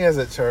of thing is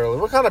it, Charlie?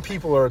 What kind of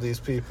people are these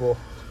people?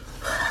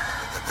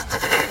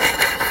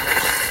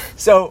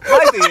 So,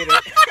 my theater.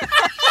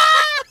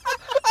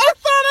 I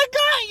thought I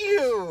got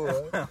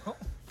you!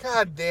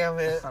 God damn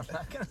it. I'm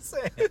not going to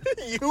say it.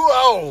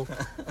 You're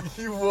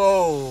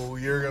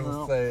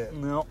gonna say it.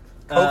 No.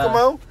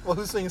 Kokomo? Well,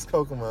 who sings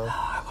Kokomo?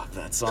 I love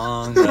that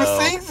song. Who though.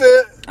 sings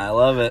it? I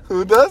love it.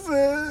 Who does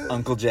it?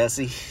 Uncle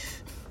Jesse.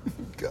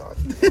 God.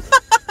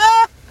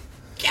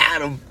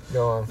 Got him.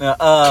 Go on.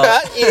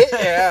 Cut it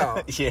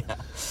out. Yeah.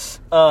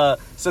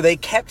 So they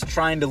kept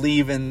trying to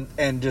leave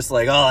and just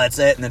like, oh, that's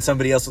it. And then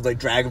somebody else would like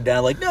drag them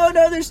down, like, no,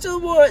 there's still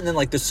more. And then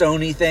like the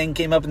Sony thing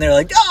came up and they're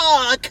like,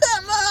 oh,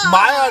 come on.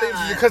 My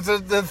audience, because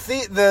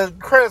the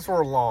credits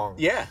were long.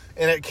 Yeah.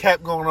 And it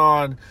kept going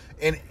on.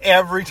 And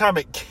every time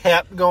it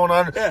kept going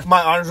on, Yeah.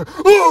 my audience was,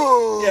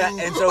 ooh, Yeah,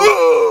 and so-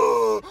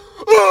 ooh,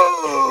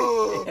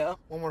 ooh. Yeah.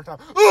 One more time.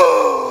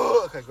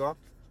 Ooh. Okay, go on.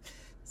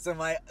 So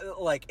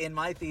in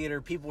my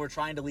theater, people were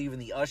trying to leave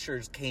and the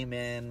ushers came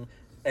in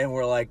and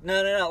were like,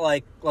 no,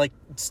 like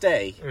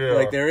stay. Yeah.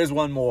 Like there is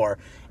one more.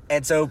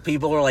 And so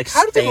people were like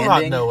How do standing. people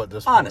not know at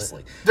this point?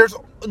 Honestly. There's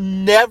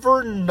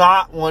never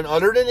not one,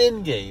 other than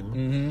Endgame,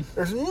 Mm-hmm.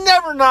 there's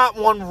never not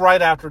one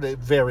right after the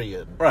very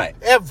end. Right.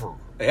 Ever.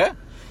 Yeah.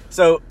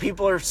 So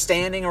people are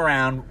standing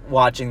around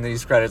watching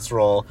these credits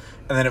roll,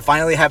 and then it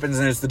finally happens,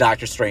 and it's the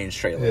Doctor Strange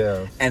trailer.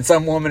 Yeah. And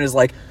some woman is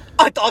like,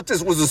 I thought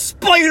this was a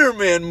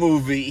Spider-Man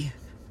movie.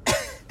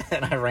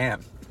 And I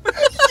ran.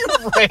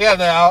 You ran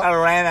out. I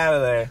ran out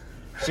of there.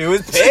 She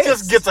was pissed. She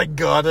just gets a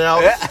gun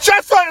out. Yeah.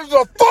 Just like it's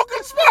a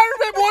fucking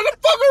Spider-Man. What the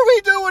fuck are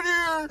we doing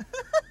here?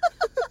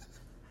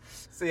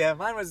 So yeah,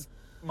 mine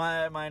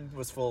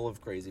was full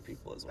of crazy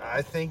people as well.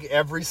 I think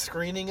every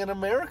screening in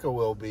America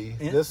will be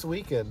this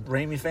weekend.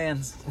 Raimi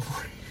fans.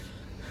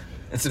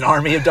 It's an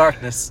army of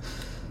darkness.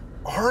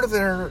 Are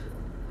there,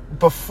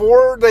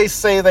 before they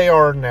say they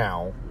are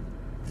now,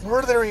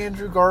 were there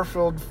Andrew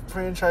Garfield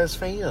franchise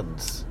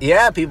fans?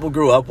 Yeah, people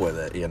grew up with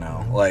it,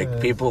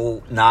 Like,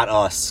 people, not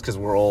us, because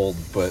we're old,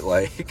 but,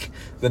 like,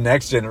 the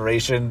next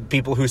generation,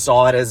 people who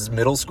saw it as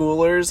middle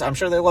schoolers, I'm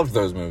sure they loved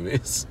those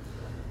movies.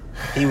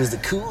 He was the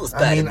coolest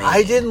Spider-Man.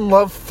 I didn't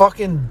love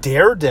fucking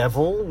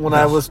Daredevil when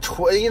I was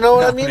 12. You know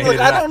what I mean? neither Like,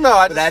 did I don't know.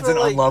 I But just that's an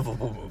feel like,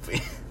 unlovable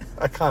movie.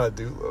 I kind of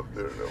do love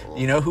Daredevil.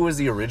 You know who was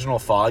the original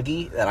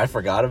Foggy that I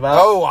forgot about?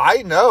 Oh,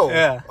 I know.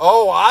 Yeah.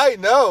 Oh, I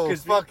know.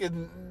 'Cause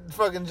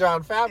Fucking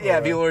John Favreau.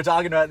 Yeah, people were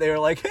talking about it. They were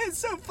like, hey, it's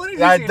so funny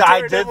to I see did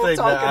Daredevil think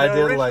that. talking I to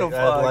did original like.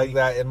 I Foggy. like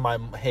that in my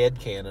head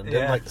canon.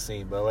 Didn't Yeah. like the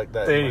scene, but I like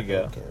that. There in my you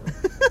go. head canon.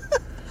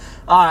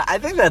 I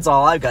think that's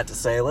all I've got to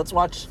say. Let's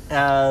watch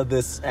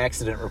this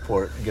accident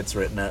report gets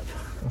written up.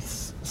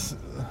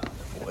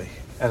 Boy,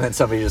 And then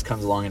somebody just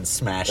comes along and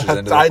smashes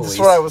into the that's police.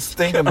 what I was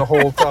thinking the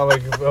whole time.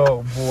 Like,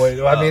 oh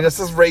boy. I mean, this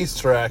is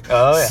racetrack.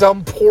 Oh, yeah.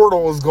 Some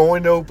portal is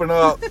going to open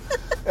up,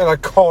 and a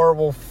car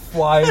will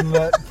fly in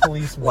that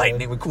policeman.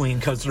 Lightning McQueen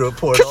comes through a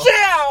portal.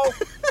 Ka-chow!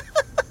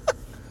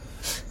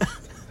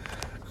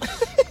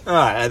 All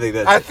right, I think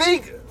that's I it.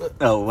 think.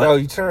 Oh, what? Oh,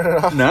 you turn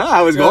it off. No,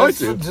 I was going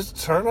to. Just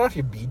turn it off,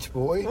 you beach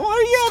boy. What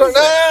are you Turn,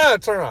 having to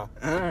say? turn it off.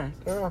 All right.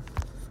 Turn it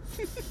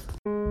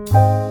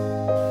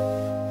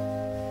off.